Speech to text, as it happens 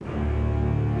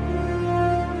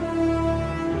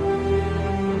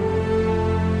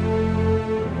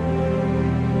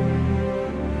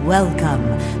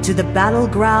Welcome to the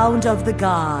battleground of the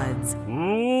gods.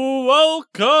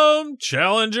 Welcome,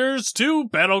 challengers, to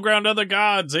Battleground of the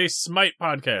Gods, a Smite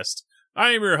podcast. I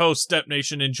am your host, Step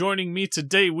Nation, and joining me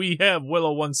today we have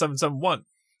Willow1771.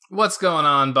 What's going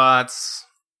on, bots?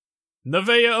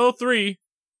 Nevaeh03.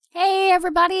 Hey,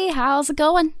 everybody, how's it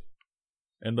going?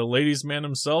 And the ladies' man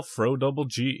himself, Fro Double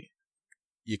G.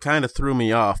 You kind of threw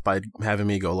me off by having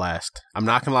me go last. I'm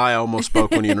not going to lie, I almost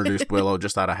spoke when you introduced Willow,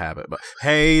 just out of habit. But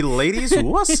hey, ladies,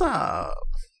 what's up?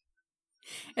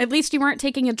 At least you weren't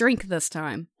taking a drink this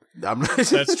time.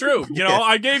 That's true. You know,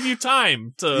 I gave you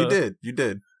time to... You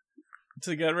did.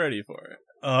 To get ready for it.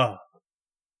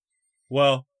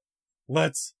 Well,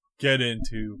 let's get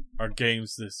into our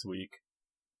games this week.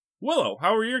 Willow,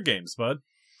 how are your games, bud?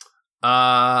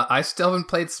 I still haven't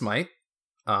played Smite.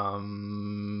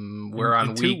 We're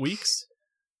on 2 weeks.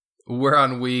 We're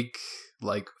on week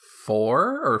like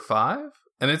 4 or 5,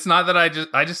 and it's not that I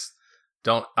just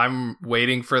don't. I'm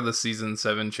waiting for the season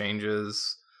 7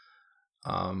 changes.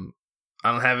 I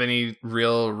don't have any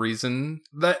real reason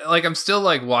that I'm still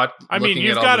like what. I mean,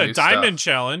 you've got a diamond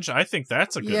challenge. I think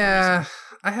that's a good reason.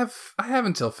 I have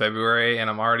until February, and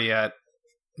I'm already at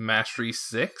Mastery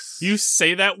 6. You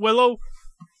say that, Willow?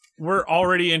 We're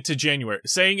already into January.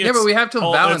 Saying it's but we have till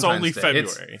Valentine's it's only Day.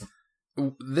 February.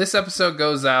 This episode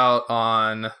goes out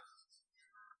on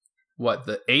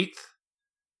the 8th?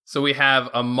 So we have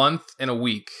a month and a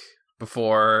week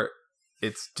before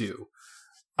it's due.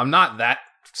 I'm not that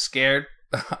scared.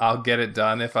 I'll get it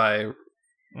done if I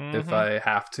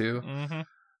have to. Mm-hmm.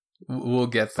 We'll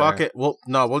get there. Fuck it.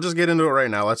 We'll just get into it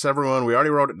right now. We already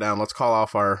wrote it down. Let's call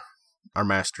off our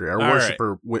mastery, our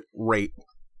worshiper rate.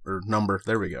 Or number,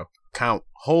 there we go. Count.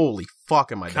 Holy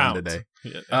fuck, am I done today?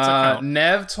 Yeah,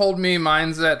 Nev told me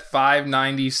mine's at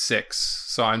 596,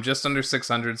 so I'm just under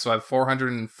 600, so I have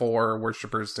 404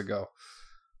 worshippers to go.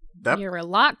 You're a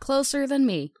lot closer than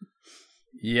me.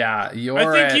 Yeah,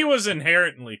 I think he was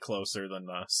inherently closer than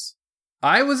us.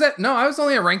 I was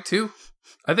only at rank 2.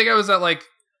 I think I was at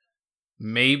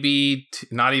maybe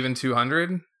not even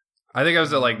 200. I think I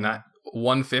was at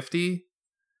 150.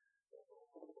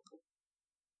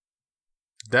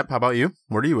 Depp, how about you?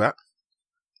 Where are you at?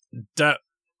 That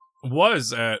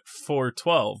was at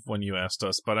 412 when you asked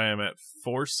us, but I am at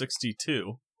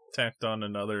 462. Tacked on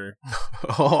another...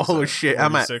 Oh, shit. 46?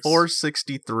 I'm at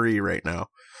 463 right now.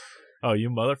 Oh, you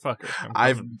motherfucker.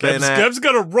 Geb's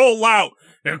gonna roll out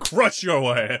and crush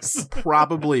your ass.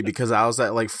 Probably because I was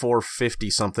at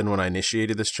 450-something when I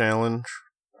initiated this challenge.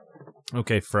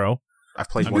 Okay, Fro. I've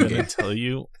played one game. Tell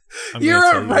you... You're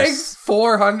at rank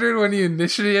 400 when you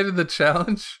initiated the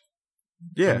challenge?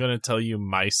 Yeah. I'm going to tell you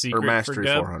my secret or Mastery for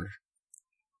Geb. 400.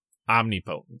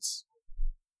 Omnipotence.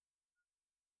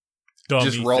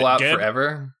 Just roll out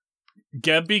forever?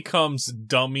 Geb becomes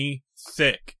dummy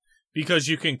thick because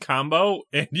you can combo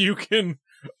and you can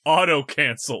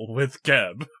auto-cancel with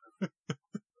Geb.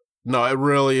 No, it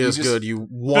really is good. You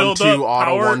 1-2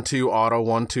 auto, 1-2 auto,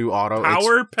 1-2 auto.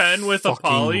 Power pen with a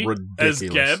poly ridiculous. As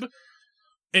Geb,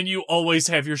 and you always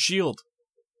have your shield.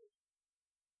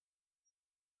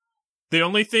 The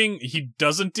only thing he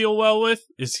doesn't deal well with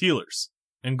is healers.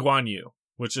 And Guan Yu,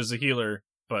 which is a healer,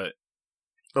 but...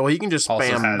 Oh, he can just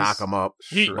spam knock him up.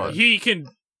 He can...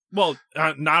 Well,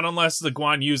 not unless the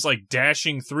Guan Yu's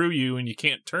dashing through you and you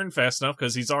can't turn fast enough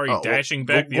because he's already dashing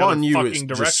back the other fucking direction.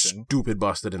 Just stupid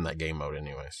busted in that game mode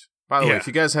anyways. By the way, if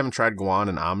you guys haven't tried Guan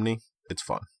and Omni, it's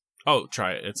fun. Oh,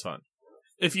 try it. It's fun.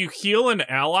 If you heal an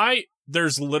ally,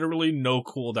 there's literally no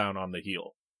cooldown on the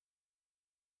heal.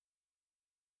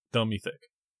 Dummy thick.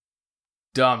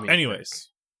 Anyways.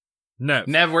 Nev,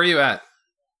 where are you at?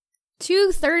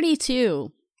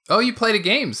 232. Oh, you played a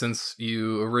game since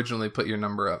you originally put your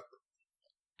number up.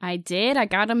 I did. I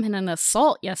got him in an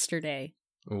assault yesterday.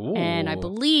 Ooh. And I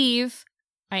believe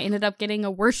I ended up getting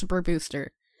a worshiper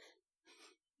booster.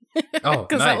 Oh,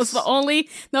 because nice. that was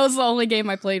the only game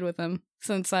I played with him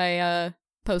since I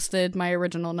posted my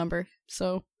original number.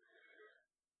 So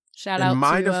shout out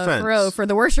to Fro for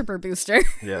the worshiper booster.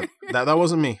 Yeah, that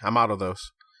wasn't me. I'm out of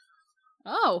those.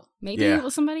 Oh, maybe it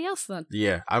was somebody else then.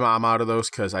 Yeah, I'm out of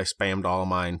those because I spammed all of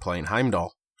mine playing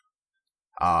Heimdall.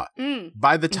 By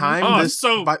the time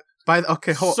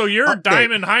so your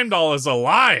Diamond Heimdall is a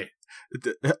lie.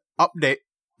 Update.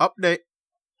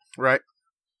 Right.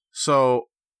 So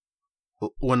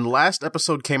when the last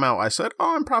episode came out, I said,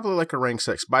 I'm probably a rank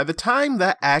 6. By the time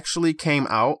that actually came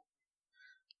out,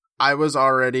 I was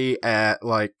already at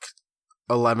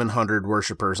 1,100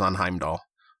 worshippers on Heimdall.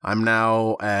 I'm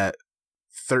now at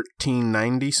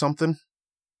 1,390 something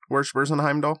worshippers on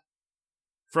Heimdall.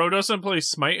 Fro doesn't play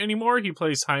Smite anymore. He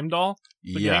plays Heimdall.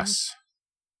 Yes.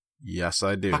 Yes,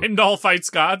 I do. Heimdall fights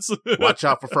gods. Watch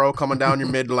out for Fro coming down your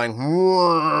mid lane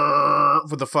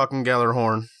with the fucking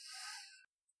Gellerhorn.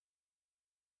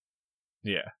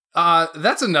 Yeah.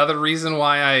 That's another reason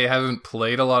why I haven't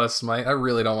played a lot of Smite. I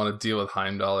really don't want to deal with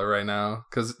Heimdall right now.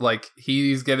 Because, like,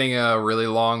 he's getting a really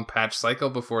long patch cycle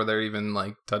before they're even,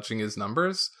 like, touching his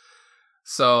numbers.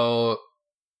 So,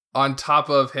 on top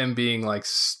of him being, like,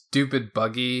 stupid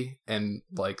buggy and,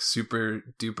 like, super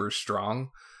duper strong,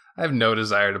 I have no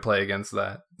desire to play against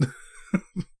that.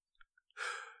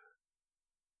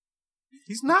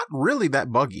 He's not really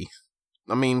that buggy.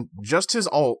 I mean, just his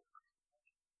ult.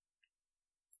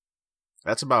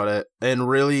 That's about it. And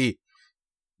really,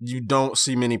 you don't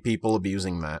see many people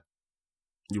abusing that.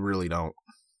 You really don't.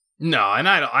 No, and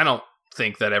I don't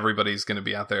think that everybody's going to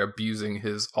be out there abusing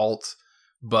his alt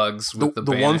bugs with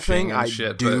the one thing I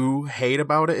hate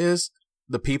about it is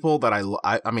the people that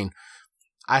I mean,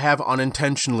 I have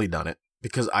unintentionally done it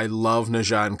because I love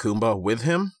Najah and Kumba with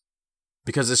him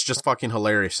because it's just fucking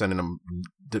hilarious sending them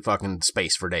to fucking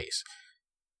space for days.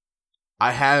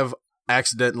 I have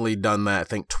accidentally done that, I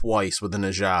think, twice with the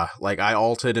Najah. Like, I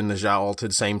ulted and Najah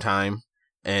ulted same time,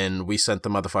 and we sent the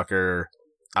motherfucker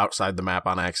outside the map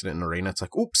on accident in Arena. It's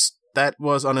like, oops, that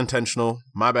was unintentional.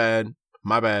 My bad.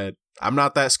 I'm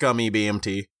not that scummy,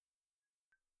 BMT.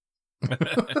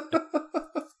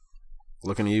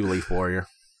 Looking at you, Leaf Warrior.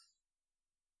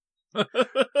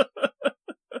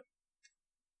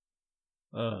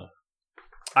 I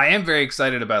am very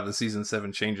excited about the Season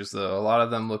 7 changes, though. A lot of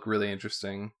them look really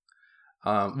interesting.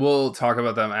 We'll talk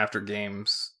about them after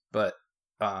games, but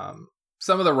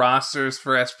some of the rosters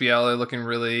for SPL are looking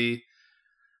really...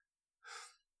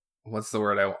 What's the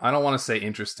word? I don't want to say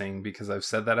interesting, because I've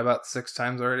said that about 6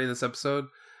 times already this episode,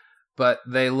 but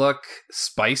they look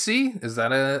spicy. Is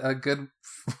that a good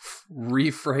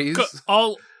rephrase?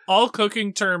 All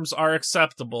cooking terms are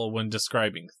acceptable when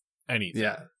describing anything.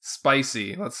 Yeah,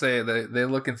 spicy. Let's say they're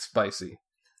looking spicy.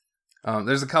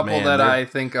 There's a couple that I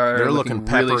think are they're looking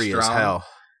peppery really strong. as hell.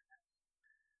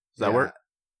 Does that work?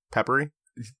 Peppery?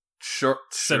 Sure.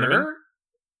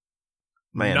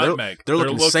 Man, nutmeg. They're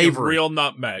looking savory. Real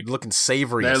nutmeg. Looking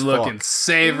savory. They're looking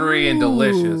savory and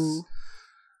delicious.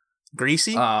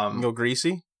 Greasy? Go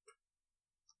greasy?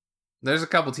 There's a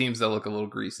couple teams that look a little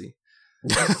greasy.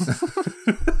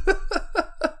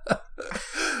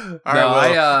 All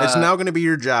right, it's now going to be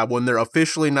your job when they're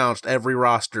officially announced every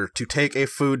roster to take a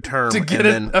food term to get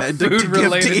and a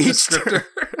food-related descriptor.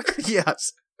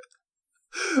 Yes.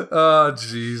 Oh,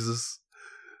 Jesus.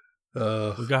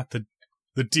 We got the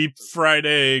deep fried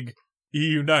egg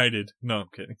United. No, I'm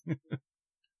kidding.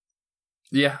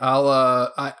 Yeah,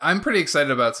 I'm pretty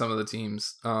excited about some of the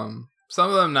teams. Some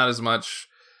of them not as much.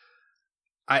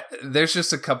 There's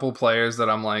just a couple players that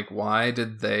I'm like, why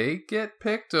did they get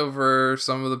picked over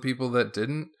some of the people that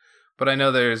didn't? But I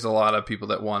know there's a lot of people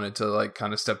that wanted to like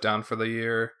kind of step down for the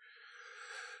year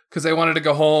because they wanted to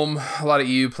go home. A lot of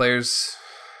EU players,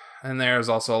 and there's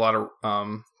also a lot of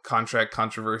contract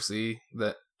controversy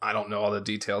that I don't know all the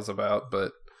details about.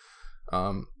 But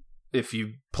if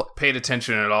you paid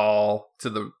attention at all to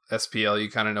the SPL,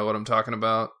 you kind of know what I'm talking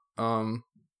about.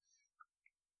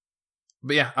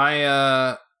 But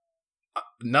yeah,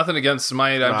 nothing against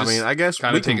Smite. I guess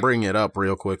we can bring it up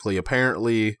real quickly.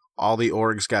 Apparently, all the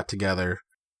orgs got together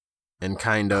and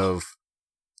kind of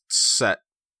set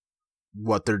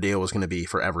what their deal was going to be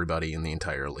for everybody in the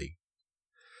entire league.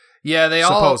 Yeah, they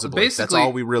supposedly. All basically, that's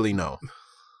all we really know.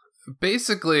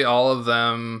 Basically, all of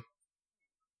them.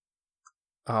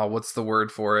 What's the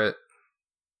word for it?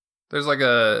 There's like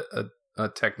a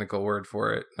technical word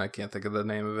for it. I can't think of the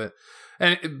name of it.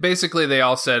 And basically, they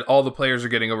all said all the players are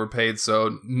getting overpaid,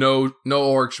 so no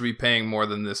org should be paying more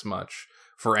than this much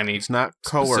for any. It's not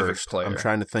coerced. Player. I'm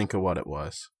trying to think of what it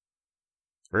was.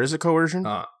 Or is it coercion?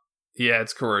 Yeah,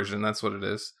 it's coercion. That's what it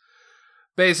is.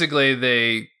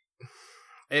 Basically,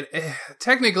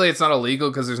 technically it's not illegal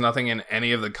because there's nothing in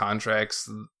any of the contracts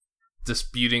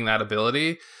disputing that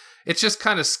ability. It's just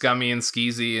kind of scummy and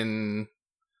skeezy and.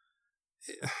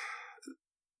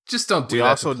 Just don't do that. We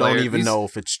also don't even know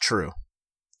if it's true.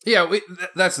 Yeah,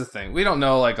 that's the thing. We don't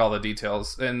know like all the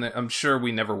details, and I'm sure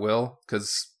we never will,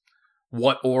 because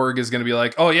what org is going to be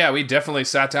like, oh yeah, we definitely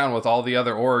sat down with all the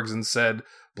other orgs and said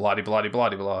blah blah blah blah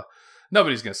blah.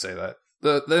 Nobody's going to say that.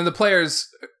 The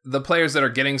players that are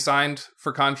getting signed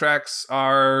for contracts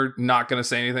are not going to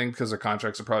say anything because their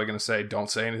contracts are probably going to say don't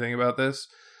say anything about this.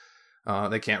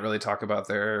 They can't really talk about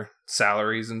their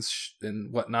salaries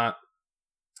and whatnot.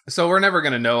 So we're never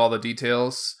going to know all the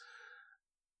details,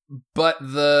 but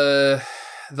the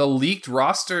leaked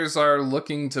rosters are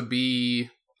looking to be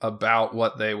about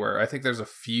what they were. I think there's a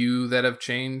few that have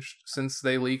changed since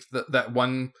they leaked that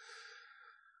one.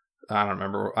 I don't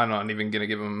remember. I'm not even going to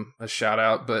give them a shout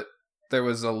out, but there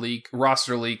was a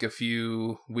roster leak a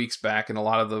few weeks back, and a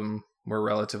lot of them were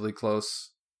relatively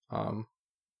close.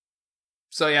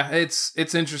 So yeah,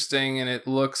 it's interesting, and it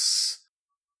looks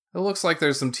like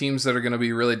there's some teams that are going to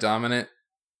be really dominant,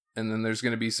 and then there's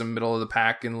going to be some middle of the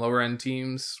pack and lower end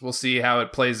teams. We'll see how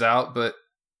it plays out, but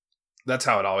that's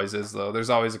how it always is, though. There's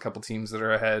always a couple teams that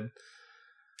are ahead.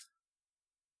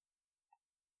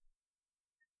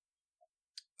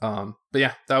 But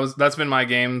yeah, that's been my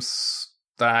games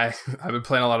that I've been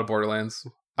playing a lot of Borderlands.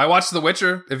 I watched The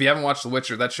Witcher. If you haven't watched The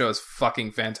Witcher, that show is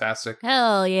fucking fantastic.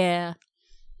 Hell yeah.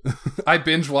 I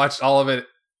binge watched all of it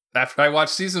after I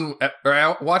watched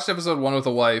I watched episode 1 with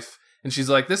a wife, and she's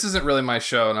like, "This isn't really my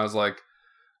show," and I was like,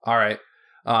 "All right."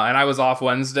 And I was off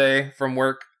Wednesday from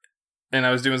work, and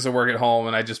I was doing some work at home,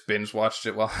 and I just binge watched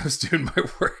it while I was doing my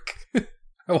work.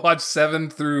 I watched 2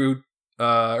 through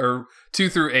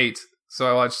 8, so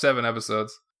I watched 7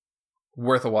 episodes.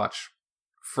 Worth a watch.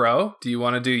 Fro, do you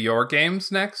want to do your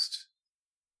games next?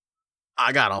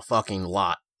 I got a fucking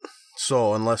lot.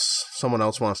 So unless someone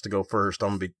else wants to go first, I'm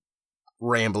going to be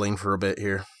rambling for a bit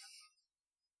here.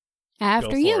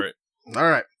 After you. It. All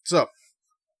right. So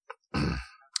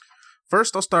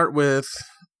first I'll start with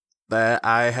that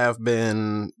I have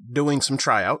been doing some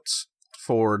tryouts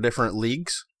for different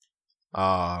leagues,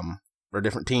 or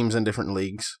different teams in different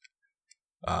leagues.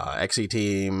 XE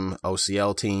team,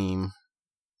 OCL team,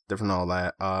 different all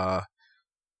that.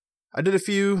 I did a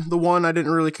few. The one I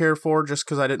didn't really care for just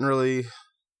because I didn't really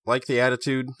like the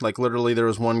attitude. Like, literally, there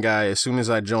was one guy, as soon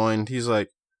as I joined, he's like,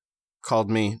 called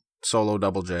me Solo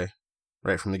Double J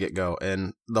right from the get-go,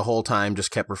 and the whole time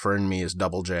just kept referring to me as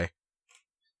Double J.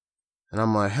 And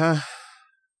I'm like, it's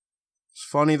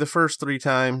funny the first 3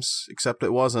 times, except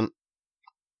it wasn't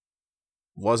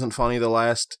funny the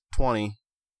last 20.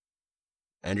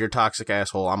 And you're toxic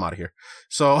asshole, I'm out of here.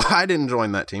 So I didn't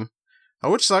join that team,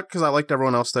 which sucked because I liked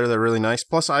everyone else there. They're really nice.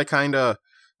 Plus, I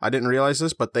didn't realize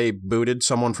this, but they booted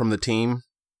someone from the team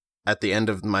at the end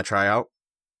of my tryout.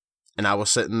 And I was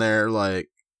sitting there, like,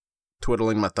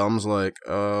 twiddling my thumbs, like,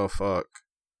 oh, fuck.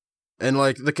 And,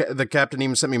 like, the captain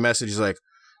even sent me a message. He's like,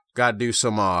 gotta do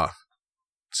some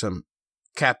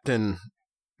captain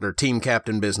or team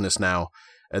captain business now.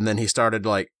 And then he started,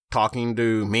 like, talking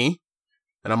to me.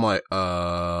 And I'm like,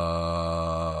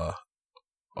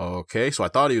 okay. So I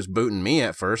thought he was booting me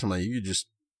at first. I'm like, you just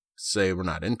say we're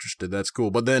not interested. That's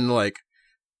cool. But then, like,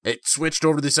 it switched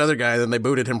over to this other guy, and then they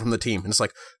booted him from the team. And it's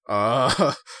like,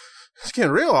 it's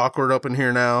getting real awkward up in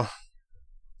here now.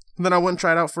 And then I went and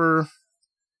tried out for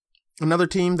another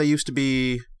team. They used to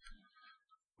be,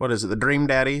 the Dream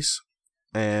Daddies,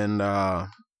 and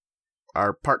our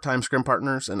part-time scrim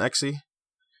partners in XE.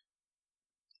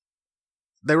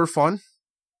 They were fun.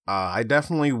 I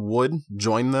definitely would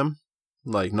join them,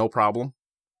 like, no problem.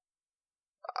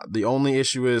 The only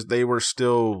issue is they were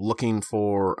still looking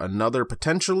for another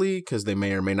potentially, because they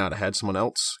may or may not have had someone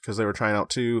else, because they were trying out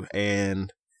too,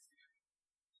 and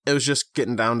it was just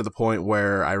getting down to the point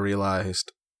where I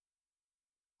realized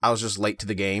I was just late to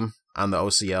the game on the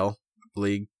OCL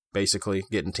league, basically,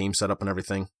 getting teams set up and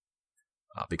everything,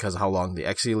 because of how long the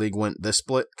XE league went this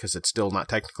split, because it's still not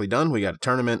technically done. We got a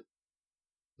tournament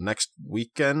next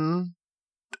weekend,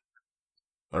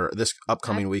 or this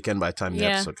upcoming weekend by the time the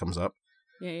episode comes up.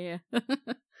 Yeah. And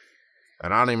I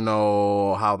don't even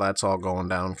know how that's all going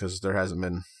down, because there hasn't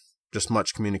been just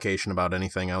much communication about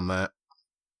anything on that.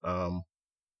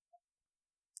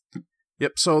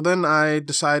 Yep, so then I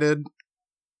decided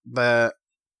that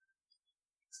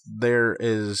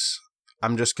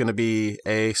I'm just going to be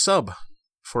a sub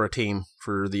for a team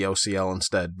for the OCL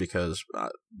instead, because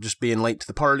just being late to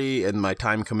the party and my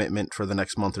time commitment for the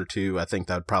next month or 2, I think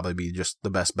that would probably be just the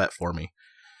best bet for me.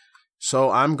 So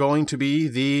I'm going to be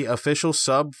the official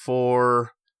sub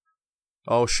for,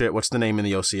 what's the name in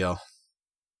the OCL?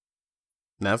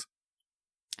 Nev?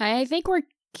 I think we're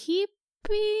keeping,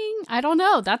 I don't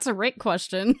know, that's a great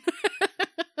question.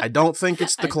 I don't think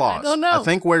it's the claws. I don't know. I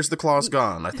think where's the claws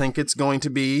gone? I think it's going to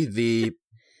be the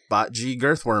Bot G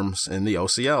Girthworms in the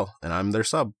OCL, and I'm their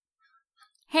sub.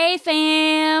 Hey,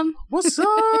 fam! What's up?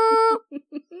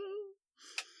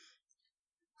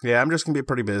 Yeah, I'm just going to be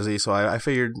pretty busy, so I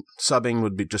figured subbing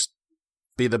would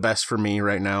be the best for me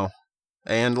right now.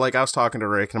 And, like, I was talking to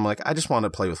Rick, and I'm like, I just want to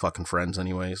play with fucking friends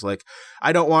anyways. Like,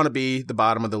 I don't want to be the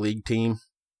bottom of the league team.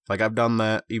 Like, I've done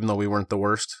that, even though we weren't the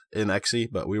worst in XE,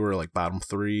 but we were, like, bottom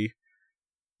 3,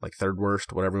 like, 3rd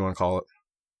worst, whatever you want to call it.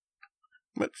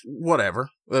 But whatever.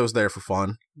 It was there for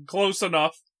fun. Close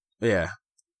enough. Yeah.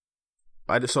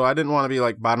 So I didn't want to be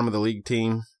like bottom of the league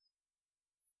team.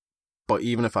 But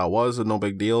even if I was, no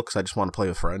big deal because I just want to play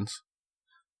with friends.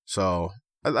 So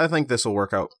I think this will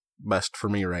work out best for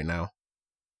me right now.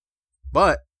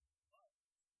 But,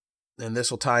 and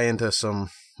this will tie into some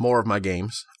more of my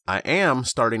games, I am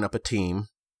starting up a team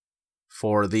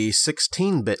for the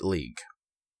 16-bit league,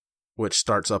 which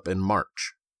starts up in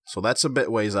March. So that's a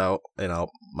bit ways out, and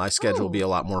my schedule will be a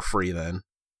lot more free then.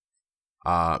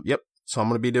 Yep, so I'm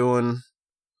going to be doing,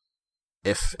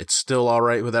 if it's still all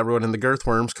right with everyone in the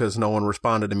Girthworms, because no one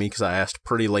responded to me because I asked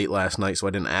pretty late last night, so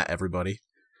I didn't at everybody.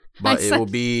 But it will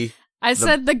be... I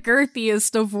said the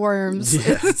girthiest of worms.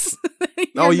 Yeah.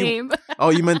 Name.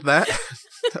 You meant that?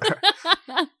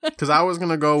 Because I was going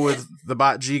to go with the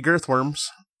Bot G Girthworms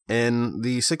in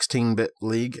the 16-bit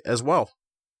league as well.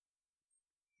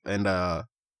 And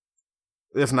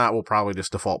if not, we'll probably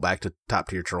just default back to top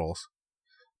tier trolls.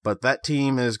 But that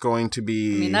team is going to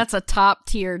be... I mean, that's a top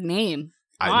tier name.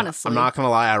 Honestly, I'm not gonna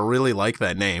lie, I really like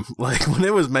that name. Like when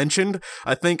it was mentioned,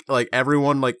 I think like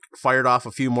everyone like fired off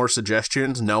a few more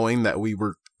suggestions, knowing that we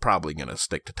were probably gonna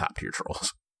stick to top tier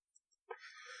trolls.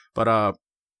 But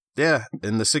yeah,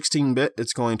 in the 16-bit,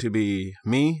 it's going to be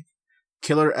me,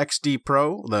 Killer XD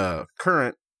Pro, the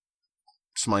current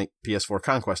Smite PS4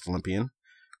 Conquest Olympian,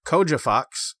 Koja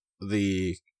Fox,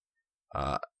 the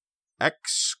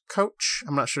ex-coach.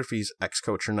 I'm not sure if he's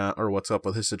ex-coach or not, or what's up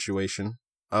with his situation.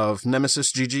 Of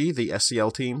Nemesis GG, the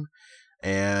SCL team,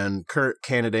 and Kurt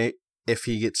Candidate, if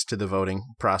he gets to the voting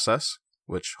process,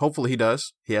 which hopefully he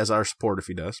does. He has our support if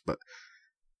he does, but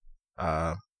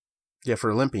yeah,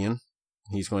 for Olympian,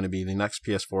 he's going to be the next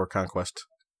PS4 Conquest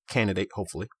candidate,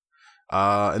 hopefully.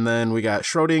 And then we got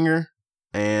Schrodinger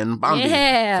and Bombi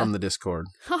from the Discord.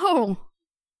 Oh,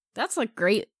 that's a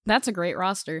great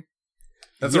roster.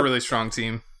 That's a really strong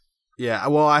team. Yeah,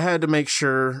 well, I had to make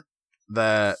sure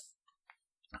that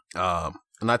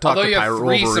and I talked Although to you have Pirate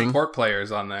 3 Wolverine. support players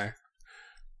on there.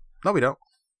 No, we don't.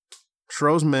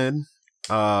 Shro's mid.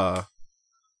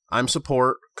 I'm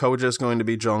support. Koja's going to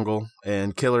be jungle,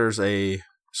 and Killer's a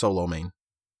solo main.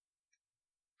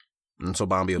 And so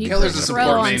Bombi will be Killer's a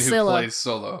support main who Scylla. plays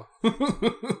solo.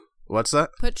 What's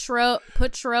that? Put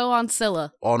Shro on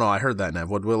Scylla. Oh no, I heard that, Nev.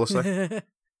 What'd Willa say?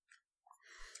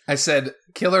 I said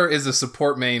Killer is a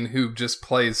support main who just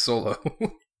plays solo.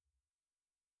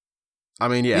 I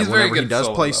mean, yeah, He's very whenever good he does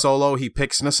solo, play though. solo, he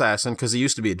picks an assassin, because he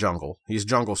used to be a jungle. He's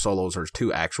jungle solos are his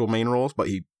 2 actual main roles, but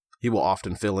he will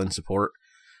often fill in support.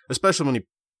 Especially when he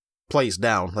plays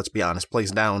down, let's be honest,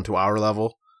 plays down to our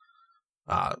level.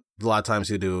 A lot of times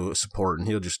he'll do support, and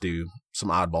he'll just do some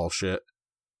oddball shit.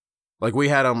 Like, we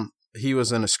had him, he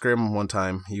was in a scrim one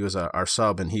time, he was our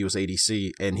sub, and he was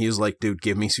ADC, and he was like, dude,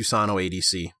 give me Susano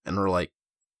ADC. And we're like,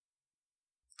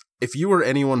 if you were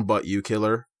anyone but you,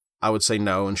 Killer, I would say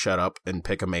no and shut up and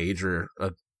pick a mage or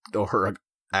a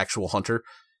actual hunter.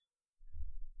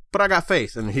 But I got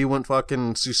faith, and he went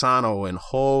fucking Susano, and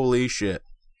holy shit.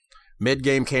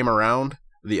 Mid-game came around,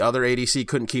 the other ADC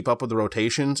couldn't keep up with the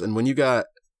rotations, and when you got...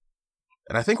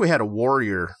 And I think we had a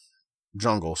warrior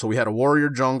jungle. So we had a warrior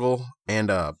jungle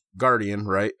and a guardian,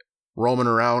 right? Roaming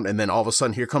around, and then all of a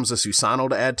sudden here comes a Susano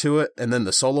to add to it, and then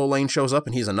the solo lane shows up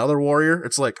and he's another warrior.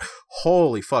 It's like,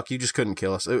 holy fuck, you just couldn't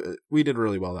kill us. We did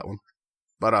really well that one.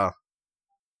 But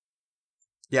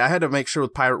yeah, I had to make sure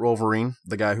with Pirate Wolverine,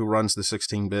 the guy who runs the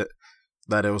 16-bit,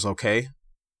 that it was okay.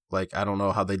 Like, I don't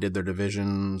know how they did their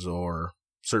divisions, or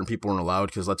certain people weren't allowed,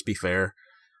 because let's be fair,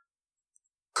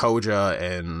 Koja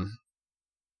and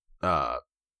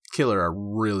Killer are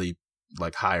really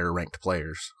like higher ranked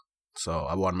players. So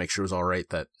I want to make sure it was all right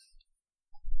that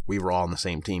we were all on the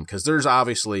same team. Because there's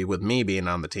obviously, with me being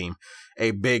on the team,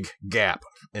 a big gap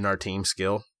in our team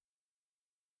skill.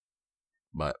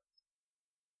 But,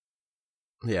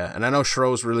 yeah. And I know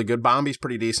Shro's really good. Bombi's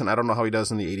pretty decent. I don't know how he does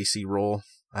in the ADC role.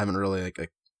 I haven't really like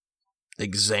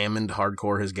examined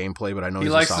hardcore his gameplay, but I know he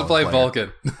he's likes a to solid play player.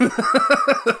 Vulcan.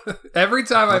 Every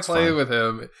time That's I play fine. with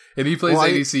him, and he plays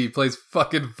ADC, he plays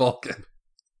fucking Vulcan.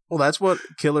 Well, that's what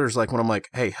Killer's like when I'm like,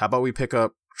 hey, how about we pick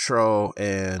up Shro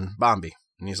and Bombi?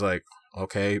 And he's like,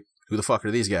 okay, who the fuck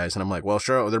are these guys? And I'm like, well,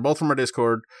 Shro, they're both from our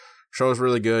Discord. Shro's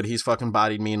really good. He's fucking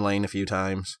bodied me in lane a few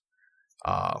times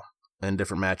in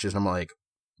different matches. And I'm like,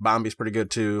 Bombi's pretty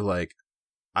good too. Like,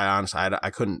 I honestly, I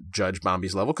couldn't judge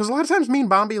Bombi's level, because a lot of times me and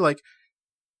Bombi, like,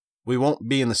 we won't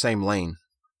be in the same lane,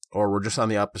 or we're just on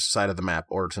the opposite side of the map,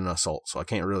 or it's an assault. So I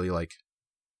can't really, like,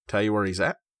 tell you where he's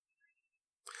at.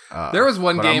 There was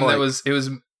one game like,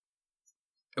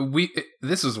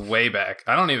 this was way back.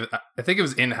 I think it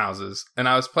was in houses, and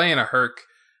I was playing a Herc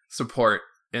support,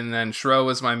 and then Shro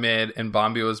was my mid and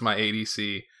Bombi was my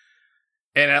ADC.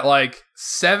 And at like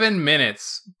 7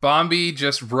 minutes, Bombi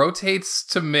just rotates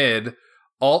to mid,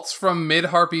 ults from mid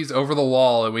harpies over the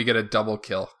wall, and we get a double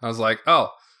kill. I was like, oh,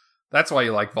 that's why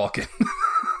you like Vulcan.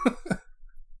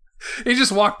 He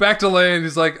just walked back to lane.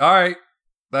 He's like, all right,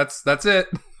 that's it.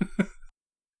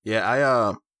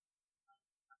 Yeah,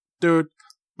 dude,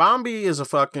 Bombi is a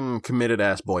fucking committed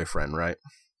ass boyfriend, right?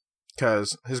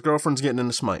 Because his girlfriend's getting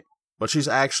into Smite, but she's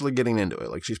actually getting into it.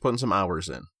 Like, she's putting some hours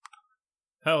in.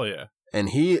 Hell yeah. And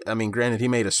granted, he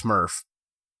made a Smurf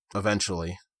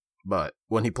eventually, but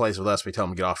when he plays with us, we tell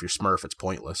him to get off your Smurf. It's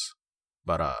pointless.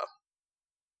 But,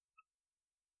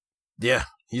 yeah,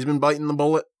 he's been biting the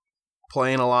bullet,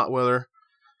 playing a lot with her.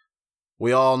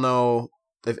 We all know,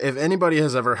 if anybody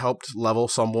has ever helped level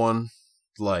someone,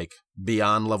 like,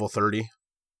 beyond level 30,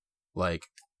 like,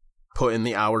 put in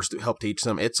the hours to help teach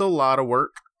them, it's a lot of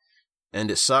work.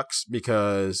 And it sucks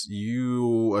because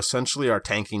you essentially are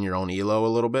tanking your own elo a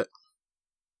little bit.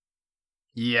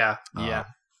 Yeah.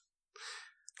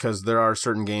 Because there are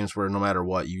certain games where no matter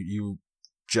what, you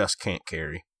just can't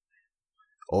carry.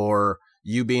 Or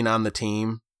you being on the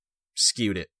team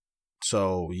skewed it,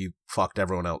 so you fucked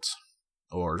everyone else.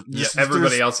 Or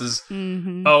everybody else is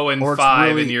 0 and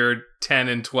 5, and you're 10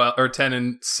 and 12 or 10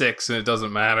 and 6, and it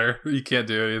doesn't matter. You can't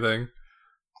do anything.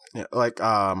 Yeah, like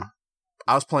I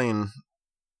was playing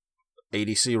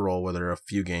ADC role with her a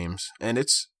few games, and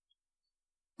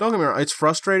don't get me wrong, it's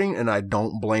frustrating, and I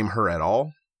don't blame her at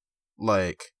all.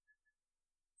 Like,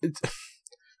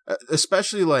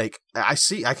 especially like I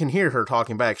can hear her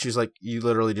talking back. She's like, "You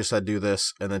literally just said do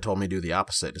this, and then told me do the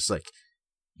opposite." It's like,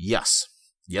 yes,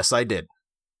 I did,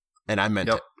 and I meant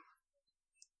it,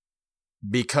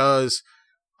 because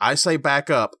I say back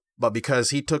up, but because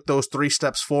he took those 3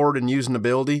 steps forward and used an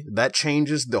ability, that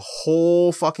changes the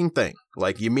whole fucking thing.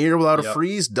 Like, Ymir without a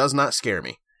freeze does not scare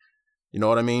me. You know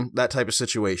what I mean? That type of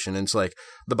situation. And it's like,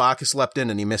 the Bacchus leapt in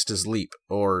and he missed his leap,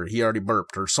 or he already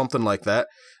burped, or something like that.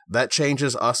 That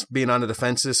changes us being on the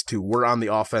defensive to we're on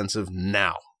the offensive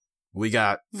now. We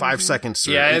got 5 seconds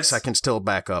or 8 seconds till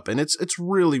back up. And it's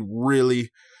really,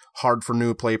 really hard for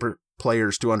new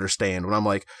players to understand. When I'm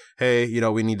like, hey,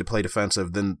 we need to play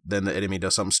defensive, then the enemy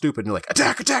does something stupid, and you're like,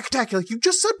 attack. You're like, you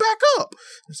just said back up.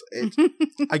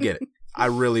 I get it. I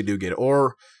really do get it.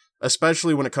 Or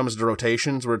especially when it comes to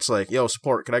rotations, where it's like, yo,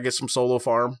 support, can I get some solo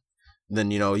farm? And then,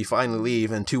 you finally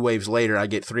leave, and 2 waves later, I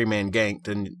get 3-man ganked,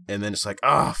 and then it's like,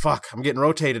 oh, fuck, I'm getting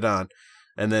rotated on.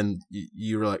 And then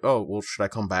you're like, oh, well, should I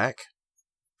come back?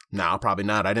 No, probably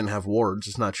not. I didn't have wards.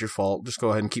 It's not your fault. Just go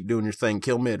ahead and keep doing your thing.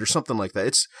 Kill mid or something like that.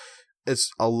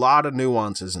 It's a lot of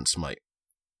nuances in Smite.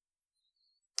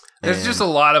 There's just a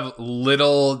lot of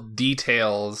little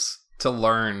details to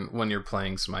learn when you're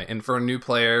playing Smite. And for a new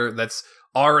player that's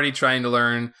already trying to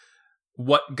learn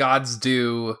what gods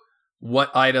do,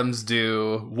 what items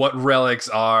do, what relics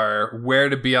are, where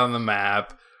to be on the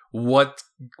map, what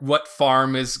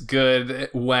farm is good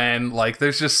when, like,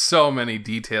 there's just so many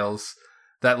details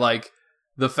that, like,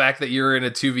 the fact that you're in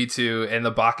a 2v2 and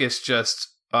the Bacchus just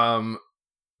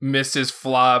missed his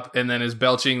flop and then is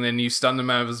belching, then you stunned him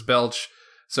out of his belch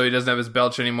so he doesn't have his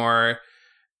belch anymore,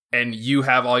 and you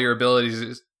have all your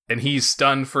abilities and he's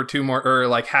stunned for 2 more, or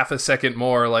like half a second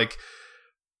more, like,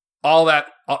 all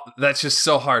that's just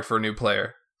so hard for a new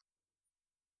player.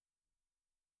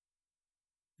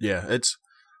 Yeah,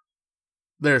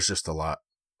 there's just a lot,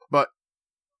 but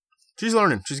she's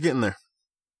learning, she's getting there.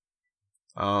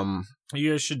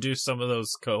 You guys should do some of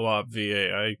those co-op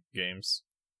VAI games.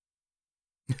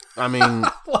 I mean,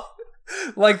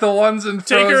 like the ones in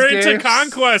Take her into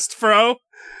Conquest, bro.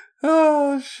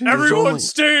 Oh, shit. Everyone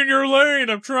stay in your lane.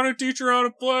 I'm trying to teach her how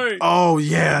to play. Oh,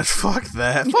 yeah. Fuck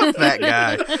that. Fuck that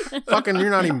guy. Fucking,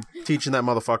 you're not even teaching that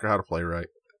motherfucker how to play right.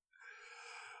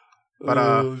 But,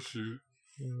 shoot.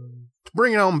 To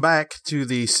bring it on back to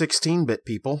the 16-bit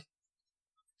people,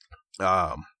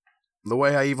 the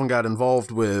way I even got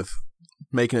involved with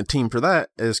making a team for that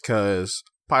is because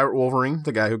Pirate Wolverine,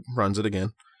 the guy who runs it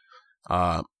again,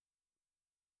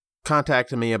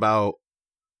 contacted me about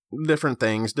different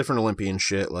things, different Olympian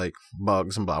shit, like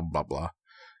bugs and blah, blah, blah.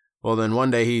 Well, then one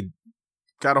day he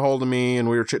got a hold of me and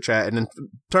we were chit-chatting, and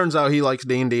turns out he likes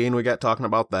D&D, and we got talking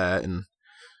about that, and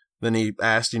then he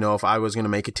asked, if I was going to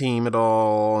make a team at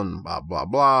all, and blah, blah,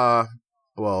 blah.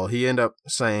 Well, he ended up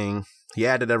saying, he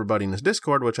added everybody in his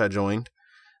Discord, which I joined,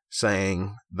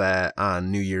 saying that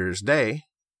on New Year's Day,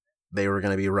 they were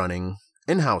going to be running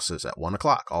in-houses at 1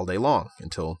 o'clock all day long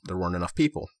until there weren't enough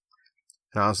people.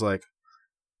 And I was like,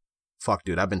 fuck,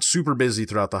 dude, I've been super busy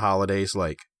throughout the holidays.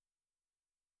 Like,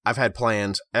 I've had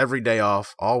plans every day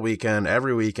off, all weekend,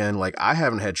 every weekend. Like, I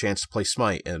haven't had a chance to play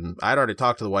Smite. And I'd already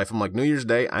talked to the wife. I'm like, New Year's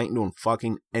Day, I ain't doing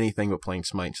fucking anything but playing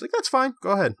Smite. She's like, that's fine.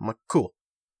 Go ahead. I'm like, cool.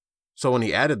 So when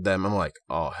he added them, I'm like,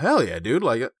 oh, hell yeah, dude.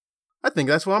 Like, I think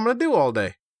that's what I'm going to do all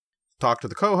day. Talk to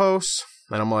the co-hosts.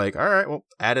 And I'm like, all right, well,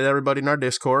 added everybody in our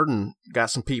Discord and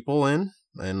got some people in.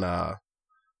 And,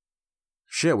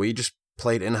 shit, we just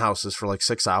played in houses for like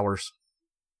 6 hours.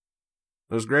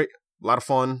 It was great. A lot of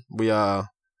fun. We,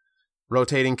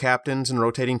 rotating captains and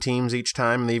rotating teams each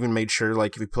time. And they even made sure,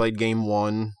 like, if you played game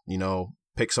 1, you know,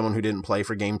 pick someone who didn't play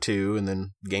for game 2. And then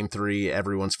game 3,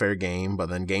 everyone's fair game. But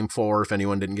then game 4, if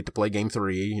anyone didn't get to play game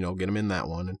 3, you know, get them in that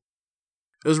one. And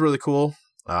it was really cool.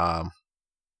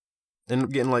 Ended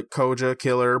up getting, like, Koja,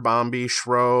 Killer, Bombi,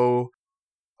 Shro,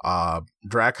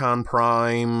 Drakon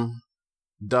Prime,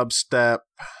 Dubstep.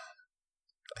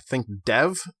 I think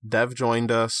Dev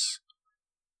joined us.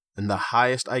 And the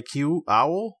highest IQ,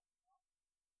 Owl.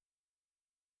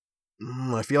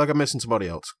 I feel like I'm missing somebody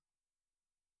else.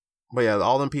 But yeah,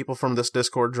 all them people from this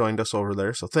Discord joined us over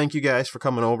there. So thank you guys for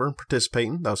coming over and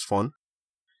participating. That was fun.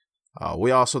 We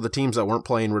also, the teams that weren't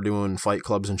playing, were doing fight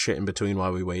clubs and shit in between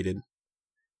while we waited.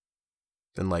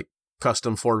 Then like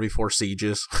custom 4v4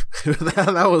 sieges.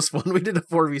 that was fun. We did a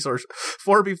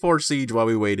 4v4 siege while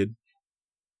we waited.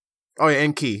 Oh yeah,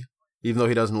 and Key. Even though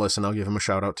he doesn't listen, I'll give him a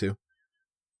shout out too.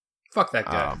 Fuck that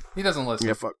guy. He doesn't listen.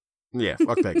 Yeah,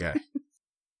 fuck that guy.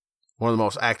 One of the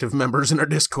most active members in our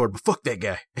Discord, but fuck that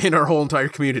guy. In our whole entire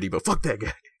community, but fuck that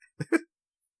guy.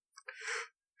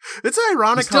 It's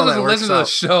ironic how that works out.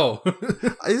 He still doesn't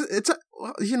listen to the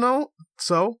show. You know,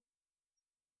 so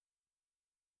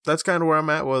that's kind of where I'm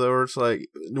at with it, where it's like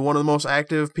one of the most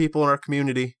active people in our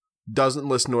community doesn't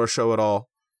listen to our show at all.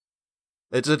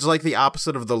 It's like the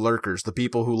opposite of the lurkers, the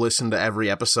people who listen to every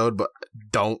episode but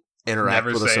don't interact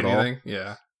with us at all.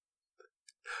 Yeah.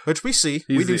 Which we see.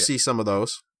 We do see some of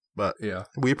those. But yeah,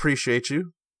 we appreciate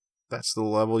you. That's the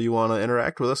level you want to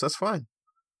interact with us. That's fine.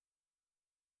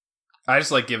 I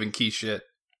just like giving Key shit.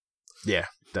 Yeah,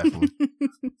 definitely.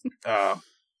 All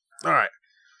right.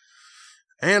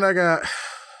 And I got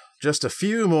just a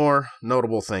few more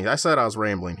notable things. I said I was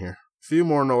rambling here. A few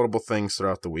more notable things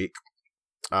throughout the week.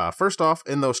 First off,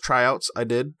 in those tryouts I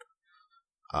did,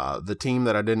 the team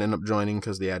that I didn't end up joining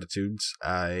because of the attitudes,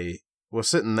 I was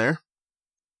sitting there.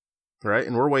 Right,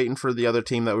 and we're waiting for the other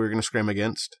team that we were going to scrim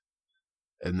against.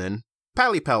 And then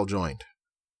Pally Pal joined,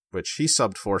 which he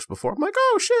subbed for us before. I'm like,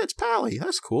 oh shit, it's Pally.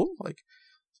 That's cool. Like,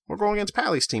 we're going against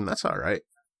Pally's team. That's all right.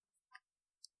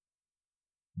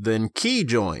 Then Key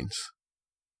joins.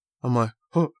 I'm like,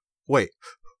 oh, wait,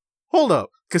 hold up.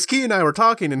 Because Key and I were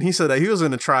talking, and he said that he was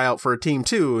going to try out for a team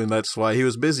too, and that's why he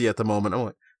was busy at the moment. I'm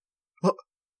like, well,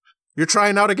 you're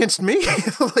trying out against me?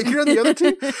 Like, you're on the other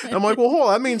team? I'm like, well, hold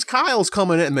on, that means Kyle's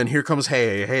coming in, and then here comes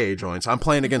Hey joins. I'm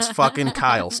playing against fucking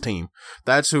Kyle's team.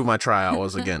 That's who my tryout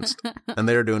was against. And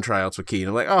they were doing tryouts with Key, and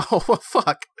I'm like, oh, well,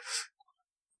 fuck.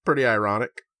 Pretty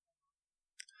ironic.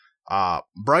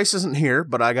 Bryce isn't here,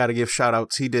 but I gotta give shout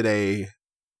outs. He did a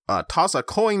toss a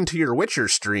coin to your Witcher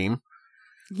stream,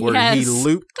 where he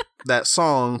looped that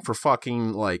song for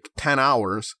fucking, like, 10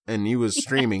 hours, and he was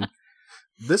streaming.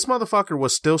 This motherfucker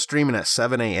was still streaming at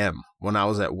 7 a.m. when I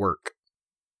was at work.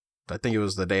 I think it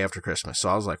was the day after Christmas. So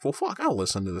I was like, well, fuck, I'll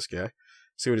listen to this guy.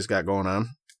 See what he's got going on.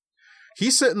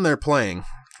 He's sitting there playing,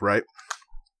 right?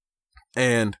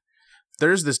 And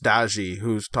there's this Daji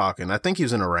who's talking. I think he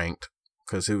was in a ranked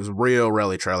because he was real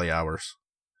rally trally hours.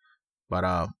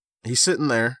 But he's sitting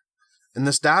there. And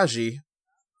this Daji,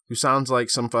 who sounds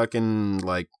like some fucking,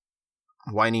 like,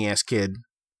 whiny-ass kid,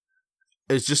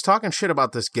 is just talking shit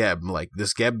about this Geb, like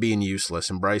this Geb being useless,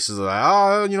 and Bryce is like,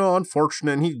 oh, you know,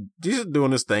 unfortunate, and he's just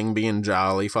doing his thing, being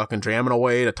jolly, fucking jamming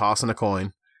away to tossing a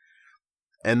coin,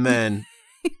 and then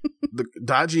the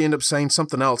Daji end up saying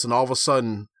something else, and all of a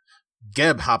sudden,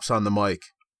 Geb hops on the mic,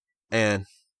 and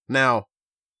now,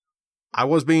 I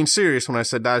was being serious when I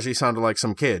said Daji sounded like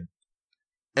some kid,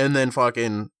 and then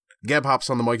fucking Geb hops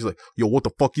on the mic, he's like, yo, what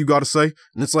the fuck you gotta say?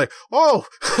 And it's like, oh,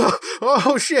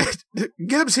 oh shit,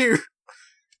 Geb's here.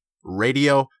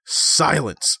 Radio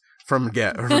silence from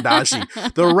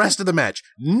Daji. The rest of the match,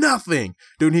 nothing.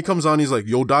 Dude, he comes on, he's like,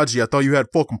 yo, Daji, I thought you had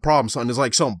fucking problems. And it's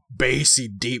like some bassy,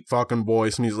 deep fucking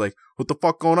voice. And he's like, what the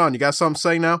fuck going on? You got something to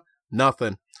say now?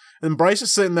 Nothing. And Bryce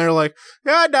is sitting there like,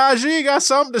 yeah, Daji, you got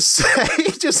something to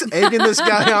say? Just egging this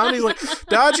guy on. He's like,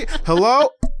 Daji, hello?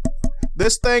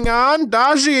 This thing on?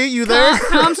 Daji, you there?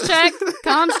 Comms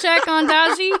check on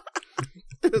Daji.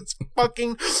 It's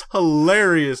fucking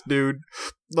hilarious, dude.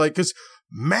 Like, cause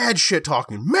mad shit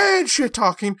talking,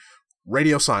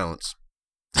 radio silence.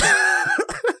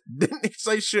 Didn't he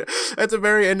say shit? At the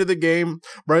very end of the game,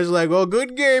 Bryce's like, well,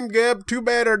 good game, Geb. Too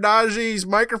bad our Daji's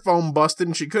microphone busted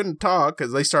and she couldn't talk,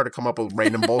 because they started to come up with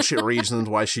random bullshit reasons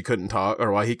why she couldn't talk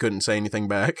or why he couldn't say anything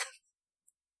back.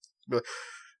 But,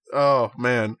 oh,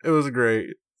 man, it was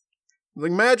great.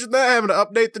 Like, imagine that, having to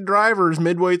update the drivers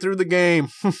midway through the game.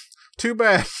 Too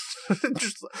bad.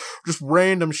 just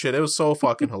random shit. It was so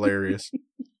fucking hilarious.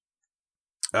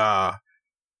 Then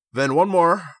one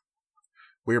more.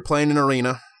 We were playing an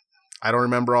arena. I don't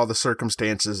remember all the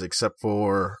circumstances except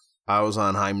for I was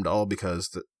on Heimdall because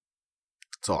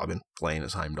that's all I've been playing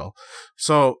is Heimdall.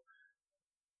 So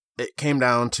it came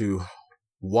down to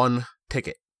one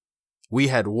ticket. We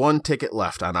had one ticket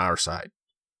left on our side.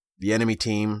 The enemy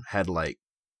team had like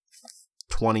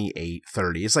 28,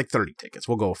 30. It's like 30 tickets.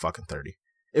 We'll go with fucking 30.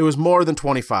 It was more than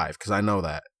 25 because I know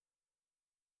that.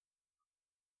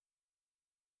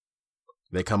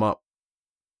 They come up.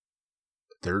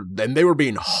 They were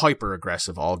being hyper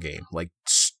aggressive all game, like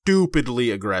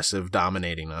stupidly aggressive,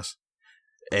 dominating us.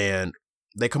 And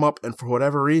they come up and for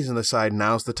whatever reason decide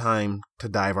now's the time to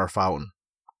dive our fountain.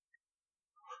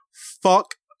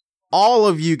 Fuck all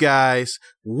of you guys.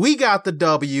 We got the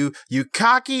W. You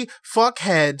cocky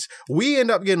fuckheads. We end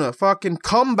up getting a fucking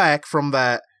comeback from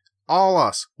that. All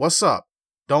us. What's up?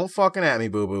 Don't fucking at me,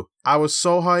 boo boo. I was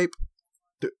so hype.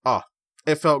 Oh,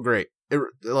 it felt great.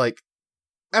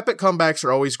 Epic comebacks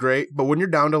are always great, but when you're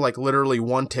down to like literally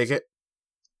one ticket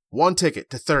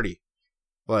to 30,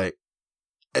 like,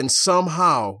 and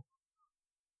somehow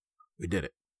we did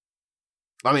it.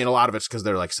 I mean, a lot of it's because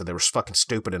they're like I said, they were fucking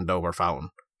stupid and dove our fountain,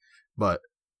 but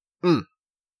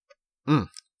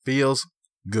feels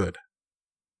good.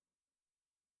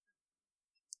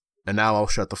 And now I'll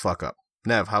shut the fuck up.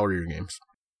 Nev, how are your games?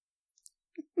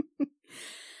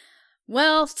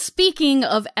 Well, speaking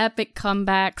of epic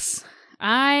comebacks,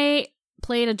 I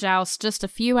played a joust just a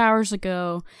few hours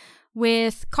ago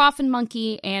with Coffin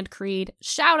Monkey and Creed.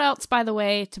 Shoutouts, by the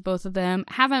way, to both of them.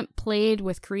 Haven't played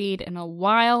with Creed in a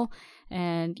while,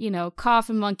 and,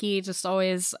 Coffin Monkey just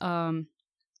always, good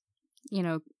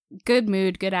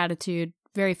mood, good attitude,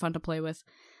 very fun to play with.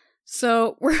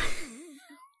 So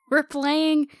we're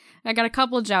playing. I got a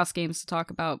couple of joust games to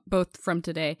talk about, both from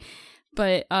today.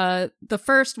 But the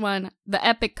first one, the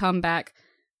epic comeback,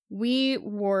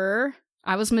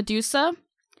 I was Medusa,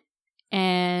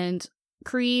 and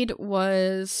Creed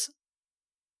was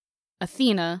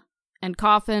Athena, and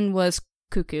Coffin was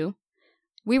Cuckoo.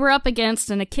 We were up against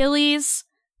an Achilles,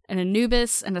 an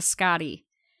Anubis, and a Scotty.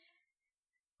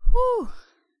 Whew.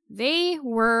 They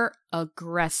were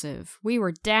aggressive. We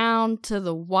were down to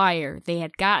the wire. They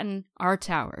had gotten our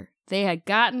tower. They had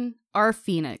gotten our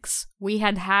Phoenix. We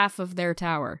had half of their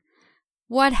tower.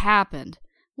 What happened?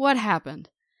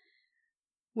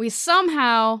 We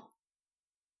somehow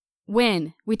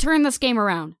win. We turn this game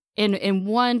around in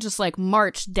one just like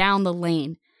march down the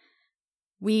lane.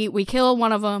 We kill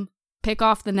one of them, pick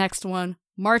off the next one,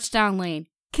 march down lane,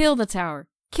 kill the tower,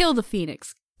 kill the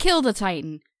Phoenix, kill the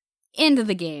Titan, into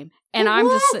the game. And I'm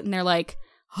just sitting there like,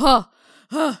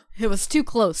 it was too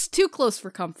close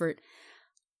for comfort.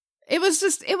 It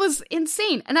was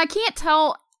insane. And I can't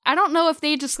tell, I don't know if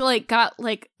they just like got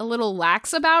like a little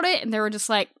lax about it and they were just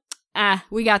like,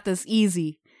 we got this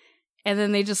easy. And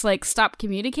then they just like stopped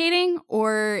communicating,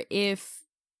 or if,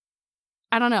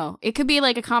 I don't know. It could be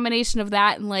like a combination of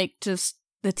that and like just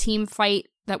the team fight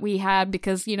that we had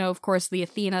because, of course, the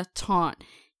Athena taunt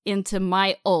into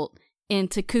my ult,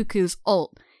 into Cuckoo's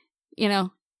ult.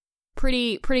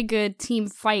 Pretty good team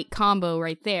fight combo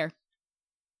right there.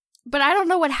 But I don't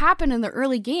know what happened in the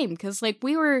early game because like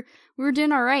we were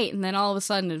doing all right, and then all of a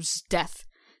sudden it was death.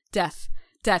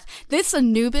 This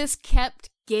Anubis kept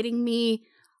getting me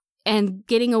and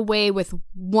getting away with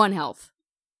 1 health.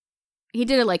 He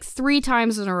did it like 3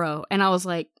 times in a row, and I was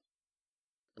like,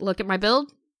 look at my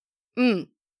build. You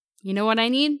know what I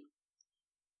need?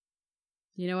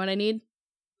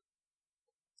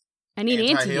 I need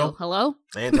anti-heal. Hello?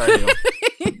 Anti-heal.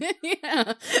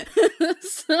 Yeah.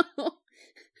 So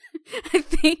I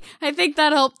think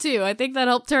that helped too. I think that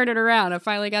helped turn it around. I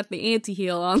finally got the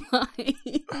anti-heal online.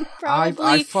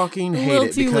 I fucking hate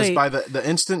it because late. by the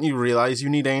instant you realize you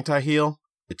need anti-heal,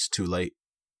 it's too late.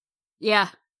 Yeah.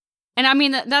 And I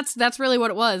mean that's really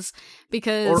what it was,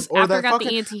 because after I got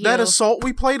the anti-heal, that assault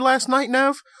we played last night,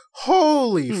 Nev.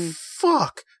 Holy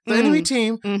fuck! The enemy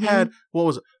team had, what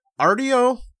was it?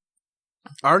 Artio,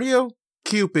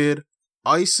 Cupid,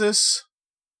 Isis,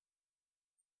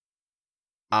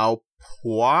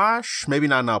 Alpoash? Maybe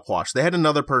not an Alpoash. They had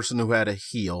another person who had a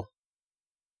heal.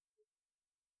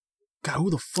 God, who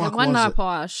the fuck It was not it?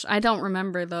 Posh. I don't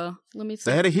remember though. Let me see.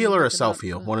 They had a Let me heal or look a it self up.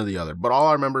 heal, one or the other. But all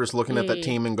I remember is looking at that Yeah.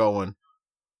 team and going,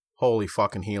 "Holy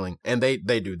fucking healing!" And they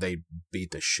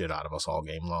beat the shit out of us all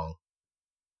game long.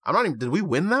 I'm not even. Did we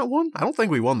win that one? I don't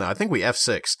think we won that. I think we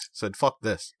F6'd. Said fuck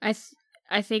this.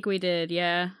 I think we did.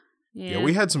 Yeah. Yeah,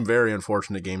 we had some very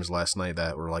unfortunate games last night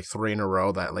that were like 3 in a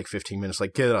row. That like 15 minutes.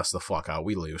 Like, get us the fuck out.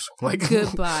 We lose. Like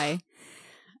Goodbye.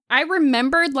 I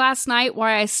remembered last night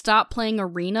why I stopped playing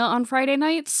Arena on Friday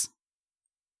nights.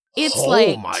 It's Oh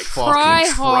like my try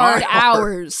fucking hard try-hard.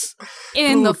 hours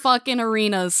in the Dude. fucking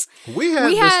arenas. we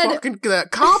had this fucking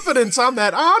that confidence on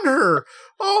that on her.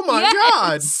 Oh my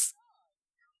god. Yes.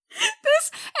 And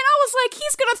I was like,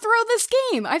 he's gonna throw this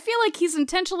game. I feel like he's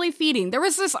intentionally feeding. There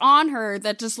was this on her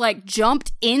that just like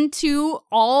jumped into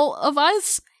all of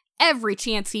us every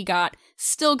chance he got,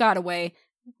 still got away,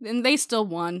 and they still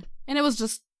won. And it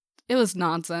was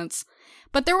nonsense.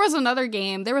 But there was another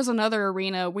game, there was another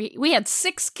arena. We had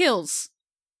 6 kills.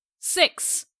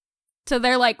 6 to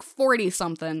their like 40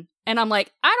 something. And I'm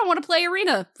like, I don't want to play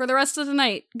arena for the rest of the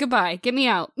night. Goodbye. Get me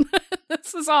out.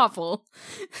 This is awful.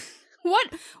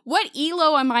 What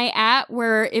elo am I at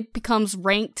where it becomes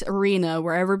ranked arena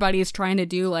where everybody's trying to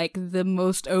do like the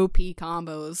most OP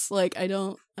combos? Like I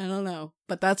don't know,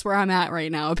 but that's where I'm at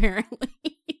right now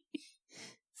apparently.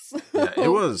 Yeah,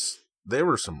 they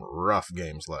were some rough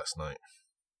games last night.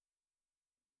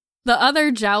 The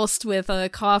other joust with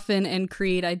Coffin and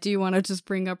Creed, I do want to just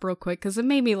bring up real quick because it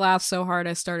made me laugh so hard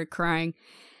I started crying.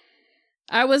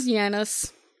 I was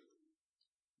Yanis.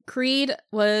 Creed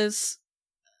was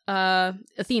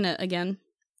Athena again.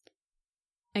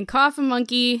 And Coffin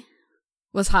Monkey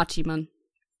was Hachiman.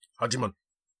 Hajiman.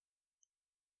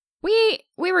 We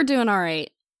were doing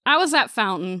alright. I was at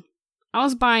Fountain. I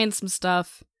was buying some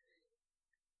stuff.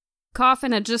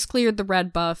 Coffin had just cleared the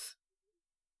red buff.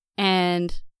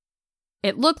 And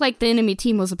it looked like the enemy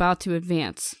team was about to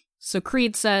advance. So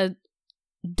Creed said,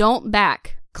 don't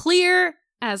back. Clear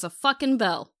as a fucking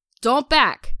bell. Don't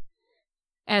back.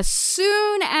 As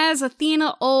soon as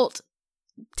Athena ult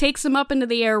takes him up into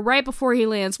the air right before he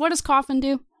lands, what does Coffin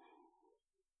do?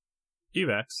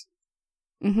 Evacs.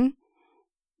 Mm-hmm.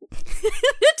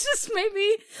 It just made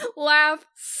me laugh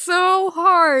so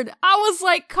hard. I was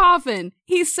like, Coffin.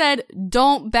 He said,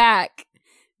 don't back.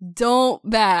 Don't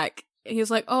back. And he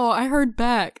was like, oh, I heard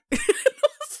back. I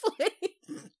was like,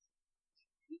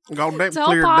 Goddamn tell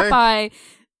clear day.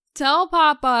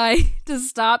 Popeye to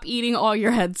stop eating all your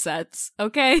headsets,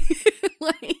 okay?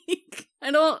 Like,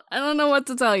 I don't know what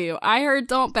to tell you. I heard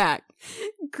don't back.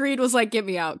 Creed was like, get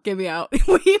me out.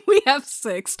 We have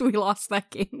 6. We lost that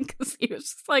game because he was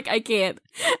just like, I can't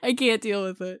deal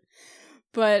with it.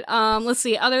 But let's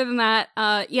see. Other than that,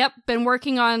 yep, been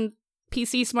working on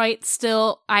PC Smite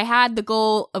still. I had the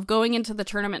goal of going into the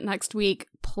tournament next week,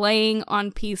 playing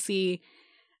on PC.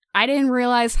 I didn't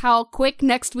realize how quick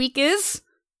next week is.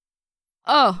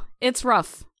 Oh, it's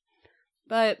rough.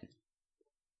 But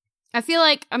I feel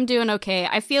like I'm doing okay.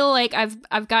 I feel like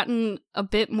I've gotten a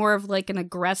bit more of like an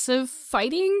aggressive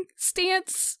fighting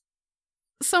stance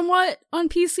somewhat on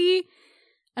PC.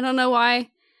 I don't know why.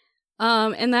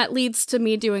 And that leads to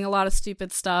me doing a lot of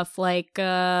stupid stuff like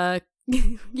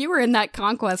you were in that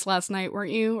conquest last night,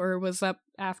 weren't you? Or was that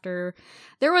after?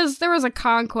 There was a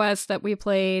conquest that we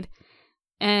played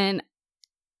and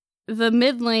the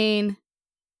mid lane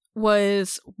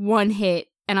was one hit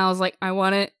and I was like, I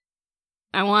want it.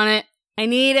 I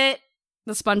need it.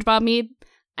 The SpongeBob meme.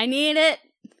 I need it.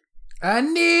 I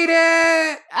need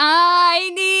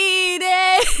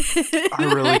it. I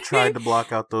really tried to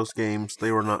block out those games.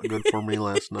 They were not good for me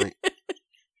last night.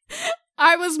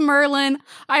 I was Merlin.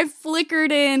 I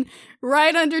flickered in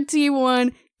right under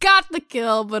T1, got the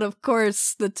kill, but of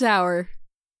course the tower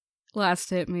last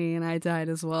hit me and I died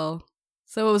as well.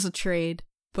 So it was a trade,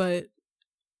 but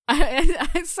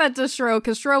I said to Shro,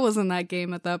 because Shro was in that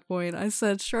game at that point, I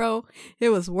said, Shro, it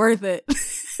was worth it.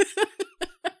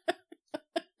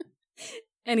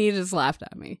 And he just laughed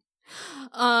at me.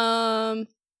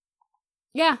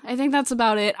 Yeah, I think that's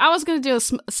about it. I was going to do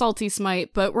a salty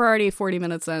smite, but we're already 40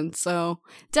 minutes in, so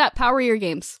Depp, how are your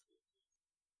games?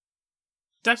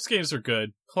 Depp's games are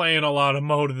good. Playing a lot of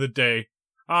mode of the day.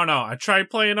 I don't know, I tried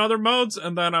playing other modes,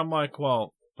 and then I'm like,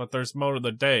 well, but there's mode of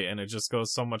the day, and it just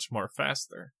goes so much more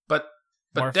faster. But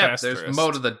More Depp, there's fasterist.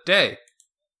 mode of the day.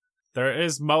 There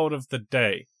is mode of the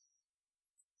day.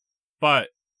 But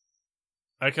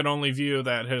I can only view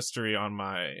that history on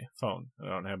my phone. I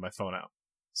don't have my phone out.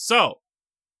 So,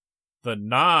 the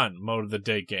non-mode of the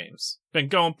day games. Been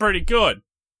going pretty good.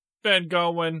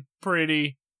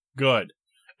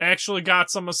 Actually got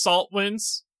some assault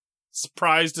wins.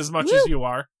 Surprised as much as you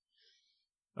are.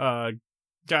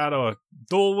 Got a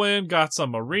dual win, got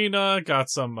some arena, got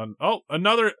some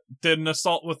another did an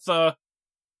assault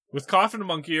with Coffin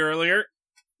Monkey earlier.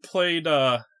 Played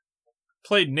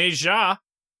Neja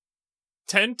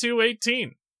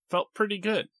 10-18. Felt pretty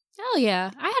good. Hell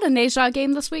yeah. I had a Neja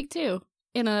game this week too,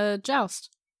 in a joust.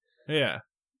 Yeah.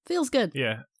 Feels good.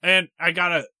 Yeah. And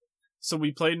so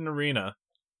we played an arena,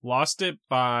 lost it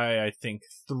by I think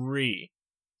 3.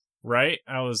 Right?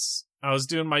 I was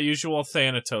doing my usual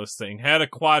Thanatos thing. Had a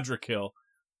quadra kill.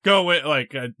 Go in,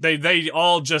 like, they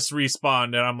all just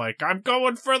respawned, and I'm like, I'm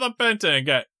going for the Penta, and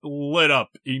get lit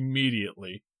up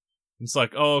immediately. It's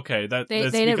like, oh, okay,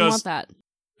 they didn't want that.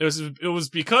 It was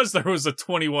because there was a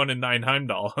 21-9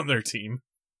 Heimdall on their team.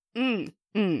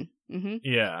 Mm-hmm.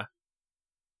 Yeah.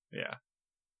 Yeah.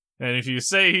 And if you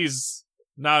say he's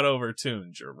not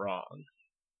overtuned, you're wrong.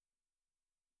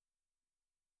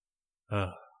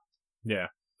 Yeah.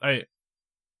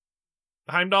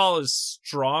 Heimdall is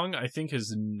strong. I think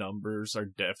his numbers are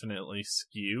definitely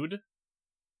skewed.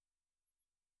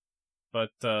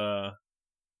 But,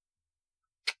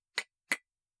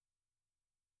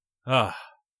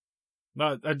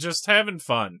 just having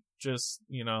fun. Just,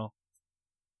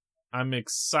 I'm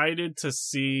excited to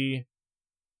see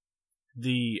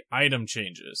the item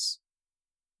changes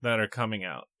that are coming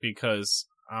out because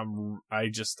I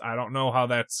don't know how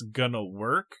that's gonna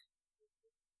work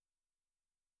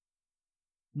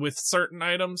with certain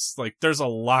items. Like, there's a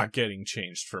lot getting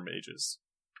changed for mages.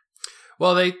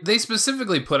 Well, they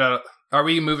specifically put out... Are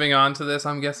we moving on to this,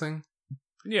 I'm guessing?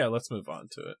 Yeah, let's move on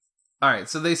to it. Alright,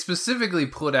 so they specifically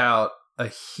put out a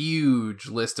huge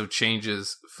list of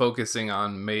changes focusing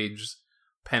on mage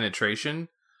penetration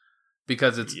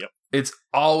because it's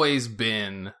always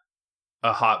been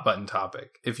a hot button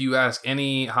topic. If you ask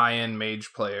any high-end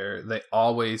mage player, they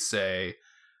always say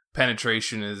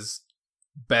penetration is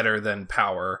better than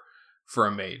power for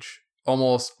a mage.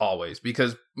 Almost always,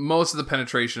 because most of the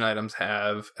penetration items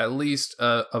have at least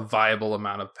a viable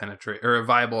amount of penetration or a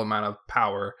viable amount of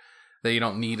power that you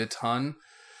don't need a ton.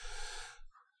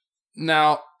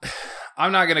 Now,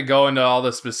 I'm not going to go into all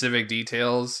the specific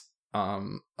details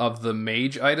of the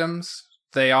mage items.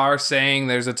 They are saying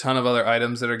there's a ton of other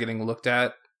items that are getting looked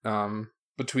at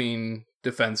between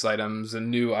defense items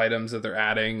and new items that they're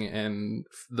adding and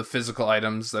the physical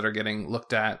items that are getting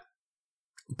looked at.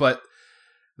 But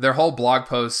their whole blog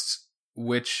post,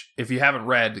 which if you haven't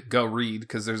read, go read,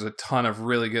 because there's a ton of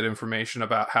really good information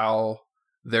about how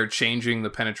they're changing the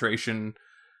penetration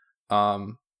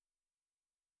stats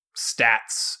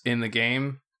in the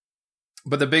game.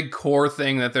 But the big core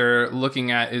thing that they're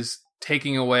looking at is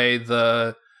taking away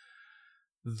the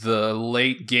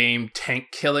late game tank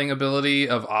killing ability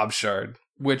of Obshard,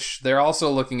 which they're also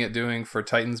looking at doing for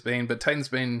Titan's Bane, but Titan's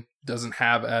Bane doesn't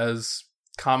have as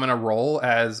common a role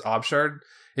as Obshard.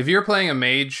 If you're playing a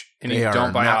mage and you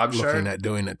don't buy Obshard, they are looking at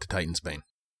doing it to Titan's Bane.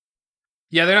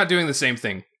 Yeah, they're not doing the same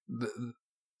thing.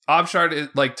 Obshard is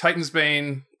like Titan's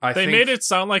Bane. They made it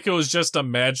sound like it was just a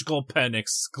magical pen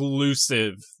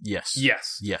exclusive. Yes.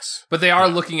 But they are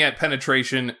looking at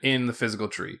penetration in the physical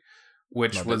tree,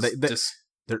 which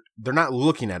they're not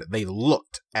looking at it. They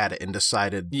looked at it and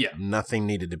decided nothing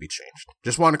needed to be changed.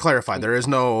 Just want to clarify, there is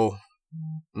no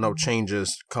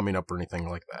changes coming up or anything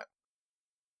like that.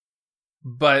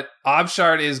 But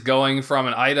Obshard is going from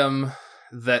an item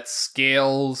that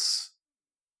scales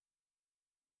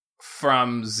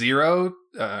from 0,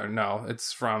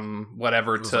 it's from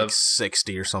whatever to like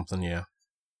 60 or something, yeah.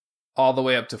 All the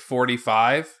way up to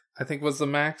 45, I think was the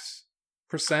max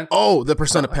percent. Oh, the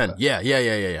percent of pen. Yeah.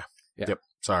 Yep,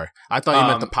 sorry. I thought you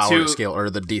meant the power scale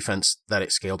or the defense that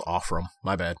it scaled off from.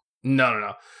 My bad.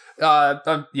 No.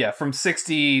 From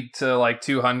 60 to like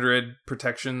 200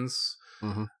 protections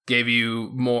gave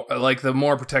you more, like the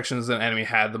more protections an enemy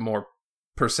had, the more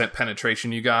percent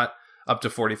penetration you got, up to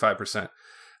 45%.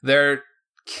 They're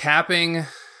capping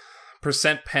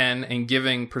percent pen and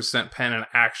giving percent pen an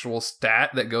actual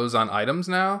stat that goes on items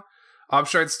now.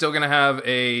 Obshard's still going to have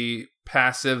a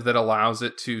passive that allows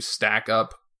it to stack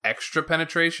up extra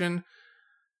penetration.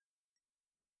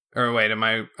 Or wait,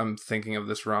 I'm thinking of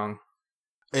this wrong.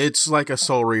 It's like a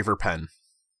Soul Reaver pen.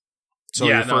 So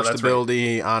your first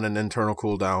ability on an internal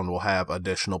cooldown will have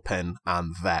additional pen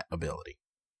on that ability.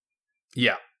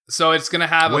 Yeah. So it's going to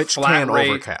have a flat rate. Which can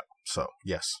overcap. So,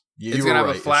 yes. It's going to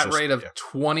have a flat rate of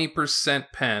 20%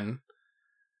 pen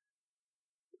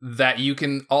that you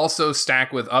can also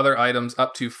stack with other items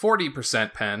up to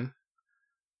 40% pen.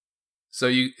 So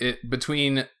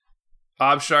between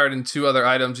Obshard and 2 other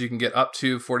items, you can get up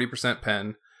to 40%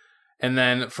 pen. And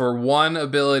then for one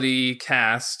ability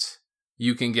cast,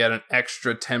 you can get an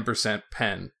extra 10%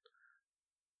 pen.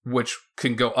 which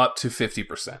can go up to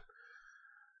 50%.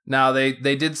 Now, they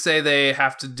did say they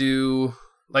have to do,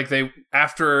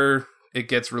 after it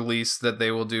gets released, that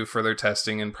they will do further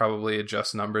testing and probably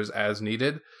adjust numbers as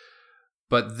needed.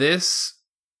 But this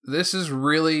is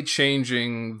really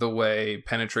changing the way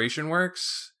penetration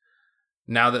works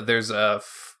now that there's a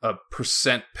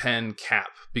percent pen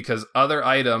cap, because other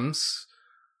items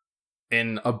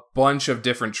in a bunch of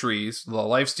different trees, the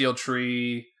lifesteal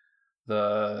tree,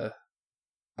 I'm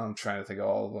trying to think of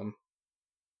all of them.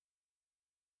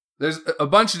 There's a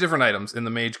bunch of different items in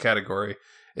the mage category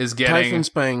is getting... Typhon's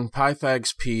Bang,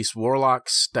 Pythag's Piece,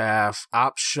 Warlock's Staff,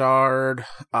 Ops Shard,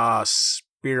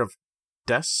 Spear of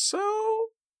Deso?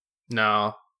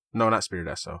 No, not Spear of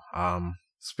Deso.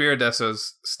 Spear of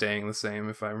Deso's staying the same,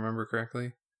 if I remember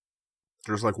correctly.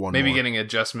 There's like one Maybe more. getting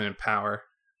adjustment in power.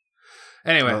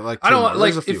 Anyway, Like I don't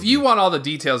more. want, if you want all the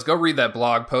details, go read that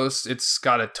blog post. It's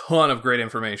got a ton of great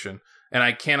information. And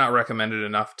I cannot recommend it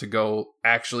enough to go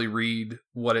actually read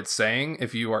what it's saying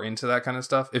if you are into that kind of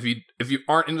stuff. If you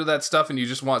aren't into that stuff and you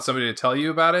just want somebody to tell you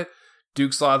about it,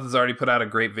 Duke Sloth has already put out a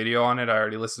great video on it. I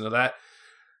already listened to that.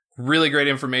 Really great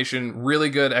information, really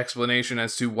good explanation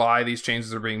as to why these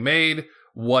changes are being made,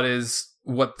 what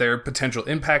their potential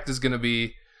impact is going to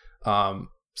be.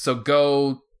 So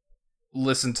go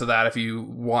listen to that if you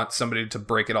want somebody to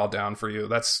break it all down for you.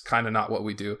 That's kind of not what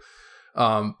we do.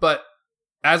 But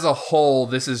as a whole,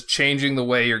 this is changing the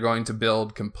way you're going to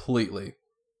build completely.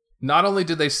 Not only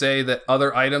did they say that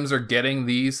other items are getting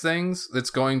these things,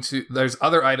 there's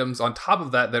other items on top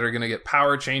of that are going to get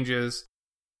power changes.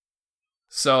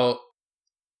 So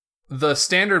the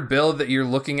standard build that you're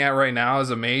looking at right now as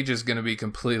a mage is going to be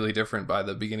completely different by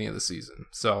the beginning of the season.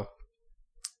 So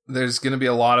there's going to be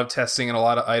a lot of testing and a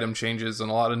lot of item changes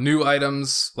and a lot of new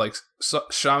items. Like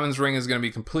Shaman's Ring is going to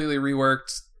be completely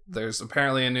reworked. There's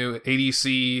apparently a new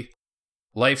ADC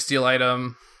lifesteal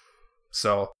item.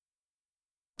 So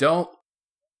don't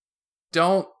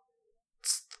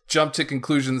jump to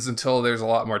conclusions until there's a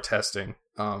lot more testing.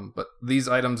 But these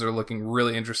items are looking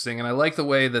really interesting, and I like the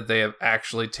way that they have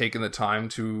actually taken the time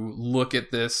to look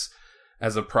at this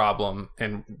as a problem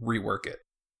and rework it.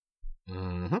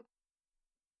 Mm-hmm.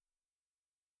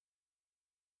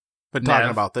 Been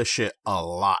talking about this shit a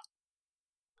lot.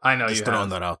 I know just you throwing have.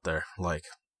 that out there. Like,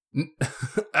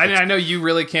 I know you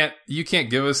really can't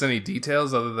give us any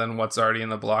details other than what's already in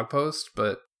the blog post,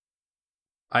 but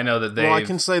I know that I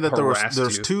can say that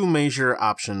there's you. two major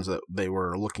options that they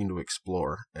were looking to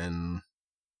explore, and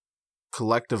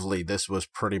collectively, this was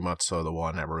pretty much so the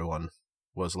one everyone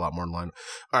was a lot more in line.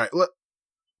 All right,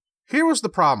 here was the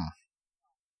problem,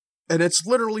 and it's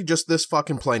literally just this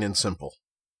fucking plain and simple.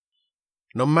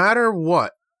 No matter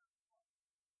what,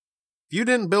 if you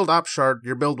didn't build Opshard,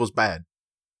 your build was bad.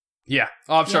 Yeah,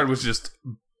 Opshard was just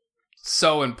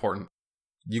so important.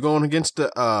 You going against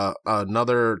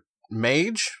another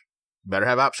mage, better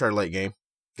have Opshard late game.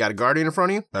 Got a Guardian in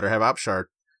front of you, better have Opshard.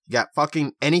 You got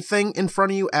fucking anything in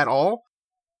front of you at all,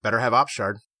 better have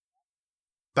Opshard.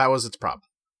 That was its problem.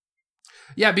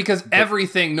 Yeah, because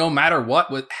everything, no matter what,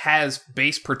 has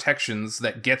base protections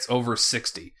that gets over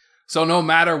 60. So no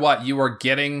matter what, you are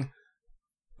getting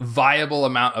viable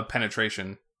amount of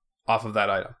penetration off of that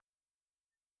item.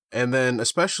 And then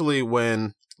especially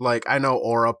when, like, I know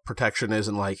aura protection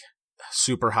isn't like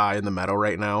super high in the meta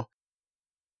right now.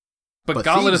 But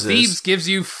Gauntlet of Thebes gives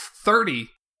you 30.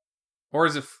 Or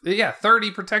is it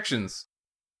 30 protections.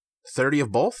 30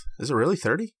 of both? Is it really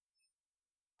 30?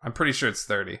 I'm pretty sure it's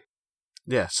 30.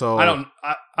 Yeah, so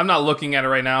I'm not looking at it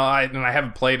right now. I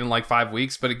haven't played in like 5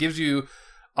 weeks, but it gives you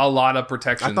a lot of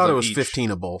protections. I thought it was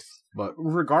 15 of both. But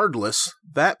regardless,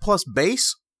 that plus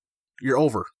base, you're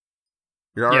over.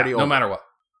 You're already over. No matter what.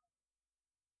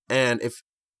 And if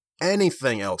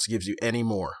anything else gives you any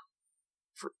more,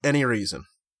 for any reason,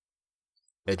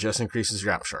 it just increases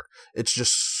your Opshard. It's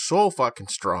just so fucking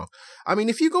strong. I mean,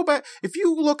 if you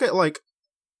look at like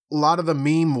a lot of the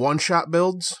meme one-shot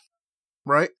builds,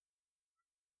 right?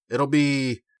 It'll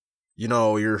be,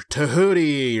 your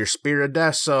Tahuti, your Spear of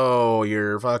Deso,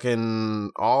 your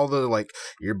fucking, all the, like,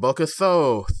 your Book of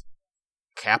Thoth,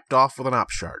 capped off with an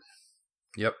Opshard.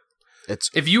 Yep.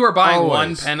 If you are buying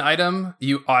one pen item,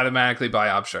 you automatically buy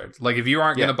Opshard. Like, if you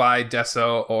aren't going to buy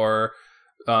Deso or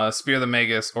Spear of the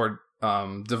Magus or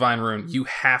Divine Rune, you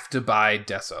have to buy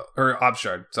Deso, or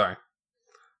Opshard, sorry.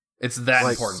 It's that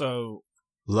important. So,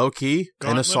 low-key,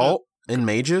 in Assault, in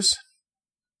Mages,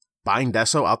 buying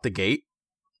Deso out the gate,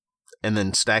 and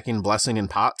then stacking Blessing in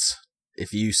pots.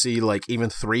 If you see, like, even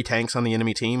 3 tanks on the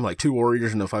enemy team, like 2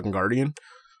 Warriors and a fucking Guardian,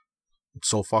 it's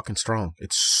so fucking strong.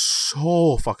 It's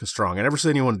so fucking strong. I never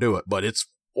seen anyone do it, but it's,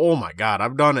 oh my god,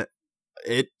 I've done it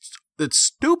It's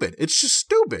stupid. It's just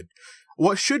stupid.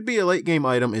 What should be a late game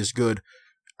item is good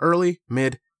early,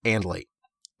 mid, and late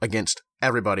against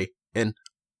everybody in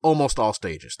almost all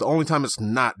stages. The only time it's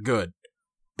not good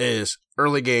is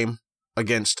early game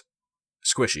against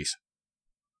squishies.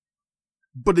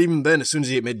 But even then, as soon as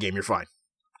you hit mid game, you're fine.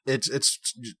 It's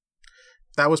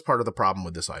that was part of the problem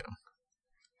with this item.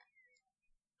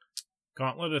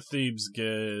 Gauntlet of Thebes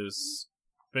gives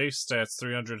base stats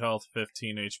 300 health,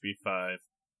 15 HP 5,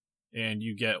 and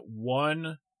you get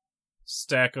 1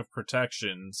 stack of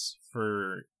protections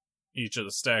for each of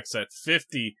the stacks. At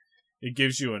 50, it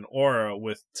gives you an aura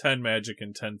with 10 magic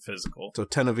and 10 physical. So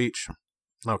 10 of each?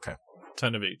 Okay.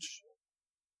 10 of each.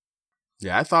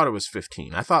 Yeah, I thought it was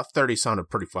 15. I thought 30 sounded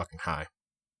pretty fucking high.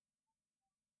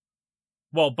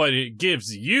 Well, but it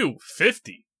gives you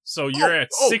 50. So you're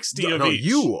at 60 of each.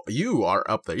 You are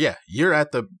up there. Yeah, you're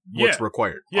at the what's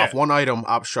required. Yeah. Off one item,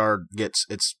 Opshard gets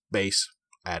its base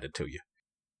added to you.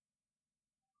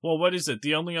 Well, what is it?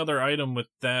 The only other item with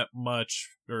that much,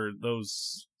 or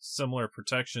those similar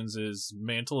protections, is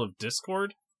Mantle of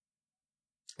Discord?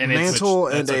 And Mantle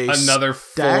it's and another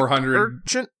 400.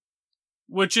 Urchin?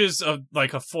 Which is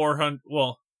like a 400...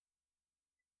 Well,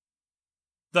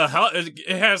 it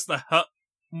has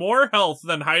more health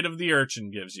than Height of the Urchin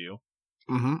gives you.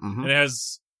 Mm-hmm, mm-hmm. It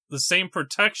has the same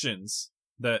protections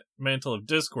that Mantle of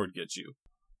Discord gets you.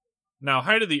 Now,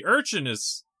 Height of the Urchin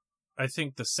is, I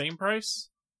think, the same price.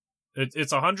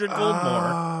 It's 100 gold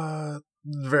more.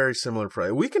 Very similar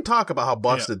price. We can talk about how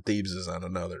busted Thebes is on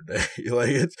another day. Like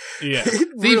it Thebes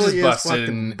really is busted fucking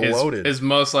and bloated. is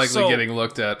most likely getting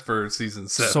looked at for season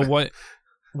 7. So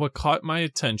what caught my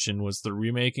attention was the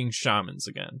remaking shamans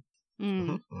again.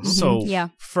 Mm-hmm. So yeah.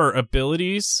 for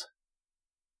abilities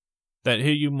that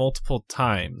hit you multiple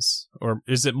times, or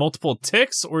is it multiple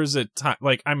ticks, or is it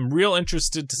like I'm real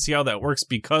interested to see how that works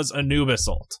because Anubis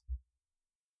ult.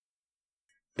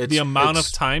 The amount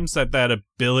of times that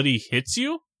ability hits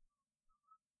you?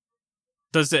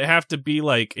 Does it have to be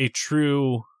like a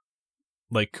true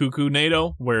like Cuckoo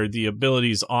NATO where the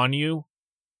ability's on you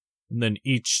and then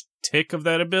each tick of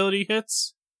that ability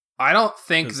hits? I don't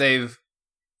think they've...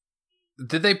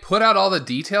 Did they put out all the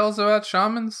details about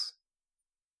shamans?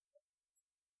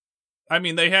 I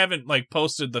mean, they haven't like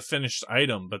posted the finished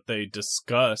item, but they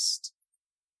discussed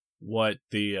what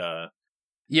the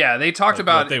yeah, they talked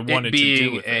about what they wanted it being to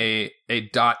do with a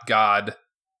dot god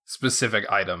specific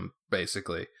item,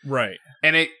 basically. Right.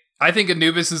 And I think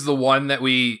Anubis is the one that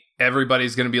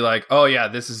everybody's going to be like, oh yeah,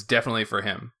 this is definitely for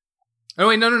him. Oh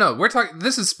wait, no. We're talking.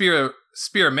 This is Spear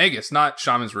of Magus, not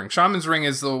Shaman's Ring. Shaman's Ring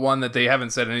is the one that they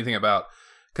haven't said anything about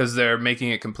because they're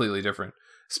making it completely different.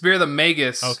 Spear of the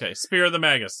Magus. Okay, Spear of the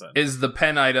Magus then is the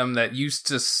pen item that used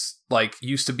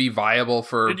to be viable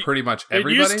for pretty much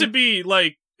everybody. It used to be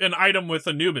like an item with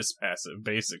Anubis passive,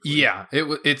 basically. Yeah,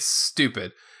 it's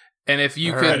stupid. And if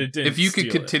you could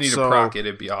continue to proc it,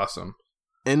 it'd be awesome.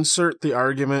 Insert the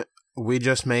argument we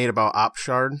just made about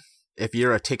Opshard. If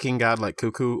you're a ticking god like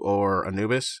Cuckoo or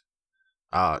Anubis,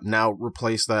 now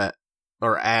replace that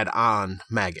or add on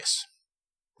Magus.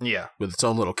 Yeah. With its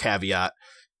own little caveat.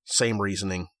 Same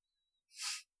reasoning.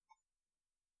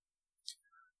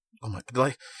 Oh my god.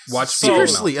 Like, watch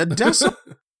seriously, a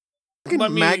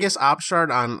Magus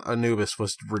Opshard on Anubis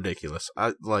was ridiculous.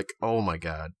 Oh my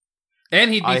god.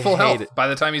 And he'd be full health by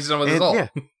the time he's done with his ult. Yeah.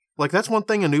 Like, that's one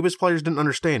thing Anubis players didn't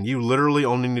understand. You literally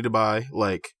only need to buy,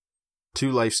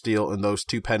 2 lifesteal and those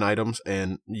 2 pen items,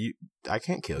 and I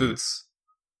can't kill Boots.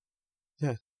 you.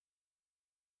 Yeah.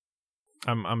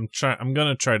 I'm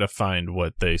gonna try to find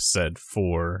what they said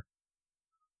for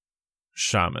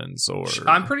shamans or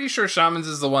I'm pretty sure shamans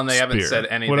is the one they haven't said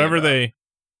anything about.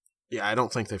 Yeah, I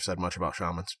don't think they've said much about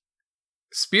shamans.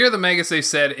 Spear of the Magus, they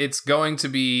said it's going to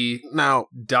be now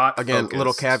dot again, focused.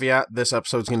 Little caveat, this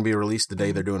episode's going to be released the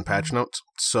day they're doing patch notes,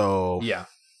 so yeah,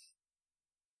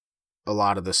 a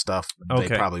lot of this stuff they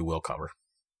probably will cover.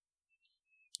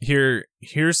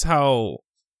 Here's how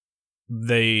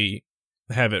they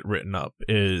have it written up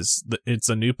is it's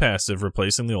a new passive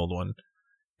replacing the old one,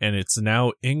 and it's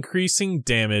now increasing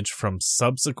damage from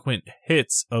subsequent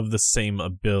hits of the same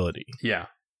ability. Yeah.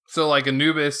 So like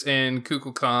Anubis and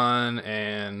Kukulkan,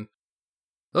 and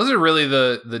those are really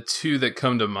the 2 that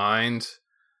come to mind.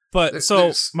 But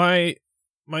my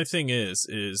thing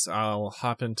is I'll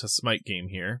hop into Smite game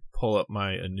here, pull up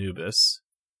my Anubis.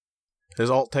 His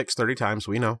ult takes 30 times,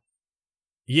 we know.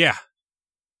 Yeah.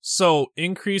 So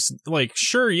increase,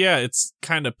 it's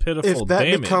kind of pitiful damage. If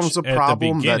that becomes a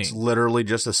problem, at the that's literally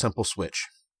just a simple switch.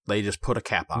 They just put a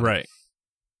cap on it. Right.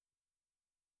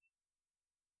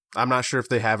 I'm not sure if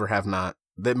they have or have not.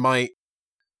 They might.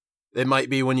 It might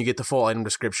be when you get the full item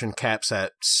description, caps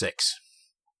at 6.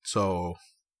 So,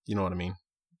 you know what I mean?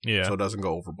 Yeah. So it doesn't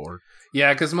go overboard.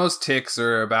 Yeah, because most ticks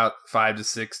are about 5 to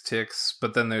 6 ticks,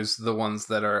 but then there's the ones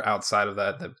that are outside of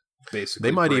that basically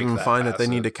They might break even that find that they passive.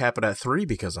 need to cap it at 3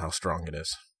 because of how strong it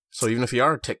is. So even if you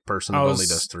are a tick person, it I only was-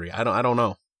 does 3. I don't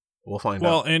know. We'll find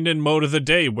Well, out. and in mode of the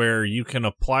day where you can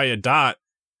apply a dot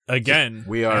again.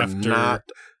 We are after... not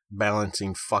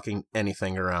balancing fucking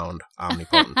anything around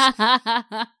omnipotence.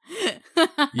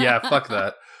 Yeah, fuck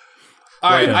that. All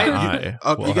right,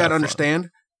 We'll You have got to fun. understand.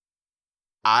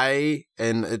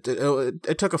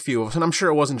 It took a few of us, and I'm sure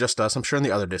it wasn't just us. I'm sure in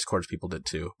the other Discords people did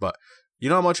too. But you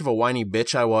know how much of a whiny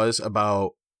bitch I was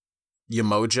about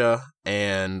Yamoja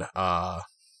and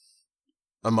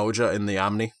Emoja in the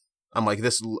Omni? I'm like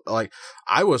this, like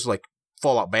I was like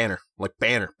Fallout banner, like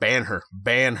ban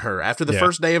her. After the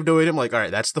first day of doing it, I'm like, all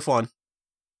right, that's the fun.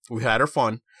 We had our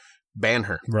fun. Ban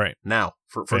her Right. now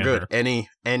for Ban good. her.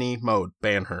 Any mode,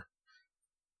 ban her.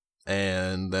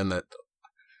 And then that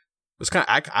was kind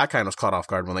of, I kind of was caught off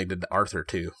guard when they did the Arthur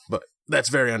too, but that's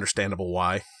very understandable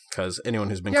why. Because anyone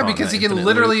who's been yeah, caught in because that he can infinite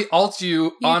literally loop- ult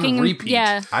you on repeat.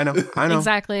 Yeah, I know.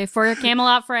 exactly. For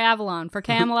Camelot for Avalon. For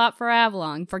Camelot for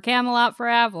Avalon. For Camelot for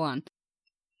Avalon.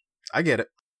 I get it.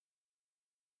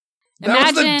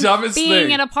 That was the dumbest being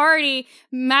thing. in a party.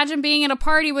 Imagine being in a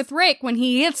party with Rick when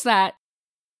he hits that.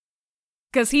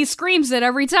 Because he screams it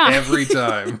every time. Every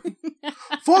time.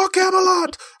 For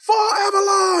Camelot! For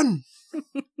Avalon!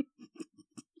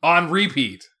 On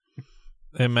repeat.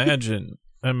 Imagine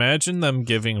them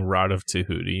giving Rod of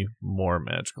Tahuti more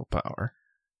magical power.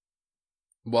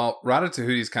 Well,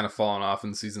 Ratatouille's kind of fallen off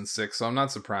in season 6, so I'm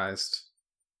not surprised.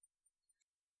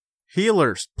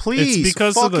 Healers, please It's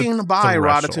because of the fucking buy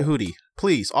threshold. Ratatouille.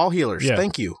 Please, all healers. Yeah.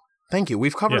 Thank you.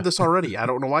 We've covered Yeah. this already. I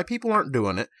don't know why people aren't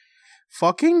doing it.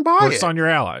 Fucking buy Works it. on your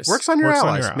allies. Works on your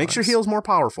allies. Makes your heals more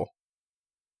powerful.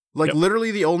 Like, Yep.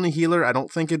 literally the only healer I don't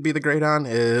think it'd be the great on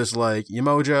is, like,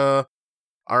 Yamoja,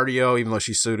 Artio, even though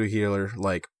she's pseudo healer.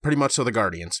 Like, pretty much so the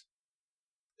Guardians.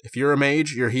 If you're a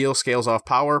mage, your heal scales off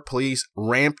power. Please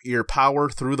ramp your power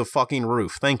through the fucking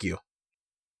roof. Thank you.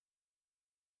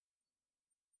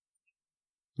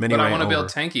 Mini But I rant want to build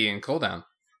over. tanky and cooldown.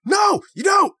 No, you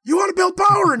don't. You want to build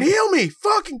power and heal me.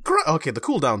 Fucking Christ. Okay, the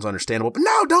cooldown's understandable, but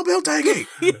no, don't build tanky.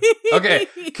 Okay,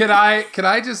 can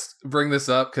I just bring this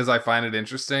up because I find it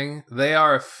interesting? They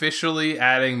are officially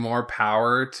adding more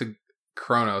power to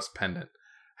Chronos Pendant.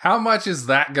 How much is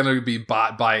that going to be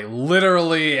bought by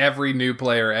literally every new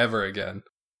player ever again?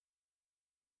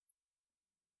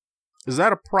 Is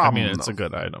that a I problem? mean, it's though? a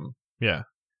good item. Yeah.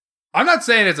 I'm not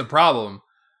saying it's a problem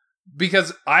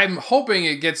because I'm hoping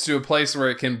it gets to a place where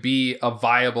it can be a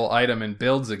viable item in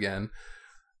builds again.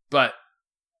 But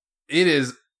it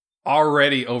is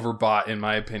already overbought, in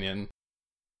my opinion.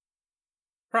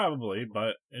 Probably,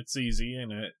 but it's easy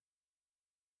and it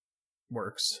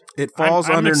works. It falls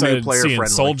I'm under excited new player seeing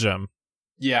friendly. Soul Gem.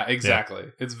 Yeah, exactly.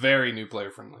 It's very new player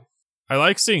friendly. I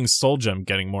like seeing Soul Gem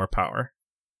getting more power.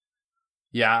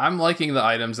 Yeah, I'm liking the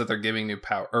items that they're giving new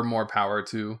power or more power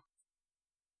to.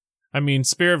 I mean,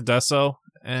 Spear of Deso,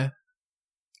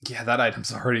 Yeah, that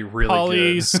item's already really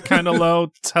Poly's good. kind of low.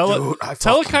 Dude, I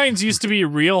fucking- Telekines used to be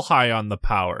real high on the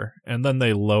power, and then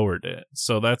they lowered it.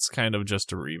 So that's kind of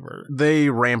just a revert. They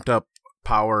ramped up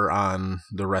power on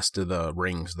the rest of the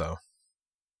rings, though,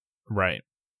 Right.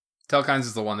 Telkines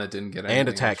is the one that didn't get anything and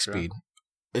attack extra. speed.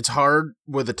 It's hard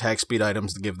with attack speed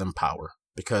items to give them power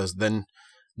because then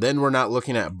we're not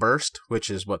looking at burst, which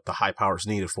is what the high power is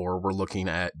needed for. We're looking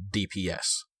at DPS.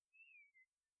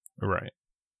 Right.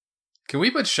 Can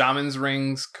we put Shaman's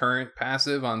Ring's current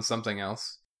passive on something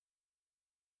else?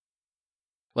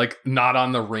 Like, not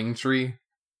on the ring tree?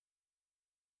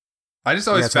 I just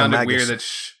always it's on found it Magus. weird that...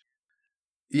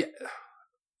 Yeah.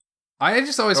 I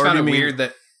just always Or found do it you mean-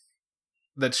 weird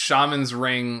that Shaman's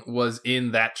Ring was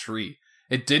in that tree.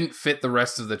 It didn't fit the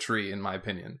rest of the tree, in my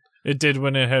opinion. It did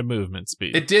when it had movement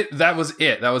speed. It did. That was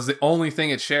it. That was the only thing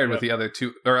it shared with Yep. the other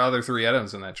two or other three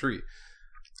items in that tree.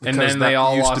 And Because then that they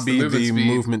all used lost to be the movement speed.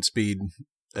 movement speed,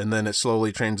 and then it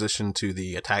slowly transitioned to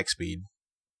the attack speed.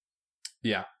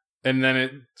 Yeah. And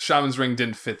then Shaman's Ring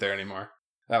didn't fit there anymore.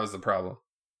 That was the problem.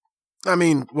 I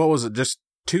mean, what was it? Just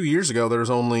 2 years ago, there was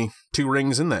only 2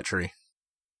 rings in that tree.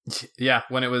 Yeah,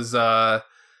 when it was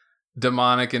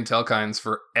Demonic and Telkines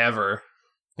forever.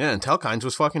 Yeah, and Telkines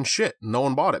was fucking shit. No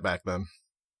one bought it back then.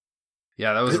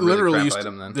 Yeah, that was It a really literally crap used to-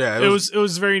 item then. Yeah,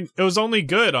 It was only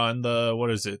good on the, what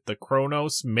is it, the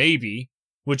Chronos, maybe.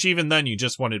 Which even then you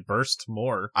just wanted burst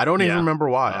more. I don't even Yeah. remember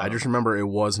why. I just remember it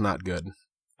was not good.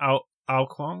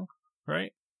 Alquang,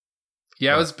 right?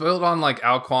 Yeah, it was built on like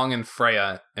Ao Kuang and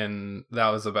Freya, and that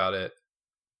was about it.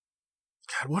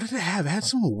 God, what did it have? It had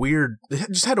some weird.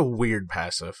 It just had a weird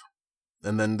passive,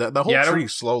 and then the whole tree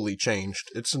slowly changed.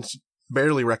 It's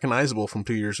barely recognizable from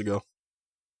 2 years ago.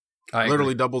 I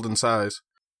Literally agree. doubled in size.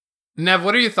 Nev,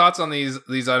 what are your thoughts on these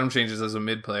item changes as a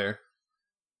mid player?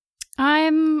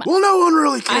 Well, no one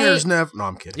really cares, Nev. No,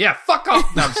 I'm kidding. Yeah, fuck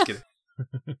off. No, I'm just kidding.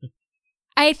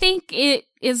 I think it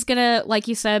is gonna, like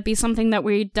you said, be something that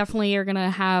we definitely are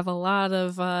gonna have a lot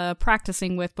of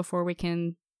practicing with before we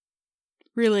can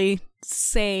really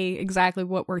say exactly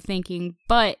what we're thinking.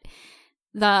 But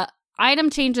the item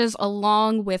changes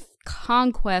along with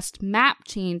conquest map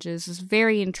changes is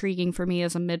very intriguing for me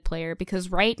as a mid player, because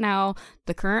right now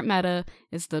the current meta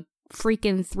is the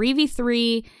freaking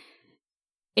 3v3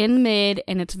 in mid,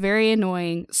 and it's very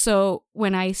annoying. So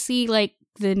when I see like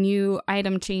the new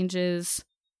item changes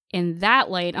in that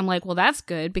light, I'm like, well, that's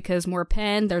good, because more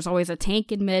pen, there's always a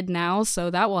tank in mid now, so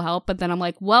that will help. But then I'm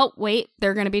like, well, wait,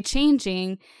 they're going to be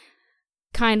changing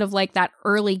kind of like that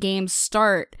early game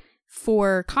start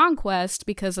for Conquest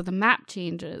because of the map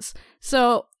changes.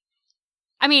 So,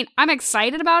 I mean, I'm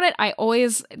excited about it.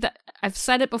 I've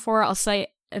said it before, I'll say it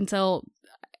until,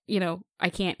 I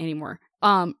can't anymore.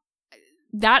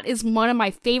 That is one of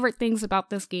my favorite things about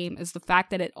this game, is the fact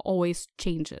that it always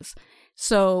changes.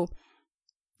 So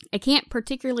I can't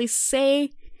particularly say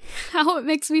how it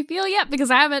makes me feel yet,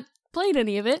 because I haven't played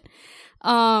any of it. So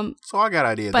I got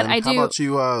an idea. But then. I How do. about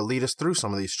you lead us through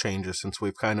some of these changes, since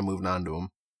we've kind of moved on to them?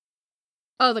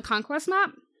 Oh, the Conquest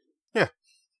map?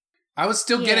 I was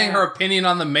still getting her opinion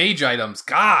on the mage items.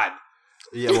 God.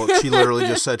 Yeah, well, she literally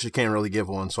just said she can't really give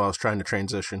one, so I was trying to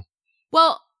transition.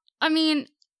 Well, I mean,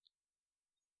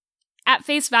 at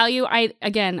face value,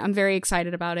 I'm very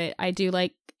excited about it. I do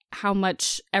like how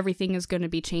much everything is going to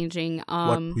be changing.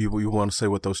 What you want to say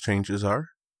what those changes are?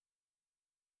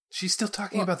 She's still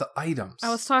talking about the items. I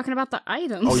was talking about the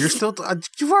items. Oh, you're still...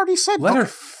 you've already said...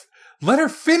 Let her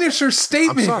finish her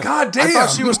statement. God damn. I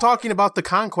thought she was talking about the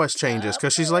conquest changes,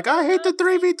 because she's like, I hate the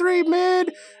 3v3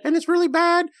 mid, and it's really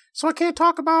bad, so I can't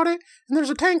talk about it, and there's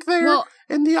a tank there,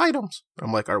 and the items.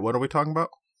 I'm like, all right, what are we talking about?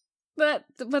 But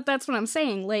that's what I'm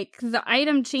saying. Like, the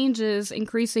item changes,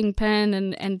 increasing pen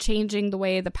and changing the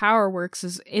way the power works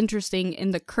is interesting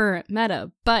in the current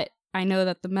meta, but I know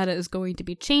that the meta is going to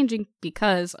be changing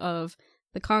because of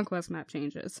the conquest map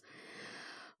changes,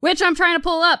 which I'm trying to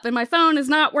pull up, and my phone is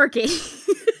not working.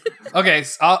 Okay,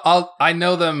 so I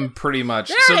know them pretty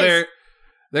much.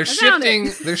 They're shifting.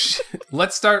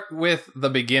 Let's start with the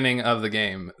beginning of the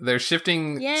game. They're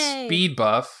shifting speed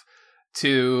buff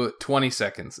to 20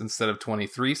 seconds instead of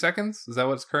 23 seconds. Is that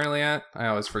what it's currently at? I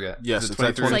always forget. Yes, it's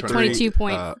at 23. It's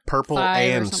like 22.5 purple or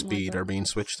and something speed like that. are being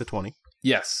switched to 20.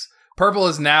 Yes. Purple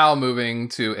is now moving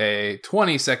to a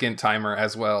 20-second timer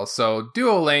as well, so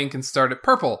duo lane can start at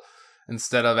purple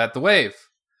instead of at the wave.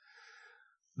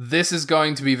 This is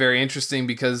going to be very interesting,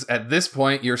 because at this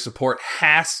point, your support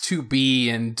has to be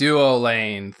in duo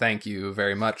lane. Thank you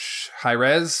very much,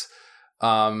 Hi-Rez.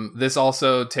 This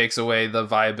also takes away the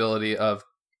viability of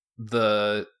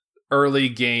the early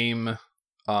game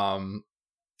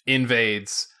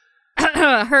invades.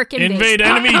 Herc Invade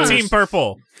enemy team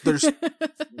purple. There's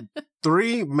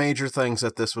 3 major things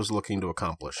that this was looking to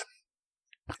accomplish.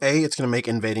 A, it's going to make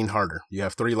invading harder. You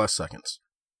have 3 less seconds,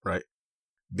 right?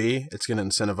 B, it's going to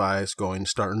incentivize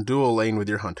starting dual lane with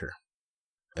your hunter.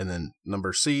 And then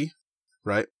number C,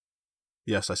 right?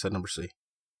 Yes, I said number C.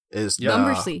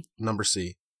 Number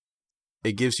C.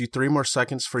 It gives you 3 more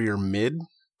seconds for your mid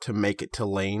to make it to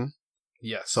lane.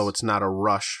 Yes. So it's not a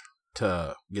rush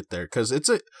to get there. Because it's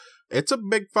a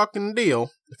big fucking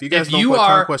deal. If you guys don't play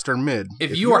Conquest or mid.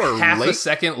 If you are half a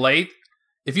second late,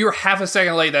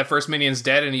 that first minion's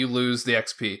dead and you lose the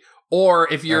XP.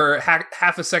 Or if you're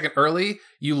half a second early,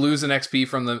 you lose an XP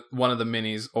from one of the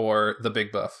minis or the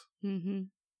big buff. Mm-hmm.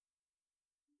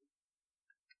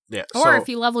 Yeah. Or if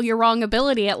you level your wrong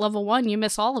ability at level 1, you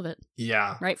miss all of it.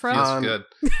 Yeah. Right, Frost? Feels good.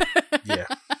 Yeah.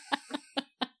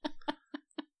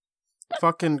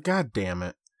 Fucking goddamn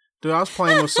it. Dude, I was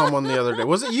playing with someone the other day.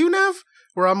 Was it you, Nev?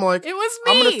 Where I'm like, it was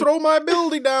me. I'm going to throw my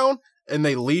ability down. And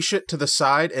they leash it to the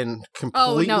side and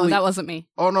completely... Oh, no, that wasn't me.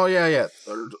 Oh, no, yeah. It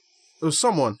was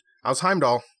someone. I was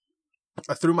Heimdall.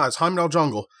 I was Heimdall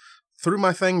jungle. Threw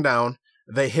my thing down.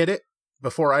 They hit it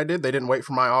before I did. They didn't wait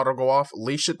for my auto to go off.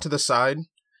 Leash it to the side.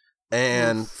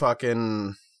 And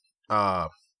fucking... I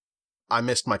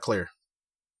missed my clear.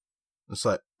 It's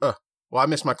like, well, I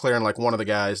missed my clear, and like one of the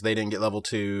guys, they didn't get level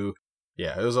 2.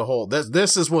 Yeah, it was a whole...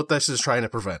 This is what this is trying to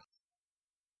prevent.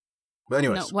 But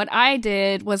anyways. No, what I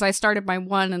did was I started my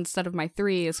 1 instead of my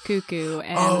 3 as Cuckoo,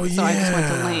 and so I just went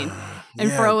to lane. And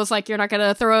Yeah. Fro was like, "You're not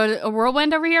gonna throw a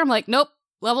whirlwind over here?" I'm like, "Nope,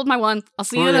 leveled my 1. I'll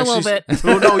see you in a little bit."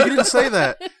 Oh, no, you didn't say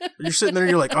that. You're sitting there,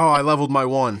 you're like, oh, I leveled my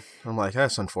 1. I'm like,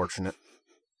 that's unfortunate.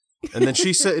 And then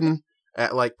she's sitting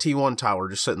at, like, T1 tower,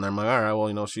 just sitting there. I'm like, all right,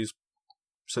 well, she's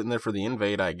sitting there for the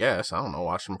invade, I guess. I don't know,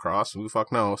 watch them cross. Who the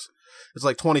fuck knows? It's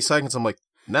like 20 seconds. I'm like,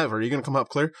 Nev, are you going to come up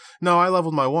clear? No, I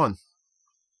leveled my 1.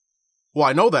 Well,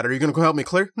 I know that. Are you going to help me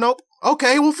clear? Nope.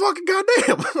 Okay, well, fucking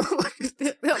goddamn.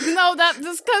 No, that's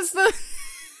because that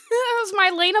was my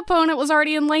lane opponent was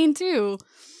already in lane 2.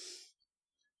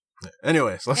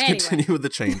 Anyways, let's continue with the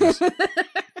changes.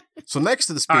 So next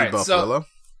to the speed buff, Willow.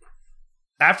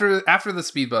 After the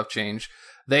speed buff change,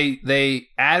 they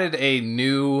added a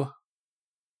new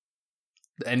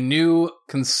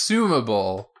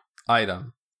consumable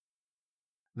item.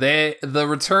 The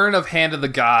return of Hand of the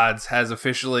Gods has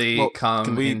officially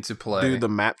come into play. Do the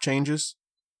map changes?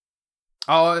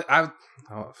 Oh,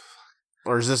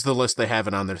 or is this the list they have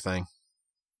it on their thing?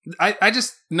 I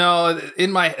just no.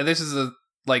 In my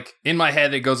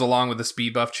head, it goes along with the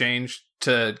speed buff change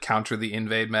to counter the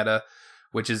invade meta,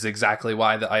 which is exactly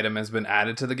why the item has been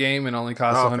added to the game and only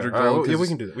costs 100 gold. Yeah, we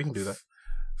can do that. We can do that.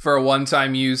 For a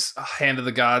one-time use, Hand of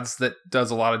the Gods that does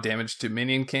a lot of damage to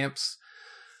minion camps.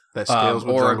 That scales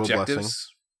with or Jungle objectives. Blessing.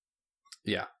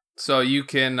 Yeah. So you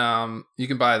can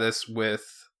buy this with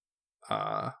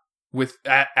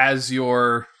as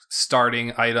your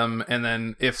starting item, and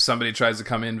then if somebody tries to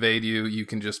come invade you, you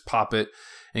can just pop it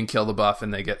and kill the buff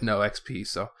and they get no XP.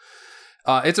 So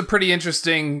it's a pretty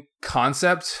interesting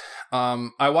concept.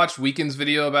 I watched Weekend's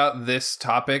video about this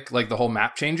topic, like the whole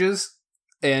map changes,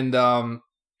 and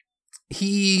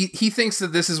he thinks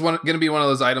that this is going to be one of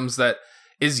those items that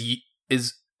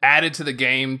is added to the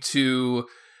game to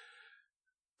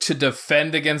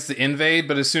defend against the invade,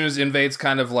 but as soon as invades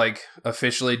kind of like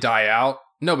officially die out,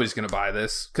 nobody's going to buy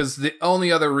this, because the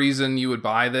only other reason you would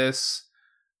buy this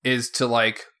is to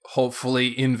like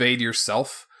hopefully invade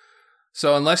yourself.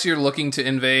 So unless you're looking to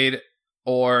invade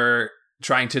or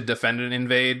trying to defend an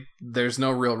invade, there's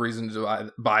no real reason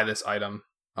to buy this item.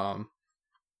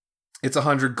 It's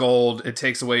 100 gold. It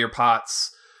takes away your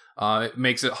pots. It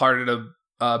makes it harder to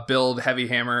build Heavy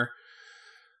Hammer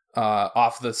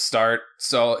off the start.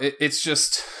 So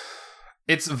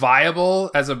it's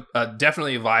viable as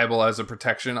definitely viable as a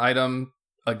protection item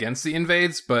against the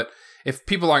invades. But if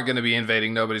people aren't going to be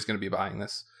invading, nobody's going to be buying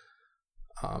this.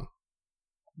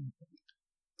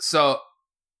 So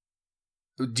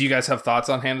do you guys have thoughts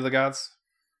on Hand of the Gods?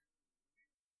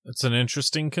 It's an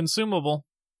interesting consumable.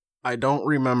 I don't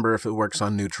remember if it works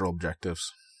on neutral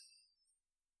objectives.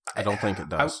 I don't think it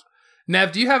does.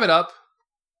 Nev, do you have it up?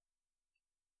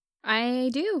 I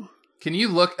do. Can you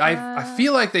look? I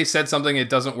feel like they said something. It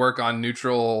doesn't work on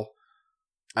neutral.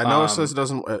 I know it says it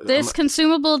doesn't. This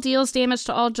consumable deals damage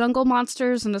to all jungle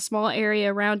monsters in a small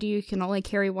area around you. You can only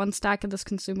carry 1 stack of this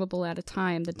consumable at a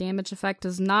time. The damage effect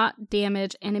does not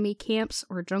damage enemy camps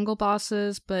or jungle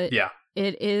bosses, but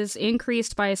it is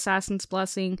increased by Assassin's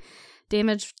Blessing.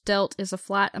 Damage dealt is a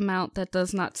flat amount that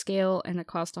does not scale, and it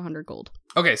costs 100 gold.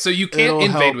 Okay, so you can't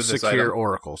invade with this secure item.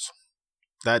 oracles.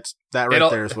 That right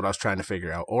there is what I was trying to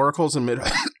figure out. Oracles and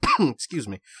excuse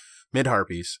me, mid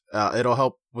harpies. It'll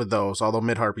help with those. Although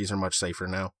mid harpies are much safer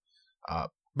now.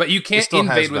 But you can't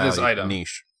invade with this item.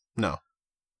 Niche. No.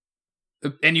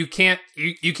 And you can't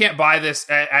buy this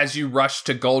as you rush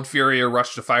to Gold Fury or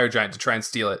rush to Fire Giant to try and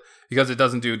steal it, because it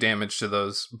doesn't do damage to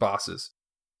those bosses.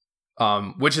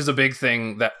 Which is a big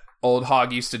thing that Old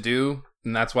Hog used to do,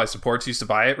 and that's why supports used to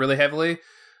buy it really heavily.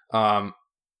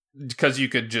 Because you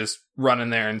could just run in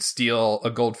there and steal a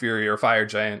Gold Fury or Fire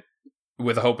Giant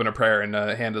with a hope and a prayer and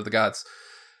a Hand of the Gods.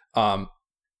 But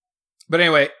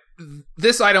anyway,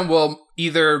 this item will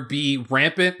either be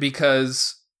rampant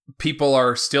because people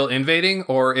are still invading,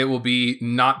 or it will be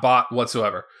not bought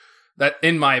whatsoever. That,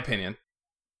 in my opinion.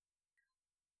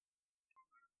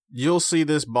 You'll see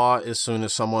this bought as soon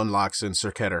as someone locks in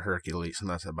Serket or Hercules, and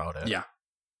that's about it. Yeah,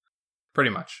 pretty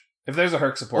much. If there's a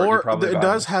Herc support, or you're probably it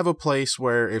does have a place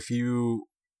where if you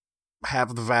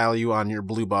have the value on your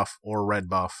blue buff or red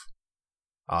buff,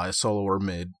 solo or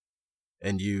mid,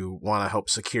 and you want to help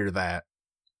secure that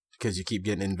because you keep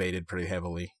getting invaded pretty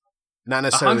heavily. Not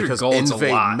necessarily because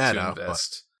invade meta,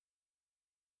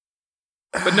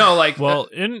 but no, like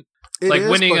It is,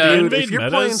 winning but dude, invade if you're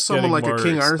meta playing is someone like getting a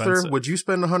King more Arthur, expensive. would you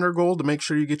spend 100 gold to make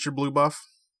sure you get your blue buff?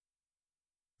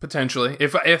 Potentially.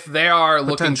 If they are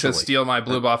looking to Potentially. steal my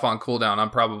blue buff on cooldown, I'm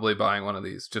probably buying one of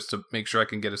these just to make sure I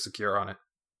can get a secure on it.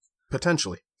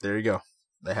 Potentially. There you go.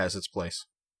 That has its place.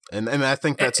 And I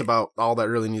think that's about all that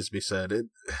really needs to be said.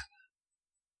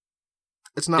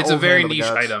 It's not. It's a old very Hand of the niche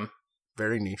Gods. item.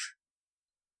 Very niche.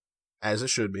 as it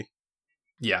should be.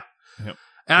 Yeah. Yep.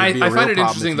 And It'd be a I real find it problem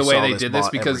interesting if the you way saw they did this bot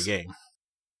every because game.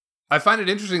 I find it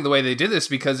interesting the way they did this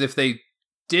because if they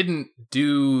didn't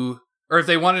do, or if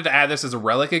they wanted to add this as a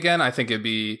relic again, I think it'd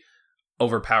be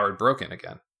overpowered broken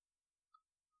again.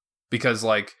 Because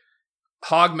like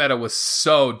Hog meta was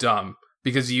so dumb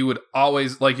because you would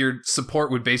always, like, your support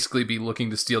would basically be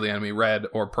looking to steal the enemy red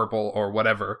or purple or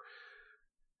whatever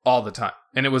all the time.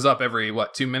 And it was up every,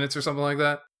 2 minutes or something like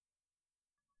that?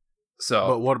 So,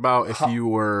 But what about if you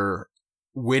were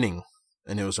winning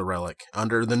and it was a relic?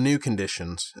 Under the new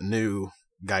conditions, new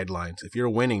guidelines, if you're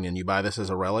winning and you buy this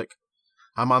as a relic,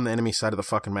 I'm on the enemy side of the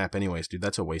fucking map anyways, dude.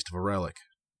 That's a waste of a relic.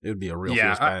 It would be a real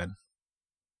fierce bad.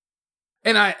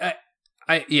 And I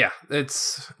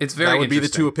it's very That would be the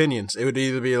interesting. two opinions. It would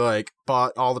either be like,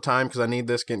 bought all the time because I need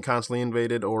this, getting constantly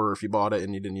invaded, or if you bought it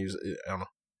and you didn't use it, I don't know.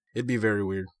 It'd be very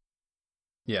weird.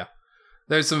 Yeah.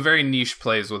 There's some very niche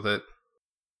plays with it.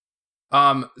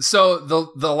 So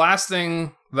the last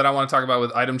thing that I want to talk about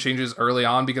with item changes early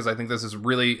on, because I think this is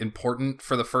really important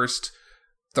for the first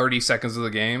 30 seconds of the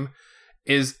game,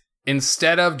 is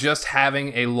instead of just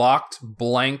having a locked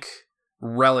blank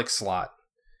relic slot,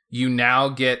 you now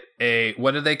get a,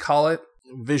 what do they call it?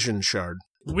 Vision shard.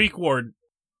 Weak ward.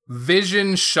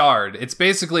 Vision shard. It's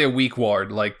basically a weak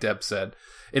ward, like Deb said.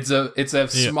 It's a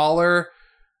smaller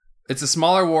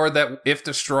ward that, if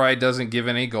destroyed, doesn't give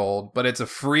any gold, but it's a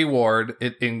free ward.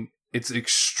 It's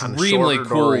extremely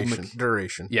cool.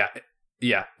 Duration. Yeah.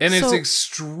 And it's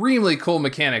extremely cool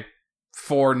mechanic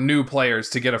for new players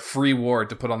to get a free ward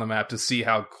to put on the map to see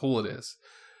how cool it is.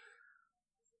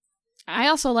 I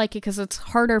also like it because it's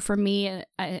harder for me.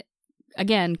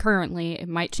 Again, currently it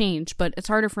might change, but it's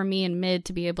harder for me in mid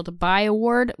to be able to buy a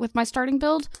ward with my starting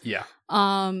build. Yeah.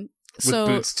 With So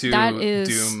boots to that is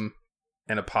Doom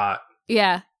and a pot.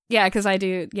 Yeah, because I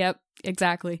do. Yep,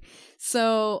 exactly.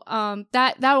 So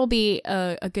that will be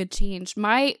a good change.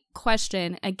 My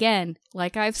question, again,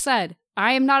 like I've said,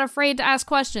 I am not afraid to ask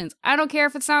questions. I don't care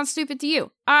if it sounds stupid to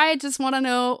you. I just want to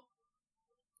know,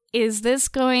 is this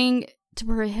going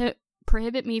to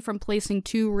prohibit me from placing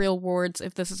 2 real wards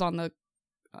if this is on the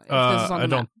I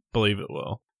don't believe it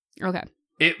will. Okay.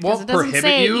 It 'Cause won't it doesn't prohibit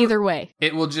say you. either way.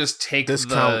 It will just take This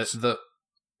counts.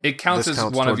 it counts This as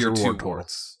counts one of towards your your 2 ward total.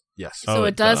 wards. Yes. Oh, So it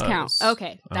it does does. count.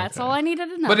 Okay, that's Okay. all I needed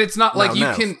to know. But it's not like Now, you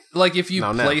Nev. can, like, if you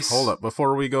Now, Nev, place. hold up.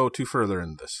 Before we go too further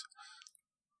in this,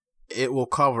 it will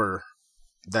cover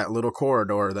that little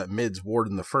corridor that mid's ward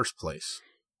in the first place.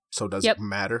 So does Yep. it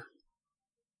matter?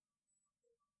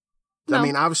 No. I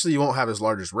mean, obviously you won't have as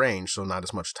large as range, so not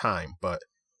as much time, but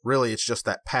really it's just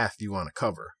that path you want to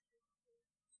cover.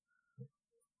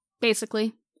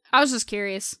 Basically. I was just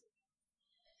curious.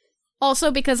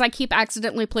 Also because I keep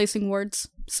accidentally placing words.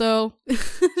 So,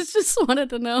 just wanted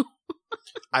to know.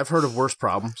 I've heard of worse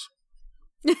problems.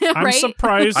 I'm Right?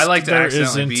 surprised I like to there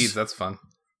accidentally isn't. beads. That's fun.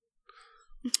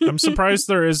 I'm surprised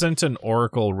there isn't an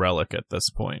Oracle relic at this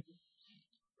point.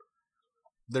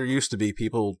 There used to be.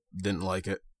 People didn't like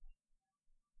it.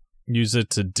 Use it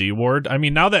to deward. I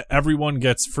mean, now that everyone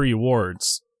gets free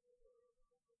wards,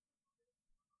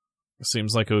 it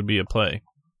seems like it would be a play.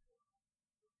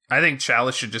 I think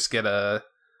Chalice should just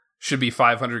should be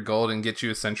 500 gold and get you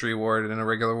a Sentry ward and a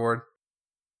regular ward.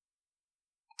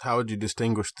 How would you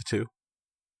distinguish the two?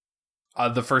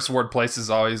 The first ward place is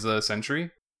always a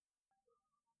Sentry.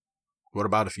 What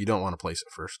about if you don't want to place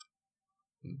it first?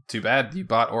 Too bad you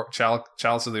bought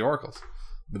Chalice of the Oracles.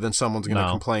 But then someone's going to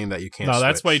No. complain that you can't No,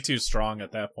 that's switch. way too strong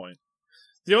at that point.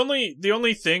 The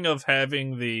only thing of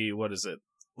having the, what is it?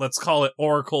 Let's call it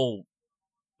Oracle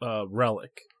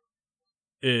relic,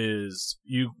 is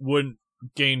you wouldn't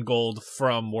gain gold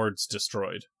from wards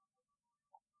destroyed.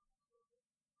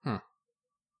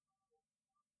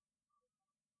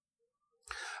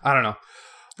 I don't know.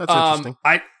 That's interesting.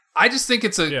 I just think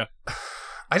it's Yeah.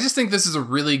 I just think this is a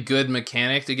really good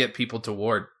mechanic to get people to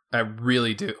ward. I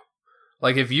really do.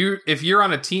 Like if you're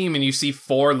on a team and you see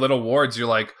 4 little wards, you're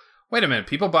like, wait a minute,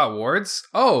 people bought wards?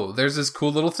 Oh, there's this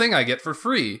cool little thing I get for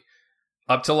free.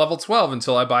 Up to level 12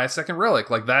 until I buy a second relic.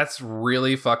 Like that's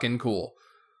really fucking cool.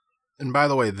 And by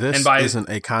the way, this and by- isn't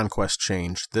a conquest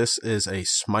change. This is a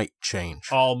smite change.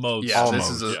 Almost. Yeah, Almost.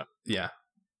 this is yeah.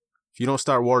 If you don't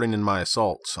start warding in my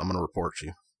assaults, I'm going to report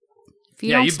you. If you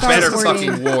Yeah, don't you start better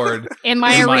wording fucking ward in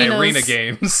my in my arenas. arena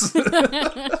games.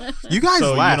 You guys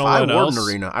So, you laugh. know I what ward an else?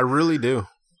 arena. I really do.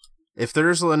 If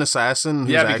there's an assassin who's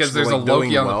Yeah, because actually, there's a like, doing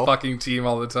Loki on well, the fucking team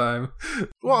all the time.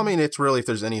 well, I mean, it's really if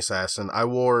there's any assassin. I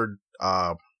ward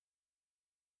The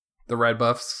red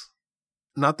buffs.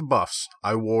 not the buffs.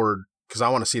 I ward because I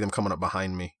want to see them coming up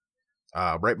behind me,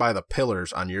 right by the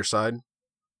pillars on your side,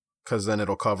 because then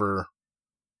it'll cover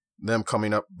them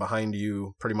coming up behind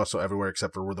you pretty much so everywhere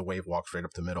except for where the wave walks right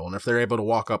up the middle. And if they're able to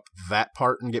walk up that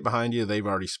part and get behind you, they've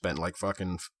already spent like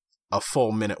fucking a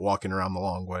full minute walking around the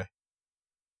long way.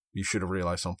 You should have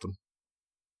realized something.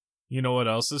 You know what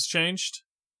else has changed?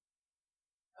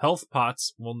 Health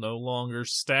pots will no longer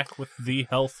stack with the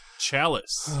health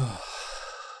chalice.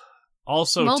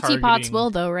 Also, Multi-pots targeting... will,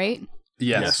 though, right?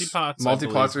 Yes. Multi-pots,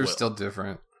 Multi-pots are will. still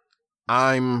different.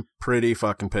 I'm pretty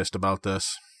fucking pissed about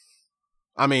this.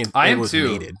 I mean, I it am was too.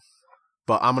 needed.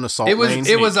 But I'm an assault It was main.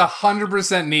 it was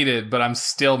 100% needed, but I'm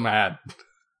still mad.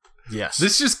 Yes.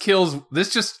 This just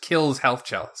kills Health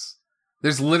Chalice.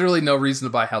 There's literally no reason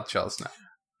to buy Health Chalice now.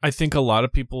 I think a lot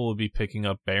of people will be picking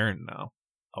up Baron now.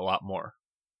 A lot more.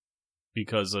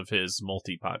 Because of his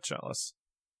multi-pot chalice.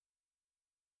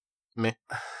 Meh.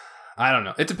 I don't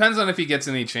know. It depends on if he gets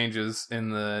any changes in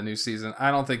the new season. I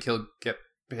don't think he'll get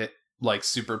hit, like,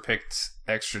 super picked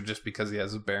extra just because he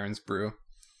has a Baron's Brew.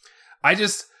 I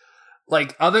just,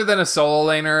 like, other than a solo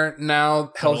laner,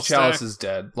 now Health Chalice is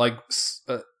dead. Like,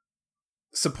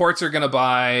 supports are going to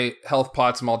buy health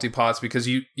pots, multi-pots, because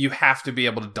you have to be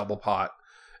able to double pot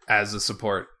as a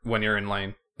support when you're in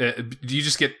lane. Do you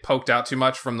just get poked out too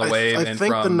much from the wave? I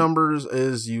think the numbers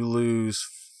is you lose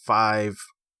 5,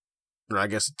 or I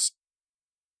guess it's,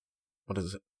 what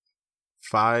is it?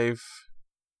 5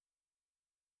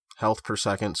 health per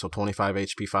second, so 25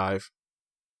 HP 5.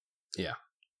 Yeah.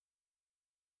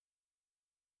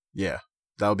 Yeah,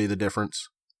 that would be the difference.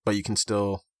 But you can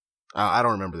still, I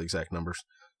don't remember the exact numbers.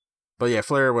 But yeah,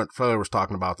 Flair was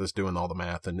talking about this, doing all the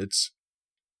math, and it's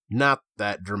not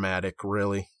that dramatic,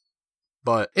 really.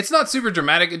 But it's not super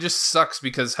dramatic. It just sucks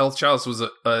because Health Chalice was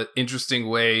a interesting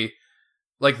way.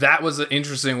 Like, that was an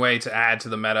interesting way to add to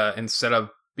the meta instead of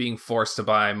being forced to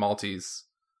buy multis.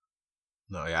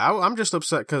 no, yeah, I'm just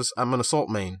upset because I'm an assault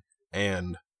main,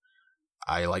 and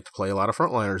I like to play a lot of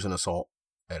frontliners in assault,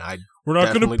 and We're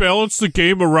not going to balance the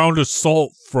game around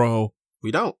assault, Fro.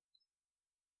 we don't.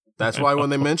 That's why when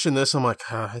they mentioned this, I'm like,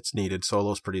 it's needed.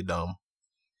 Solo's pretty dumb.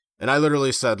 And I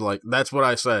literally said, like, that's what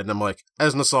I said. And I'm like,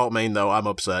 as an assault main, though, I'm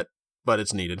upset, but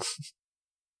it's needed.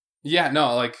 Yeah,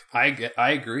 no, like, I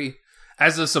agree.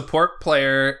 As a support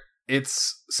player,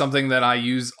 it's something that I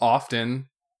use often.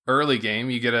 Early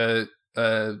game, you get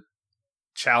a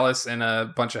chalice and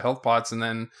a bunch of health pots, and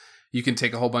then you can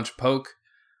take a whole bunch of poke,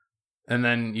 and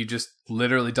then you just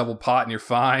literally double pot and you're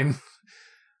fine.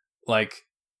 Like,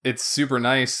 it's super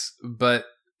nice, but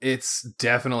it's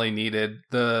definitely needed.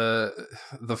 The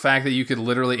fact that you could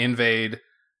literally invade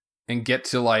and get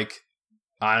to, like,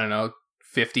 I don't know,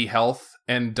 50 health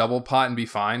and double pot and be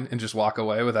fine and just walk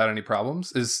away without any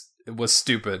problems was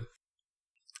stupid.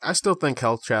 I still think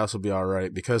Health Chalice will be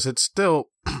alright, because it's still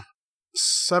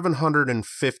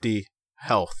 750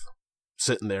 health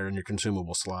sitting there in your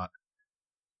consumable slot.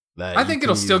 I think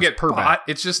it'll still get per bought. bat,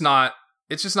 It's just not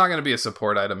going to be a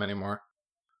support item anymore.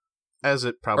 as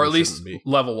it probably Or at least shouldn't be.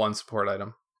 level 1 support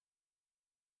item.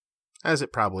 As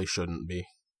it probably shouldn't be.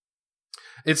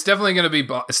 It's definitely going to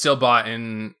be still bought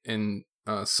in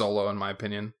solo, in my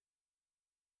opinion.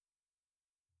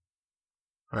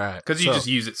 All right. Because you just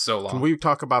use it so long. Can we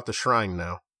talk about the shrine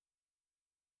now?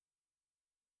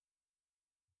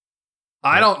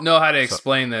 I don't know how to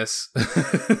explain this.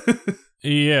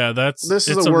 Yeah, This is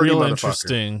it's a a wordy real motherfucker.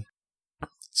 interesting.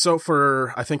 So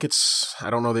I think I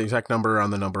don't know the exact number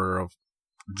on the number of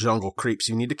jungle creeps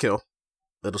you need to kill.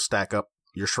 It'll stack up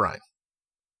your shrine.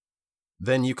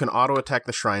 Then you can auto attack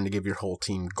the shrine to give your whole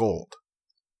team gold.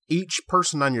 Each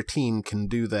person on your team can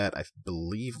do that, I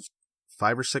believe,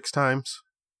 5 or 6 times.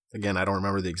 Again, I don't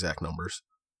remember the exact numbers.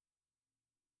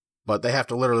 But they have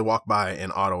to literally walk by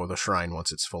and auto the shrine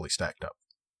once it's fully stacked up.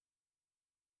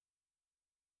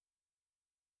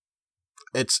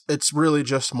 It's really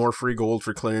just more free gold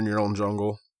for clearing your own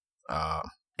jungle. And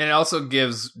it also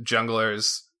gives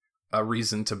junglers a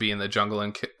reason to be in the jungle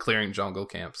and clearing jungle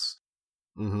camps.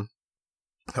 Mm-hmm.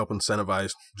 Help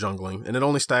incentivize jungling. And it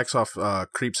only stacks off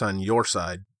creeps on your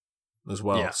side as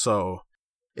well. Yeah. So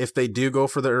if they do go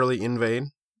for the early invade,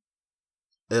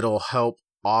 it'll help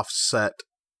offset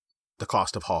the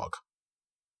cost of hog.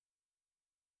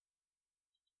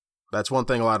 That's one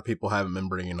thing a lot of people haven't been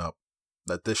bringing up.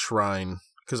 That this shrine,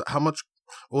 because how much?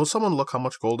 Will someone look how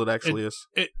much gold it actually is?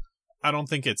 I don't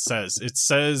think it says. It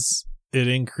says it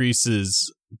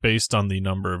increases based on the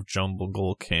number of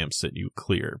jungle camps that you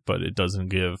clear, but it doesn't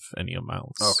give any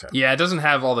amounts. Okay. Yeah, it doesn't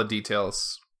have all the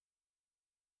details.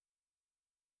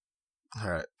 All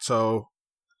right. So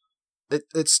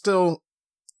it's still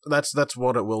that's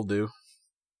what it will do.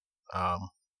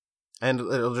 And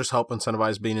it'll just help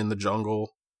incentivize being in the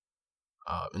jungle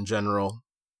in general,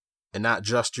 and not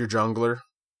just your jungler.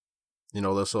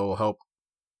 This will help.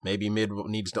 Maybe mid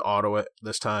needs to auto it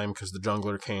this time because the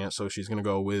jungler can't, so she's going to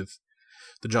go with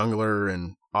the jungler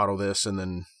and auto this, and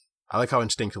then I like how I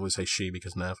instinctively say she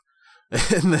because Nev.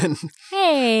 And then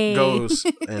goes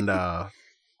and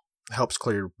helps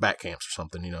clear back camps or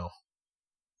something,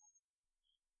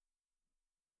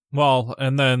 Well,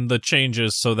 and then the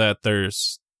changes so that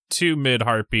there's 2 mid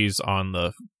harpies on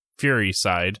the Fury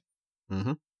side.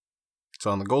 Mm-hmm. So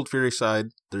on the Gold Fury side,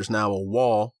 there's now a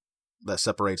wall that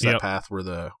separates that path where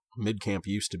the mid camp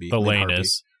used to be. The lane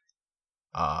is.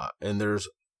 And there's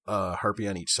a harpy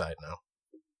on each side now.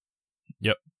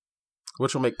 Yep.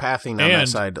 Which will make pathing on that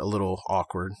side a little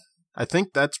awkward. I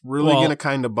think that's really going to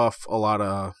kind of buff a lot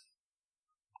of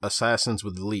assassins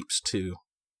with leaps too.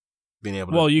 Being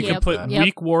able to. Well, you can put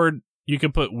weak ward. You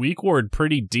can put weak ward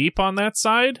pretty deep on that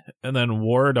side, and then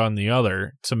ward on the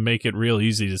other to make it real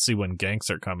easy to see when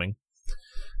ganks are coming.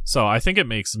 So I think it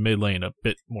makes mid lane a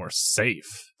bit more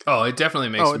safe. Oh, it definitely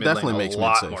makes mid lane a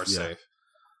lot more safe.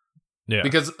 Yeah,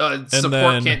 because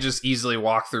support can't just easily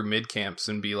walk through mid camps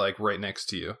and be like right next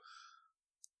to you.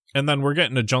 And then we're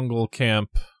getting a jungle camp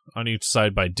on each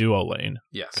side by duo lane.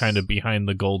 Yes. Kind of behind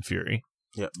the Gold Fury.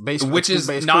 Yeah, basically, which is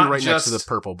basically not right just... next to the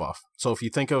purple buff. So if you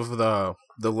think of the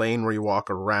lane where you walk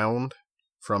around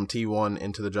from T1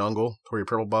 into the jungle to where your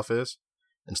purple buff is,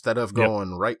 instead of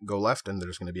going right, go left, and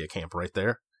there's going to be a camp right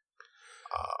there.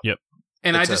 Yep.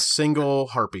 And it's a single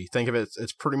harpy. Think of it,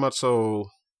 it's pretty much so...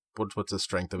 What's the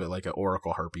strength of it? Like an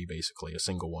Oracle Harpy, basically, a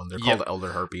single one. They're called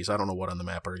Elder Harpies. I don't know what on the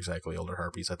map are exactly Elder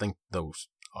Harpies. I think those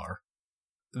are.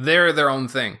 They're their own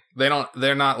thing. They're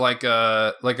not like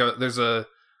there's the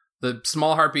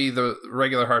small harpy, the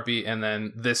regular harpy, and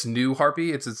then this new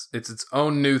harpy. It's its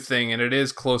own new thing, and it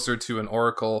is closer to an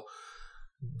Oracle.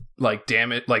 Like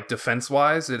defense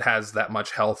wise, it has that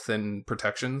much health and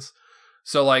protections.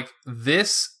 So like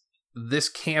this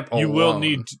camp alone, you will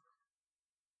need.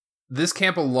 This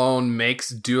camp alone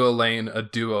makes duo lane a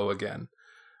duo again.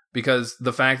 Because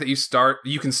the fact that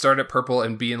you can start at purple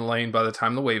and be in lane by the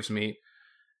time the waves meet,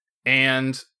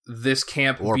 and this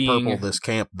camp or being purple this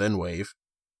camp then wave.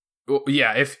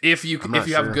 Yeah, if you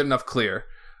have good enough clear,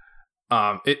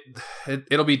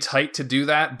 it'll be tight to do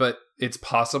that, but it's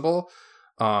possible.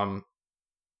 Well,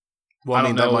 I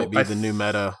mean that might be the new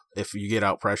meta. If you get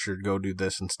out pressured, go do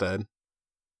this instead.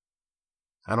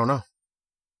 I don't know.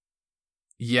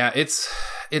 Yeah, it's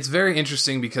very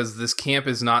interesting because this camp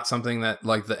is not something that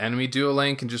like the enemy duo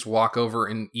lane can just walk over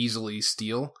and easily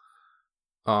steal.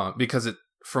 Because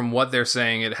from what they're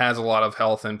saying, it has a lot of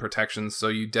health and protection, so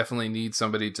you definitely need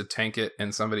somebody to tank it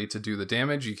and somebody to do the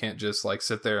damage. You can't just like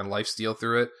sit there and lifesteal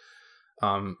through it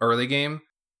early game.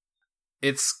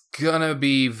 It's gonna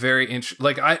be very interesting.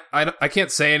 Like I can't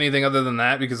say anything other than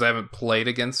that because I haven't played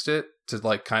against it to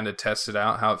like kind of test it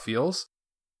out how it feels.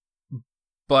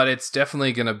 But it's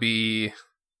definitely going to be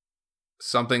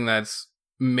something that's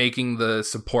making the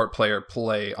support player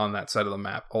play on that side of the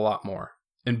map a lot more.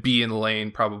 And be in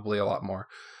lane probably a lot more.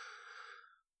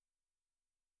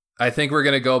 I think we're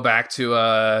going to go back to,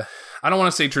 I don't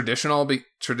want to say traditional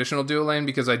duo lane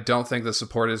because I don't think the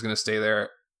support is going to stay there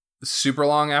super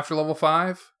long after level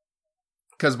 5.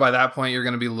 Because by that point, you're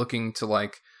going to be looking to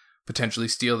like potentially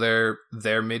steal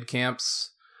their mid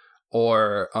camps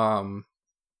or...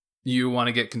 you want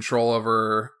to get control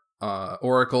over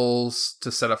oracles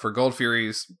to set up for Gold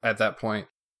Furies at that point.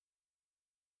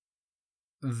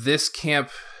 This camp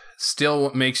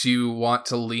still makes you want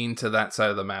to lean to that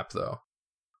side of the map, though,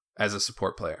 as a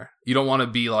support player. You don't want to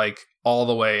be like all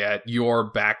the way at your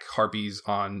back harpies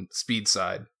on speed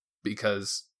side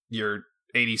because your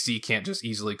ADC can't just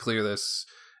easily clear this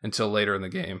until later in the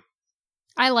game.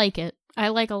 I like it. I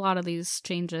like a lot of these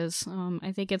changes.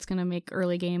 I think it's going to make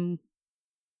early game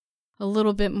a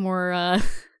little bit more,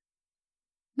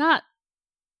 not,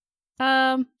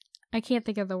 I can't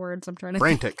think of the words I'm trying to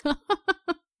frantic.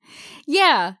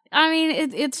 Yeah, I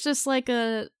mean, it's just like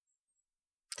got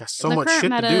so much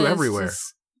shit to do everywhere.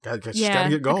 Just gotta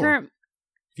get going.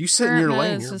 If you sit in your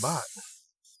lane, you're a bot.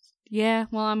 Yeah,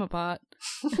 well, I'm a bot.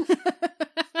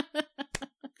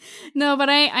 No, but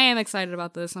I am excited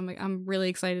about this. I'm really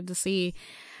excited to see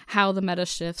how the meta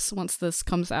shifts once this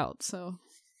comes out, so...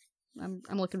 I'm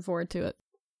looking forward to it.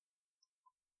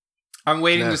 I'm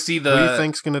waiting to see the... Who do you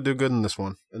think's going to do good in this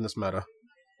meta?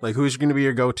 Like, who's going to be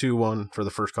your go-to one for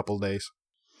the first couple of days?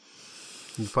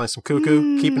 You playing some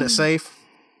Cuckoo, keeping it safe?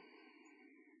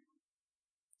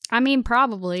 I mean,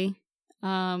 probably.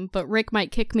 But Rick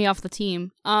might kick me off the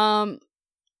team. I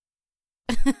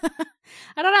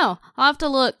don't know. I'll have to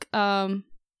look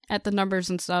at the numbers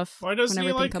and stuff. Why doesn't when he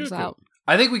everything like comes Cuckoo? out.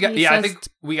 I think we got. He I says think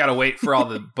we got to wait for all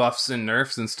the buffs and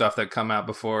nerfs and stuff that come out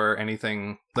before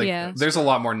anything. Like, Yeah. there's a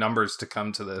lot more numbers to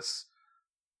come to this.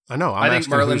 I know. I I'm think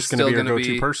asking Merlin's who's going to still be your gonna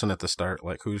go-to be- person at the start.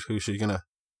 Like, who's she going to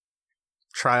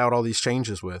try out all these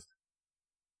changes with?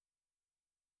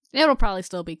 It'll probably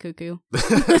still be Cuckoo.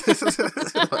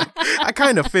 I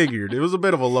kind of figured. It was a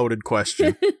bit of a loaded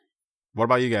question. What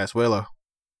about you guys? Willow,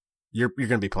 you're going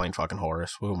to be playing fucking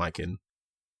Horus. Who am I kidding?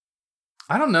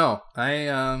 I don't know.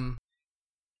 Well,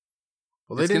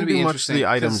 they It's didn't gonna be do much to the interesting,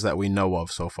 items 'cause- that we know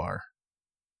of so far.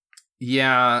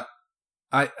 Yeah,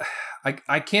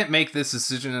 I can't make this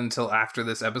decision until after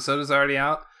this episode is already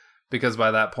out, because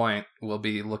by that point we'll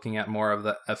be looking at more of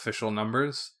the official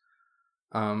numbers.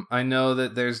 I know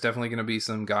that there's definitely going to be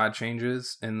some god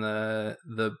changes, and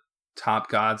the top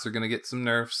gods are going to get some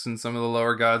nerfs, and some of the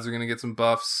lower gods are going to get some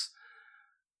buffs.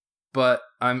 But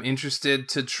I'm interested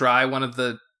to try one of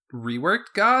the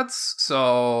reworked gods,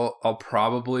 so I'll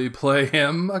probably play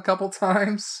him a couple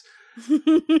times.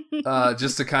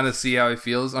 Just to kind of see how he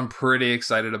feels. I'm pretty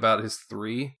excited about his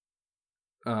 3.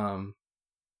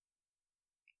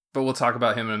 But we'll talk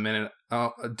about him in a minute.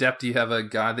 Depp, do you have a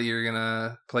god that you're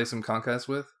gonna play some Conquest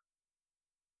with?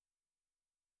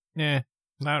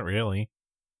 Not really.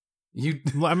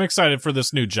 I'm excited for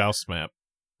this new Joust map.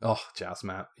 Joust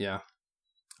map, yeah.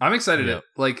 I'm excited Yep.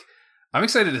 I'm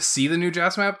excited to see the new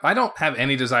Joust map. I don't have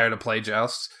any desire to play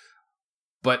Joust,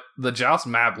 but the Joust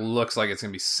map looks like it's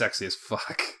gonna be sexy as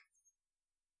fuck.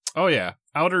 Oh yeah,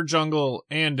 outer jungle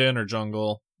and inner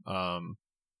jungle.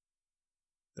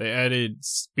 They added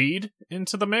speed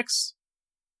into the mix.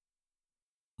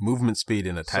 Movement speed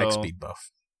and attack So- speed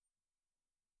buff.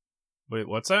 Wait,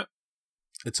 what's that?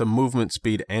 It's a movement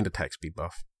speed and attack speed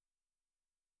buff.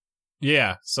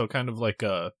 Yeah, so kind of like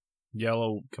a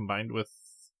yellow combined with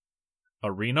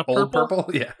arena Old purple.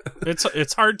 purple? Yeah.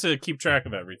 It's hard to keep track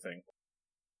of everything.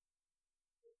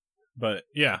 But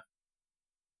yeah.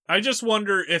 I just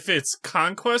wonder if it's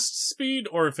conquest speed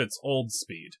or if it's old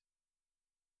speed.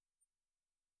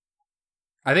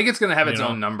 I think it's gonna have You its know.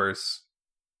 own numbers.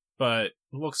 But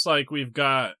looks like we've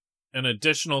got an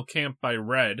additional camp by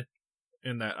Red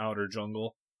in that outer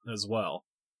jungle as well.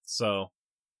 So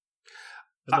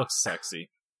it looks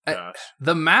sexy. Gosh.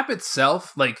 The map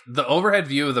itself, like the overhead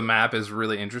view of the map, is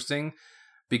really interesting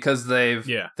because they've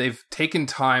taken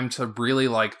time to really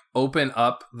like open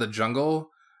up the jungle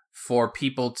for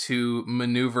people to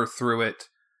maneuver through it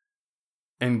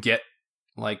and get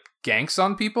like ganks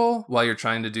on people while you're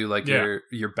trying to do like your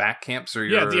back camps or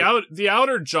your the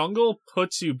outer jungle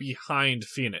puts you behind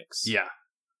Phoenix. Yeah.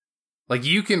 Like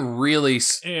you can really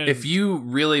And- if you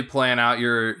really plan out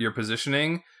your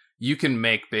positioning, you can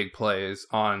make big plays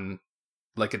on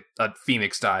like a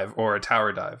Phoenix dive or a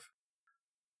tower dive.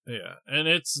 Yeah, and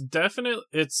it's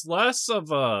less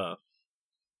of a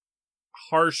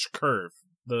harsh curve.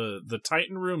 The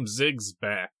Titan room zigs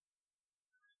back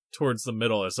towards the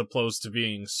middle as opposed to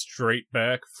being straight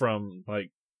back from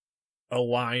like a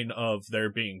line of there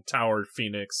being Tower,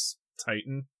 Phoenix,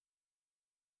 Titan.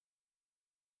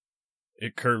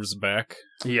 It curves back,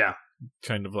 Yeah.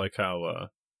 kind of like how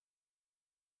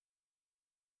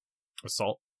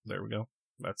Assault. There we go.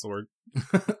 That's the word.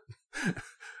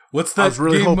 What's I was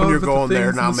really hoping you're going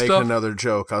there, not making another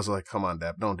joke. I was like, come on,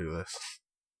 Deb, don't do this.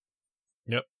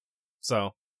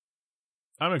 So,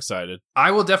 I'm excited.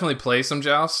 I will definitely play some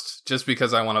Joust just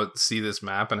because I want to see this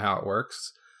map and how it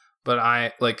works. But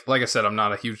I like I said, I'm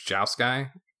not a huge Joust guy,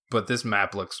 but this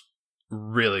map looks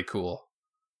really cool.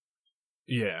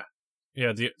 Yeah.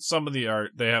 Yeah, some of the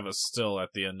art, they have a still at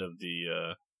the end of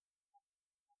the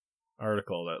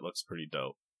article that looks pretty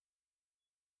dope.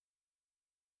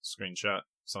 Screenshot,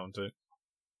 something.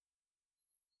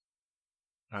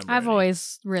 I've ready.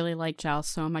 always really liked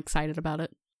Joust, so I'm excited about it.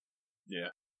 Yeah.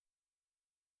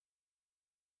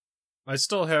 I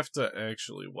still have to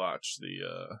actually watch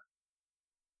the,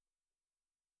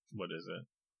 what is it?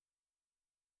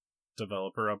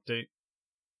 Developer update.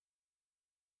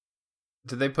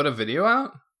 Did they put a video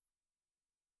out?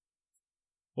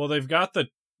 Well, they've got the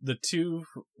two,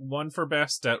 one for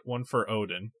Bastet, one for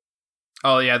Odin.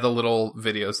 Oh yeah, the little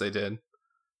videos they did.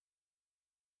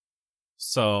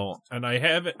 So, and I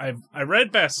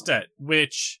read Bastet,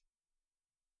 which,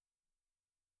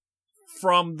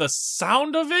 from the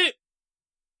sound of it,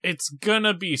 it's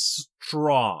gonna be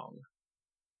strong.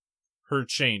 Her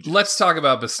change. Let's talk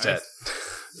about Bastet.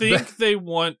 Think they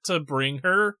want to bring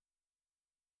her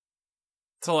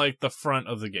to like the front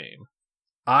of the game.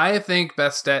 I think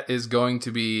Bastet is going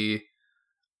to be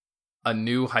a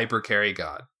new hyper carry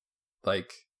god.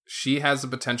 Like, she has the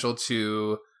potential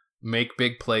to make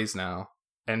big plays now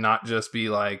and not just be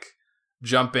like,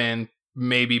 jump in,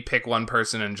 maybe pick one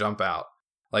person and jump out.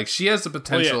 Like, she has the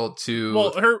potential to...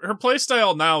 Well, her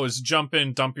playstyle now is jump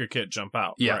in, dump your kit, jump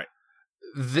out. Yeah.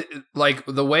 Right. Like,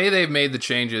 the way they've made the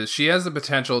changes, she has the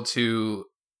potential to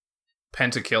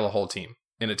pentakill a whole team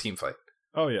in a team fight.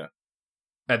 Oh, yeah.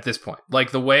 At this point.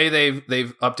 Like, the way they've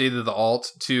updated the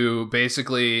alt to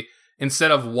basically,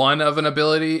 instead of one of an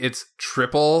ability, it's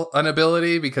triple an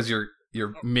ability because your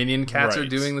minion cats are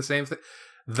doing the same thing.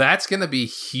 That's going to be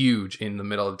huge in the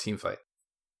middle of a team fight.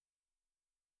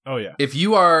 Oh, yeah. If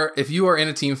you are in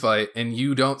a team fight and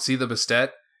you don't see the Bastet,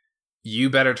 you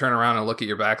better turn around and look at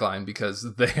your backline because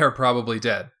they are probably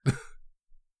dead.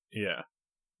 Yeah.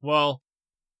 Well,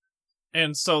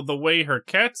 and so the way her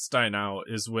cats die now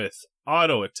is with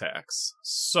auto attacks.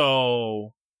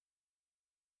 So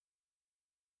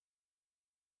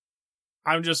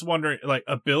I'm just wondering, like,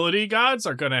 ability gods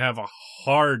are going to have a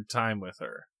hard time with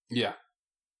her. Yeah.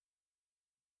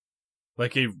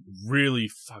 Like, a really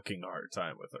fucking hard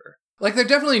time with her. Like, there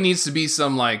definitely needs to be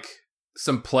some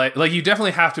play. Like, you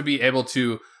definitely have to be able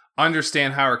to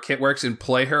understand how her kit works and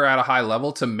play her at a high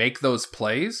level to make those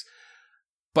plays.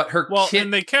 But her kit...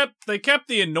 and they kept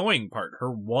the annoying part,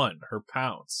 her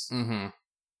pounce. Mm-hmm.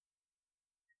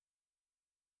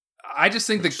 I just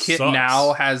think Which the kit sucks.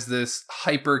 now has this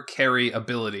hyper carry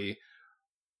ability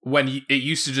when it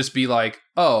used to just be like,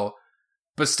 oh,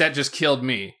 Bastet just killed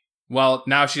me. Well,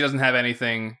 now she doesn't have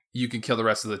anything. You can kill the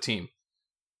rest of the team.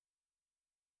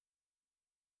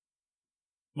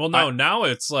 Well, no, now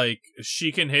it's like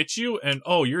she can hit you and,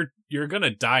 oh, you're gonna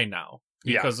die now.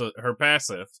 Because of her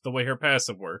passive, the way her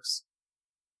passive works.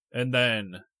 And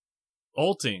then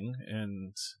ulting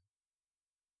and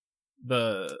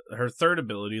her third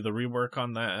ability, the rework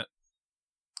on that.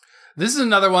 This is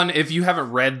another one, if you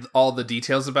haven't read all the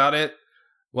details about it,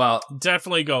 well...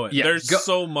 Definitely go in. Yeah, there's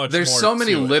so much There's more so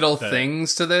many to it little that...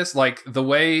 things to this. Like, the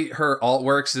way her alt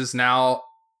works is now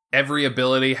every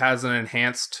ability has an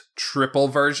enhanced triple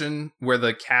version where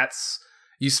the cats...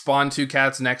 You spawn 2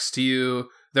 cats next to you.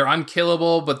 They're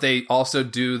unkillable, but they also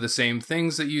do the same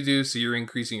things that you do, so you're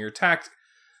increasing your attack,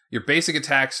 your basic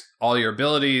attacks, all your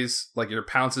abilities, like your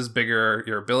pounce is bigger,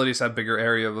 your abilities have bigger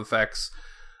area of effects.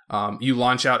 You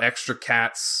launch out extra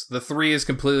cats. The 3 is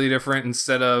completely different.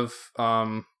 Instead of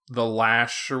the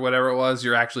lash or whatever it was,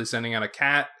 you're actually sending out a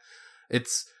cat.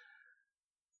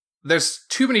 There's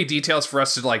too many details for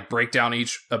us to like break down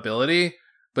each ability,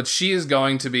 but she is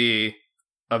going to be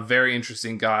a very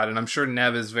interesting god, and I'm sure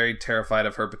Nev is very terrified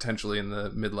of her potentially in the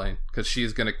mid lane, because she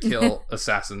is going to kill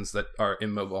assassins that are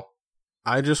immobile.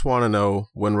 I just want to know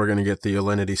when we're going to get the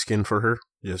Alinity skin for her.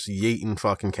 Just yeeting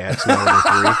fucking cats now in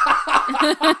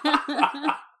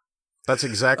 3. That's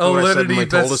exactly what I said when they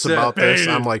told us about this.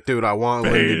 I'm like, dude, I want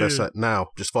Alinity Basset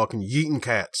now. Just fucking yeeting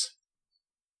cats.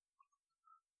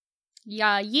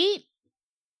 Yeah, yeet.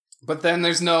 But then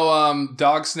there's no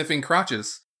dog sniffing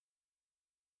crotches.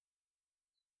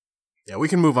 Yeah, we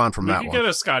can move on from that You one. get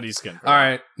a Scotty skin. All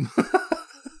right.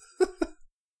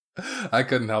 I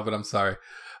couldn't help it. I'm sorry.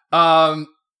 Do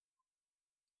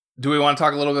we want to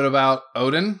talk a little bit about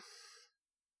Odin?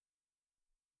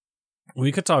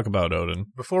 We could talk about Odin.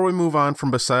 Before we move on from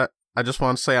Basset, I just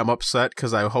want to say I'm upset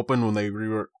because I was hoping when they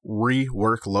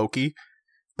rework Loki,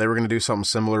 they were going to do something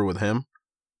similar with him.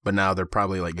 But now they're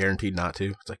probably like guaranteed not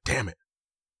to. It's like, damn it.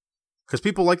 Because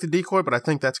people like the decoy, but I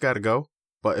think that's got to go.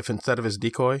 But if instead of his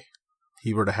decoy,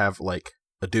 he were to have like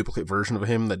a duplicate version of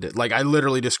him that did, like, I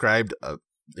literally described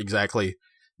exactly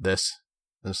this,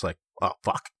 and it's like, oh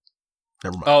fuck,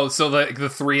 never mind. Oh, so the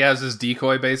 3 has his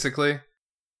decoy basically.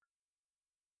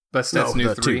 Bastet's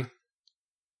new 3. 2.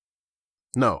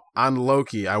 No, on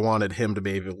Loki, I wanted him to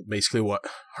be able, basically what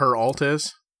her alt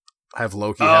is. Have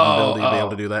Loki have an ability to be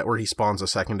able to do that, where he spawns a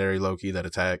secondary Loki that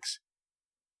attacks.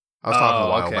 I was talking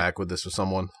a while back with this with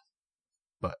someone,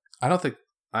 but I don't.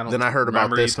 Then I heard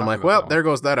about this, and I'm like, well, there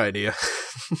goes that idea.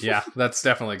 Yeah, that's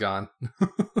definitely gone.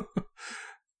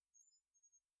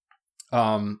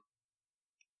 I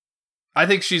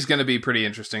think she's going to be pretty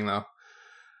interesting, though.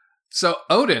 So,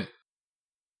 Odin.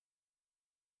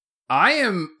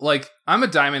 I'm a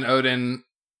Diamond Odin,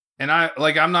 and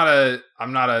I'm not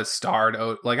a starred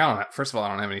Odin. Like, first of all, I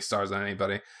don't have any stars on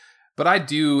anybody, but I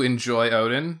do enjoy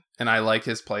Odin, and I like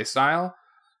his playstyle.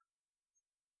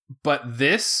 But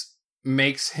this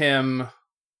makes him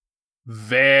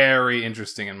very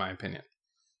interesting, in my opinion.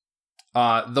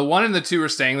 The 1 and the 2 are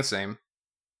staying the same.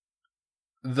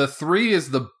 The 3 is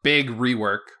the big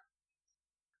rework.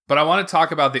 But I want to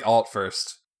talk about the alt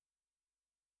first.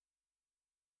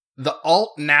 The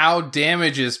alt now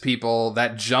damages people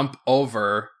that jump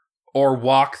over or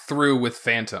walk through with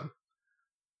Phantom.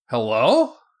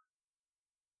 Hello?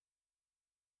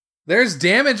 There's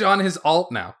damage on his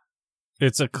alt now.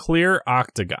 It's a clear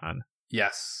octagon.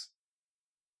 Yes.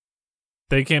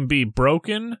 They can be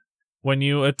broken when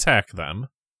you attack them.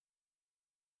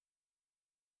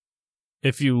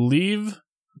 If you leave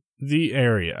the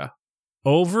area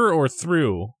over or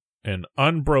through an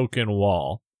unbroken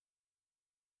wall,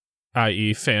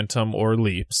 i.e. phantom or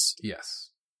leaps, Yes.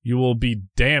 you will be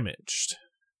damaged.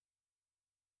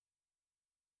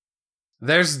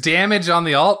 There's damage on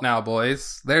the alt now,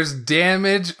 boys. There's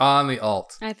damage on the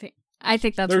alt. I think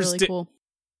that's There's really cool.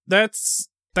 That's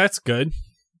good.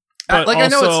 But I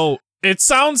know also, it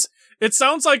sounds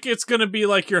like it's gonna be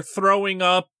like you're throwing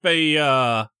up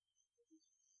a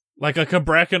like a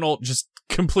Cabrakan ult just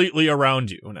completely around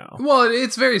you now. Well,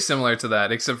 it's very similar to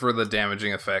that, except for the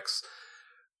damaging effects.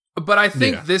 But I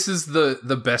think this is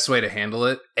the best way to handle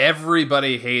it.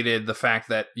 Everybody hated the fact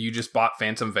that you just bought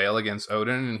Phantom Veil against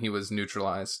Odin and he was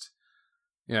neutralized.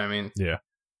 You know what I mean? Yeah.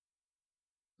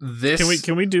 This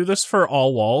Can we do this for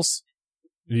all walls?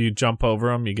 You jump over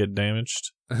them, you get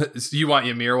damaged. You want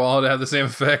Ymir Wall to have the same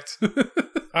effect?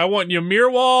 I want Ymir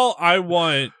Wall. I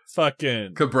want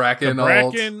fucking Cabrakan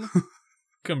ult.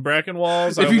 Cabrakan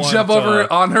walls. If you jump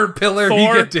over on her pillar, Thor.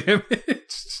 you get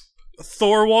damaged.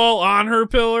 Thor wall on her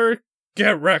pillar.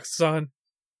 Get wrecked, son.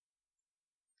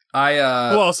 Who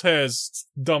else has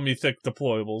dummy thick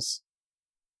deployables?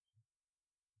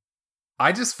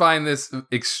 I just find this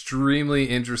extremely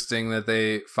interesting that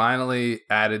they finally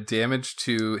added damage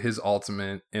to his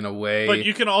ultimate in a way. But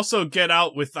you can also get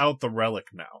out without the relic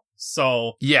now.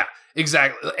 So yeah,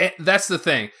 exactly. That's the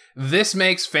thing. This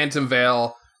makes Phantom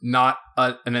Veil not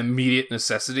an immediate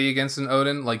necessity against an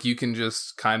Odin. Like, you can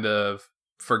just kind of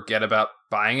forget about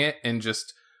buying it and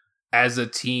just, as a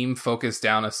team, focus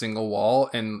down a single wall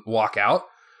and walk out.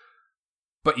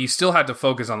 But you still have to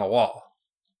focus on the wall.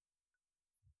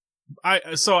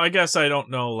 I guess I don't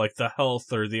know, like, the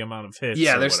health or the amount of hits.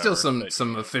 Yeah, or there's whatever, still but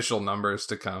some official numbers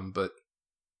to come, but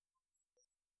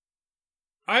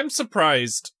I'm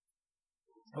surprised.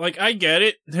 Like, I get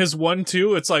it. His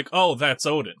 1-2, it's like, oh, that's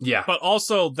Odin. yeah. But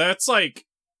also, that's like,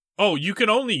 oh, you can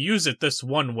only use it this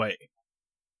one way.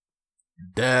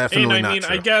 Definitely And I not mean,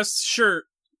 true. I guess, sure,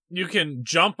 you can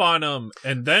jump on him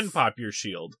and then pop your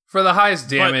shield. For the highest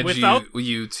damage, without-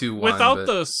 you 2-1. Without but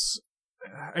this,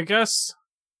 I guess,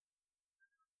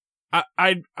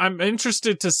 I'm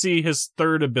interested to see his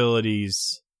third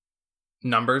abilities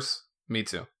numbers, me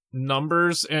too.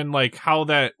 numbers and like how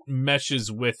that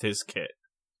meshes with his kit.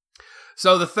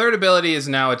 So the third ability is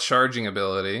now a charging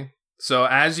ability. So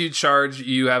as you charge,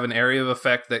 you have an area of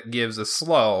effect that gives a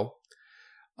slow.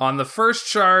 On the first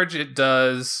charge, it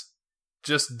does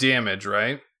just damage,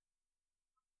 right?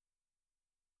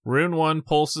 Rune 1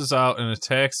 pulses out an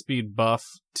attack speed buff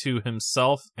to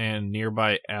himself and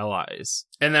nearby allies.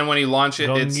 And then when you launch it,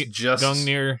 it's just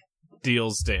Gungnir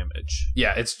deals damage.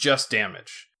 yeah, it's just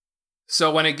damage.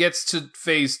 So when it gets to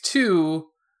phase 2,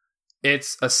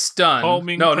 it's a stun.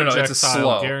 Homing No, it's a projectile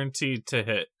slow. guaranteed to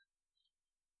hit.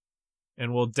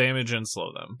 And will damage and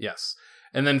slow them. Yes.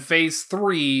 And then phase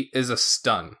 3 is a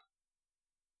stun.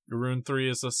 Rune 3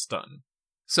 is a stun.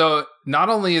 So not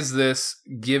only is this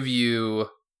give you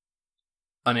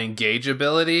an engage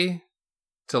ability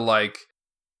to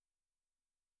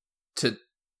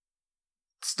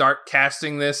start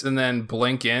casting this and then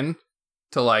blink in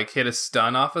to hit a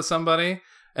stun off of somebody,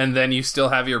 and then you still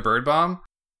have your bird bomb.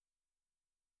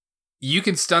 You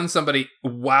can stun somebody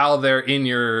while they're in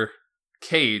your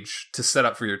cage to set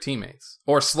up for your teammates,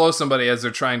 or slow somebody as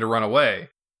they're trying to run away,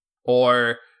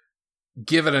 or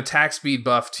give an attack speed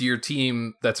buff to your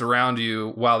team that's around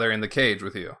you while they're in the cage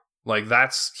with you.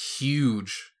 That's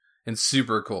huge and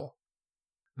super cool.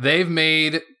 They've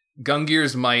made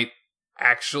Gungnir's Might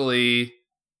actually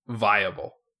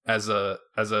viable as a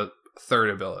third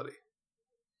ability.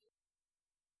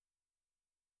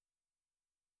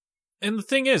 And the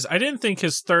thing is, I didn't think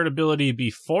his third ability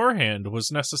beforehand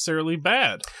was necessarily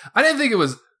bad. I didn't think it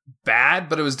was bad,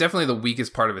 but it was definitely the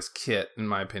weakest part of his kit, in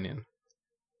my opinion.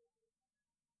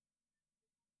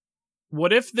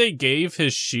 What if they gave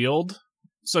his shield?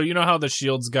 So you know how the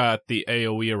shield's got the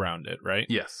AoE around it, right?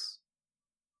 Yes.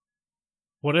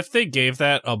 What if they gave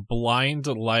that a blind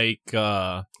like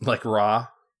Like Ra.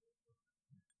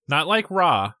 not like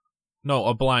Ra. No,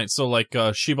 a blind. So like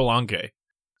Shibalange.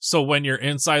 So when you're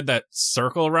inside that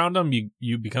circle around them,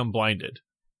 you become blinded.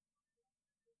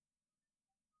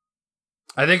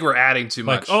 I think we're adding too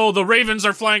much. Like, oh, the ravens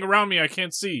are flying around me, I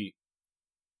can't see.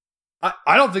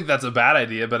 I don't think that's a bad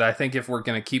idea, but I think if we're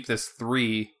going to keep this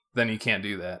 3, then you can't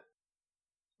do that.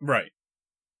 Right.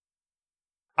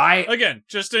 Again,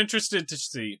 just interested to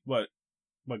see what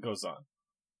goes on.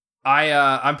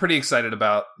 I'm pretty excited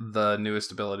about the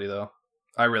newest ability though.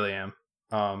 I really am.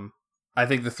 I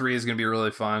think the 3 is going to be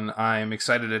really fun. I'm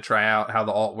excited to try out how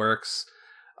the alt works.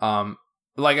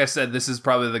 Like I said, this is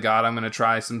probably the god I'm going to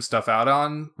try some stuff out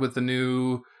on with the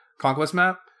new Conquest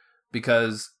map,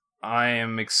 because I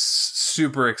am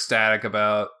super ecstatic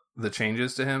about the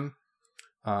changes to him.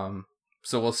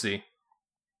 So we'll see.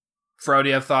 Fro, do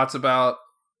you have thoughts about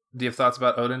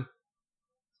Odin?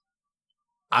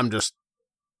 I'm just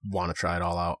want to try it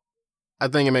all out. I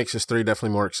think it makes his 3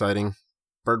 definitely more exciting.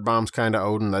 Bird Bomb's kind of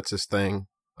Odin, that's his thing.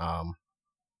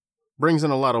 Brings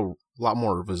in a lot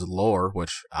more of his lore,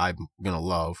 which I'm gonna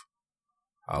love.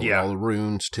 With all the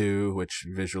runes too, which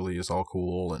visually is all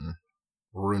cool, and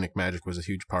runic magic was a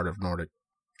huge part of Nordic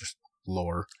just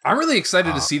lore. I'm really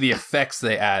excited to see the effects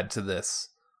they add to this.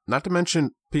 Not to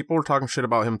mention, people were talking shit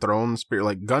about him throwing the spear.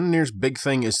 Like, Gungnir's big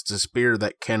thing is the spear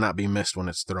that cannot be missed when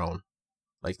it's thrown.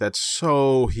 Like, that's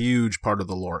so huge part of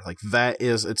the lore. Like, that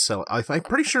is itself. I'm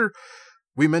pretty sure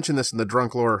we mentioned this in the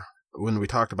Drunk lore when we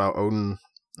talked about Odin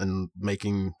and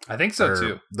making... I think so,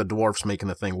 too. The dwarfs making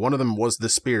the thing. One of them was the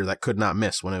spear that could not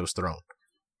miss when it was thrown.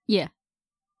 Yeah.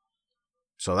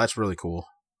 So that's really cool.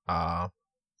 I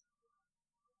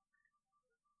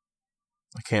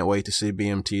can't wait to see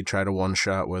BMT try to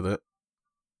one-shot with it.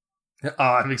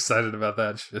 Oh, I'm excited about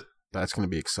that shit. That's going to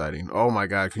be exciting. Oh my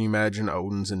god, can you imagine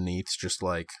Odin's and Neith's just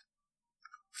like...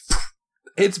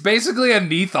 It's basically a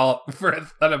Neith alt for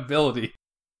an ability.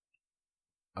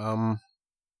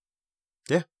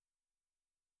 Yeah.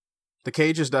 The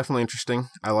cage is definitely interesting.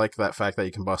 I like that fact that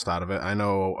you can bust out of it. I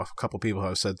know a couple people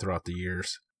have said throughout the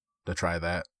years to try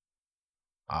that.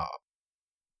 I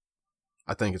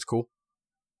think it's cool.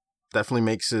 Definitely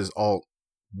makes his alt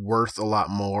worth a lot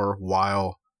more,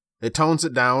 while it tones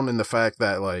it down in the fact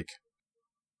that, like,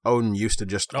 Odin used to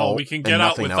just alt we can get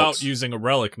out without using a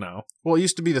relic now. Well, it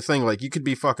used to be the thing, like, you could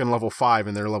be fucking level 5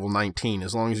 and they're level 19.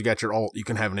 As long as you got your alt, you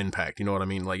can have an impact. You know what I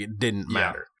mean? Like, it didn't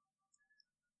matter.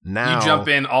 Now, you jump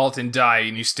in, alt, and die,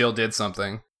 and you still did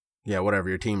something. Yeah, whatever.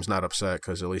 Your team's not upset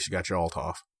because at least you got your alt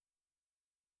off.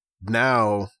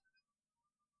 Now,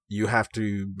 you have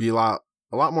to be a lot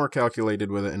more calculated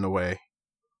with it in a way,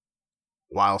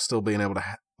 while still being able to,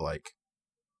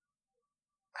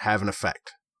 have an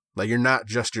effect. Like, you're not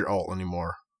just your ult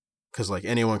anymore, because, like,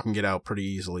 anyone can get out pretty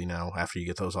easily now after you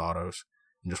get those autos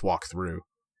and just walk through.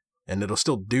 And it'll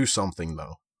still do something,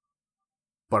 though.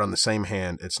 But on the same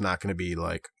hand, it's not going to be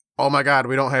like, oh my god,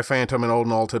 we don't have Phantom and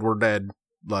Odin ulted, we're dead.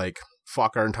 Like,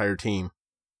 fuck our entire team.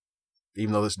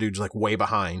 Even though this dude's, like, way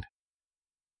behind.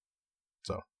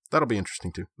 So, that'll be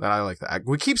interesting, too. I like that.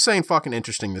 We keep saying fucking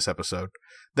interesting this episode.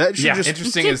 That should just...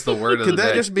 interesting is the word of the day. Could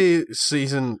that just be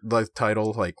season, like,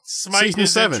 title, like, Smite season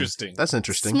is 7? Interesting. That's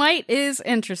interesting. Smite is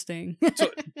interesting.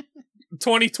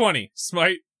 2020.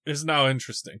 Smite is now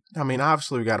interesting. I mean,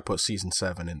 obviously we got to put season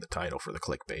 7 in the title for the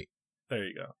clickbait. There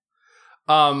you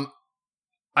go.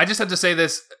 I just had to say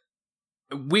this.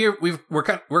 We're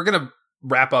gonna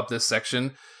wrap up this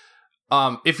section.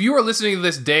 If you are listening to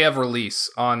this day of release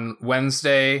on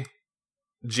Wednesday,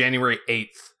 January 8th,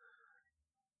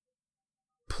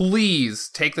 please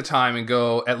take the time and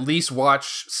go at least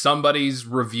watch somebody's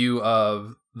review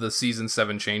of the season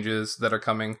 7 changes that are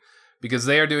coming, because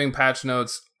they are doing patch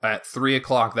notes at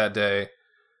 3:00 that day.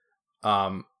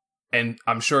 And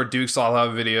I'm sure Dukes will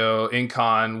have a video,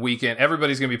 Incon, Weekend.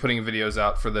 Everybody's going to be putting videos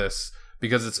out for this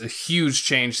because it's a huge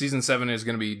change. Season 7 is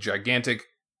going to be gigantic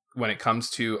when it comes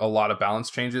to a lot of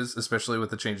balance changes, especially with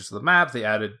the changes to the map. They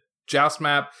added Joust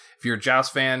map. If you're a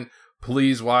Joust fan,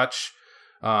 please watch.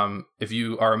 If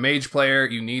you are a mage player,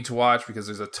 you need to watch because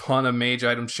there's a ton of mage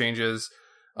items changes.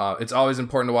 It's always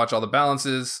important to watch all the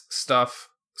balances stuff.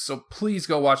 So please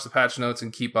go watch the patch notes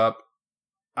and keep up.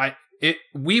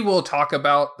 We will talk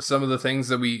about some of the things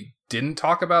that we didn't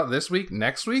talk about this week,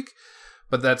 next week,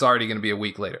 but that's already going to be a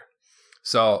week later.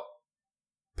 So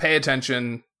pay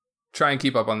attention, try and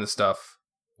keep up on this stuff.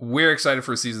 We're excited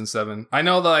for season 7. I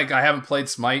know that, like, I haven't played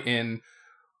Smite in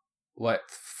 4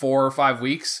 or 5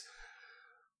 weeks,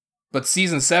 but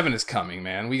season 7 is coming,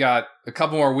 man. We got a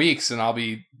couple more weeks and I'll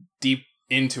be deep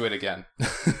into it again.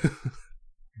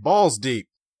 Balls deep.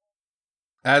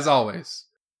 As always.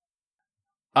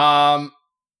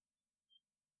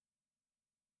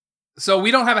 So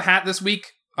we don't have a hat this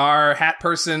week. Our hat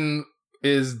person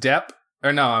is Depp.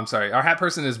 Or no, I'm sorry. Our hat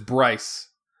person is Bryce.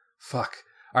 Fuck.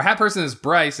 Our hat person is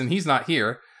Bryce, and he's not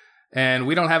here. And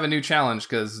we don't have a new challenge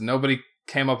because nobody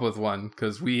came up with one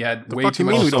because we had way too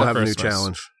much we stuff. don't have a new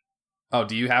challenge. Oh,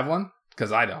 do you have one?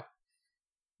 Because I don't.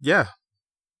 Yeah.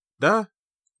 Duh.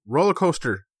 Roller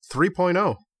Coaster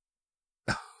 3.0.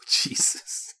 Oh,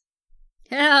 Jesus.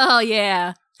 Hell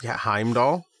yeah. You got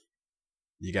Heimdall.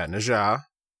 You got Najah.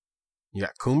 You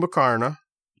got Kumbhakarna.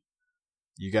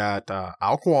 You got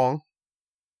Ao Kuang.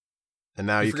 And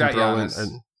now you can forgot throw Giannis.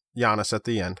 in Giannis at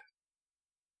the end.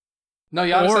 No,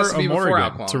 Giannis or has to a be before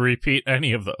Morrigan Alquan. to repeat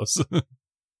any of those.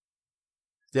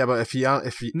 Yeah, but if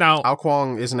Now, Ao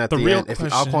Kuang isn't at the the real end, if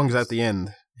question Ao Kuang's is- at the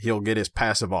end, he'll get his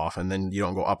passive off, and then you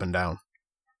don't go up and down.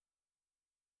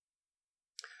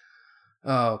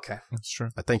 Oh, okay. that's true.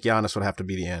 I think Giannis would have to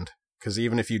be the end, because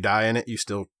even if you die in it,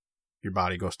 your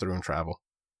body goes through and travel.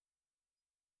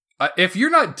 If you're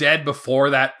not dead before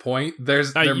that point, there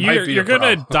might be you're a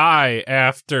gonna problem. die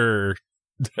after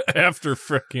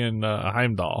frickin'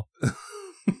 Heimdall.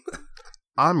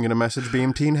 I'm gonna message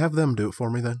BMT and have them do it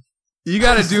for me then. You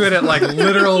got to do it at like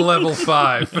literal level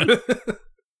 5.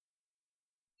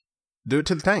 Do it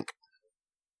to the tank.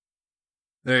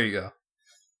 There you go.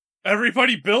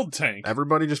 Everybody build tank.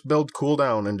 Everybody just build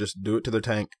cooldown and just do it to their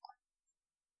tank.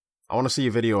 I want to see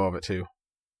a video of it too.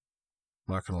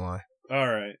 Not gonna lie. All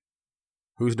right.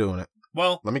 Who's doing it?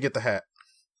 Well, Let me get the hat.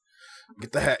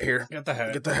 Get the hat here. get the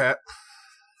head. Get the hat.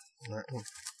 All right.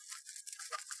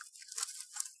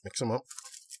 Mix them up.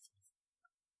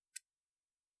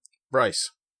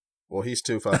 Bryce. Well, he's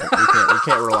too fucking. We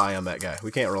can't rely on that guy. We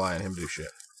can't rely on him to do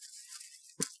shit.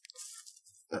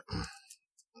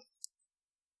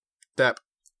 Dap.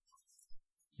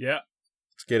 Yeah,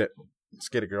 Let's get it. Let's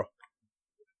get it, girl.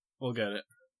 we'll get it.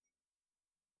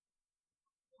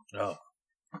 Oh.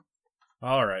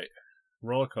 All right.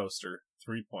 Roller Coaster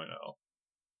 3.0.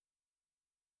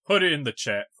 Put it in the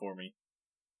chat for me.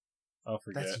 I'll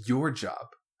forget. That's your job.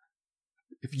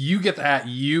 If you get the hat,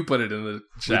 you put it in the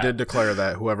We chat. did declare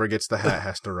that whoever gets the hat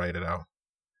has to write it out.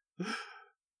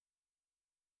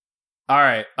 All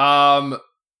right.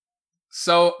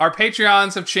 So our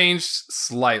Patreons have changed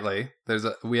slightly.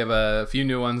 We have a few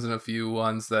new ones and a few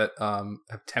ones that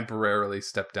have temporarily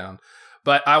stepped down.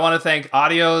 But I want to thank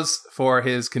Audios for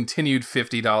his continued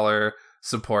 $50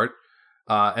 support.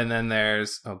 And then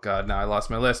there's now I lost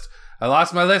my list.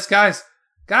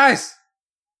 Guys.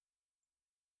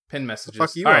 Pin What messages. the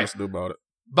fuck you All want right. us to do about it?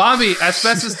 Bombi,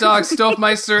 Asbestos Dog,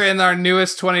 Stofmeister, and our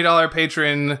newest $20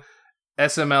 patron,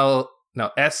 SLM.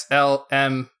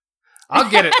 I'll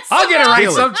get it right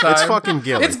Gilly. sometime. It's fucking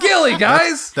Gilly. It's Gilly,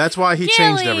 guys. That's why he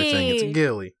changed Gilly. everything. It's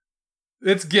Gilly.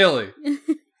 It's Gilly.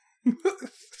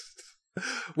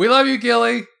 We love you,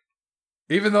 Gilly.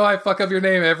 Even though I fuck up your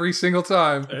name every single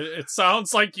time. It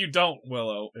sounds like you don't,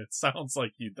 Willow. It sounds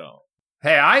like you don't.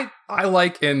 Hey, I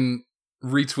like and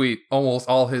retweet almost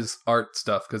all his art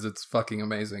stuff because it's fucking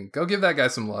amazing. Go give that guy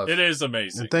some love. It is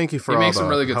amazing. And thank you for He all makes the some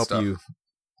really good help stuff. you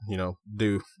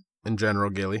do in general,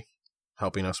 Gilly.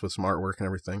 Helping us with some artwork and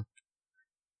everything.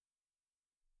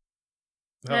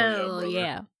 Hell Oh, brother.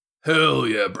 yeah. Hell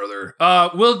yeah, brother.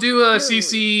 We'll do a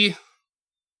CC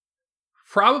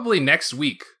probably next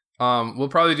week. We'll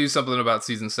probably do something about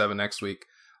season 7 next week.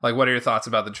 Like, what are your thoughts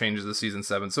about the changes of season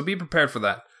 7? So be prepared for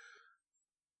that.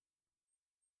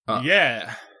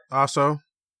 Yeah. Also,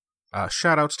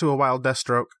 shout outs to A Wild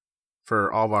Deathstroke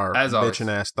for all of our As always. bitchin'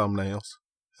 ass thumbnails.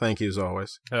 Thank you as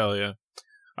always. Hell yeah.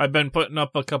 I've been putting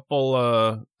up a couple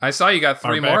I saw you got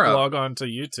 3 our more up. backlog onto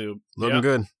YouTube. Looking Yeah.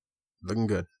 good. Looking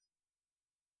good.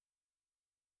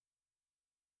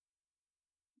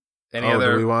 Any do we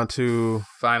other want to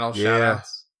final Yeah.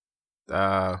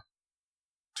 shout-outs?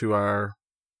 to our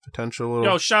potential little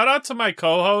Yo, shout out to my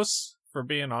co-hosts for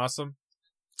being awesome.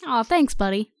 Oh, thanks,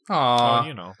 buddy. Aw. Oh,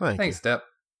 you know. thanks Thanks, Depp.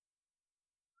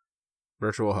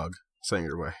 virtual hug sent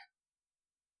your way.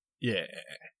 Yeah.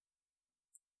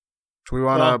 Do we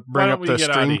want Well, to why bring don't up we the get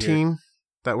outta stream here? team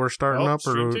that we're starting Oh, up,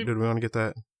 or stream do- team? did we want to get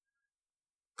that?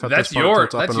 Cut That's this part till your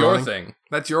it's up that's and your running? thing.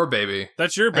 That's your baby.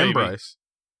 That's your And baby. Bryce.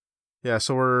 Yeah,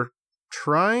 so we're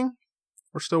trying.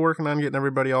 We're still working on getting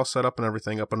everybody all set up and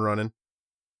everything up and running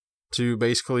to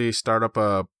basically start up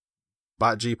a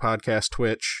Bot G podcast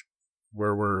Twitch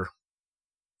where we're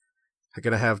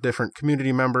going to have different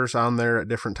community members on there at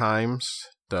different times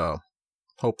to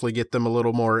hopefully get them a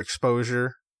little more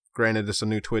exposure. Granted, it's a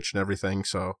new Twitch and everything,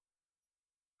 so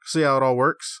see how it all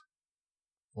works.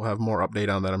 We'll have more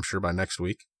update on that, I'm sure, by next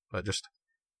week. But just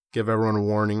give everyone a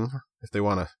warning if they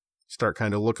want to start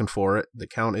kind of looking for it. The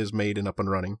account is made and up and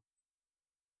running.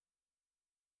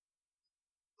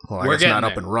 Well, I We're guess not getting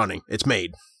up there. and running. It's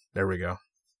made. There we go.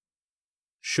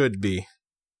 Should be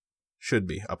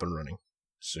up and running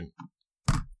soon.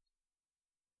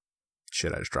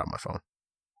 Shit, I just dropped my phone.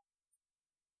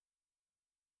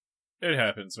 It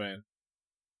happens, man.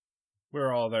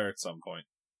 We're all there at some point.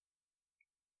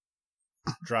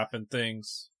 Dropping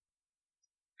things.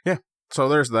 So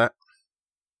there's that.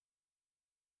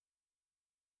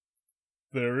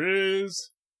 there is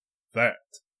that.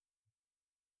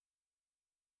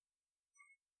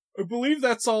 I believe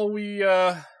that's all we got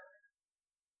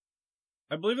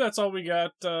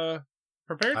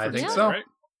prepared for I think today, so. right?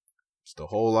 Just a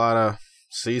whole lot of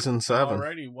season 7.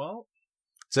 Alrighty, well,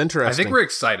 It's interesting. I think we're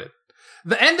excited.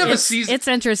 The end of a season. It's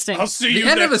interesting. I'll see you The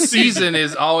end of a next season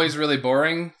is always really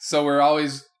boring, so we're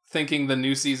always thinking the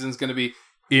new season's going to be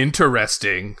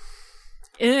interesting.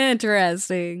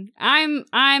 Interesting. I'm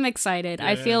excited.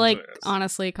 I feel like Yes.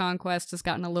 honestly Conquest has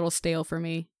gotten a little stale for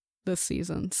me this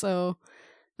season. So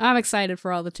I'm excited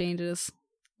for all the changes.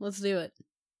 Let's do it.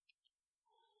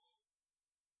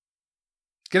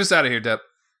 Get us out of here, Depp.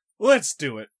 Let's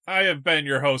do it. I have been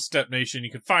your host, Dep Nation. You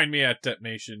can find me at Dep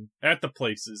Nation, at the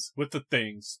places, with the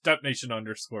things, Dep Nation _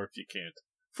 if you can't.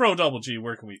 Fro Double G,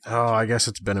 where can we find Oh, you? I guess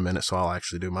it's been a minute, so I'll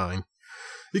actually do mine.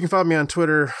 You can find me on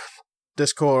Twitter,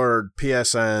 Discord,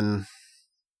 PSN.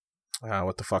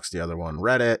 What the fuck's the other one?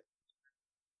 Reddit.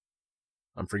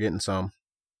 I'm forgetting some.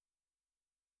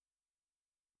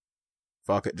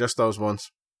 Fuck it, just those ones.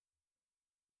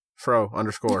 Fro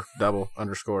 _ double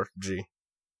 _ G.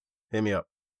 Hit me up.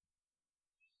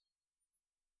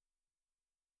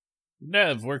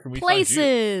 Nev, where can we find you?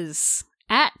 Places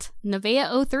at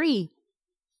Nevea03.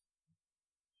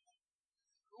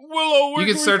 Willow, where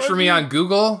You can we search find for me you? on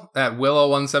Google at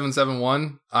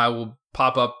Willow1771. I will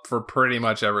pop up for pretty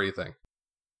much everything.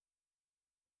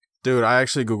 Dude, I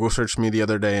actually Google searched me the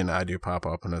other day, and I do pop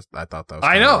up, and I thought that was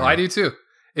I kinda know, weird. I do too.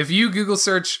 If you Google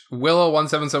search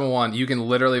Willow1771, you can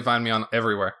literally find me on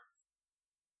everywhere.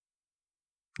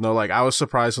 No, like, I was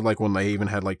surprised with, like, when they even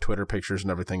had, like, Twitter pictures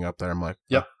and everything up there. I'm like,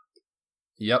 Yep.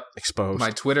 Yep. exposed. My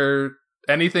Twitter,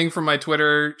 anything from my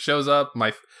Twitter shows up.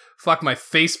 My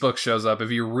Facebook shows up.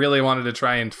 If you really wanted to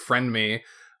try and friend me,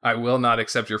 I will not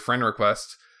accept your friend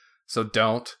request. So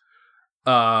don't.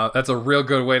 That's a real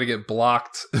good way to get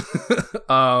blocked.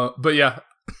 But yeah,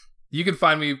 you can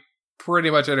find me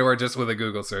pretty much anywhere just with a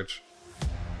Google search.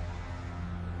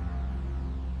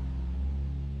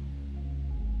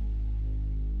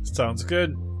 Sounds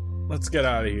good. Let's get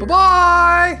out of here.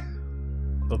 Bye-bye!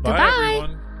 Bye-bye, Goodbye.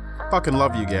 everyone. Fucking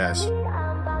love you guys.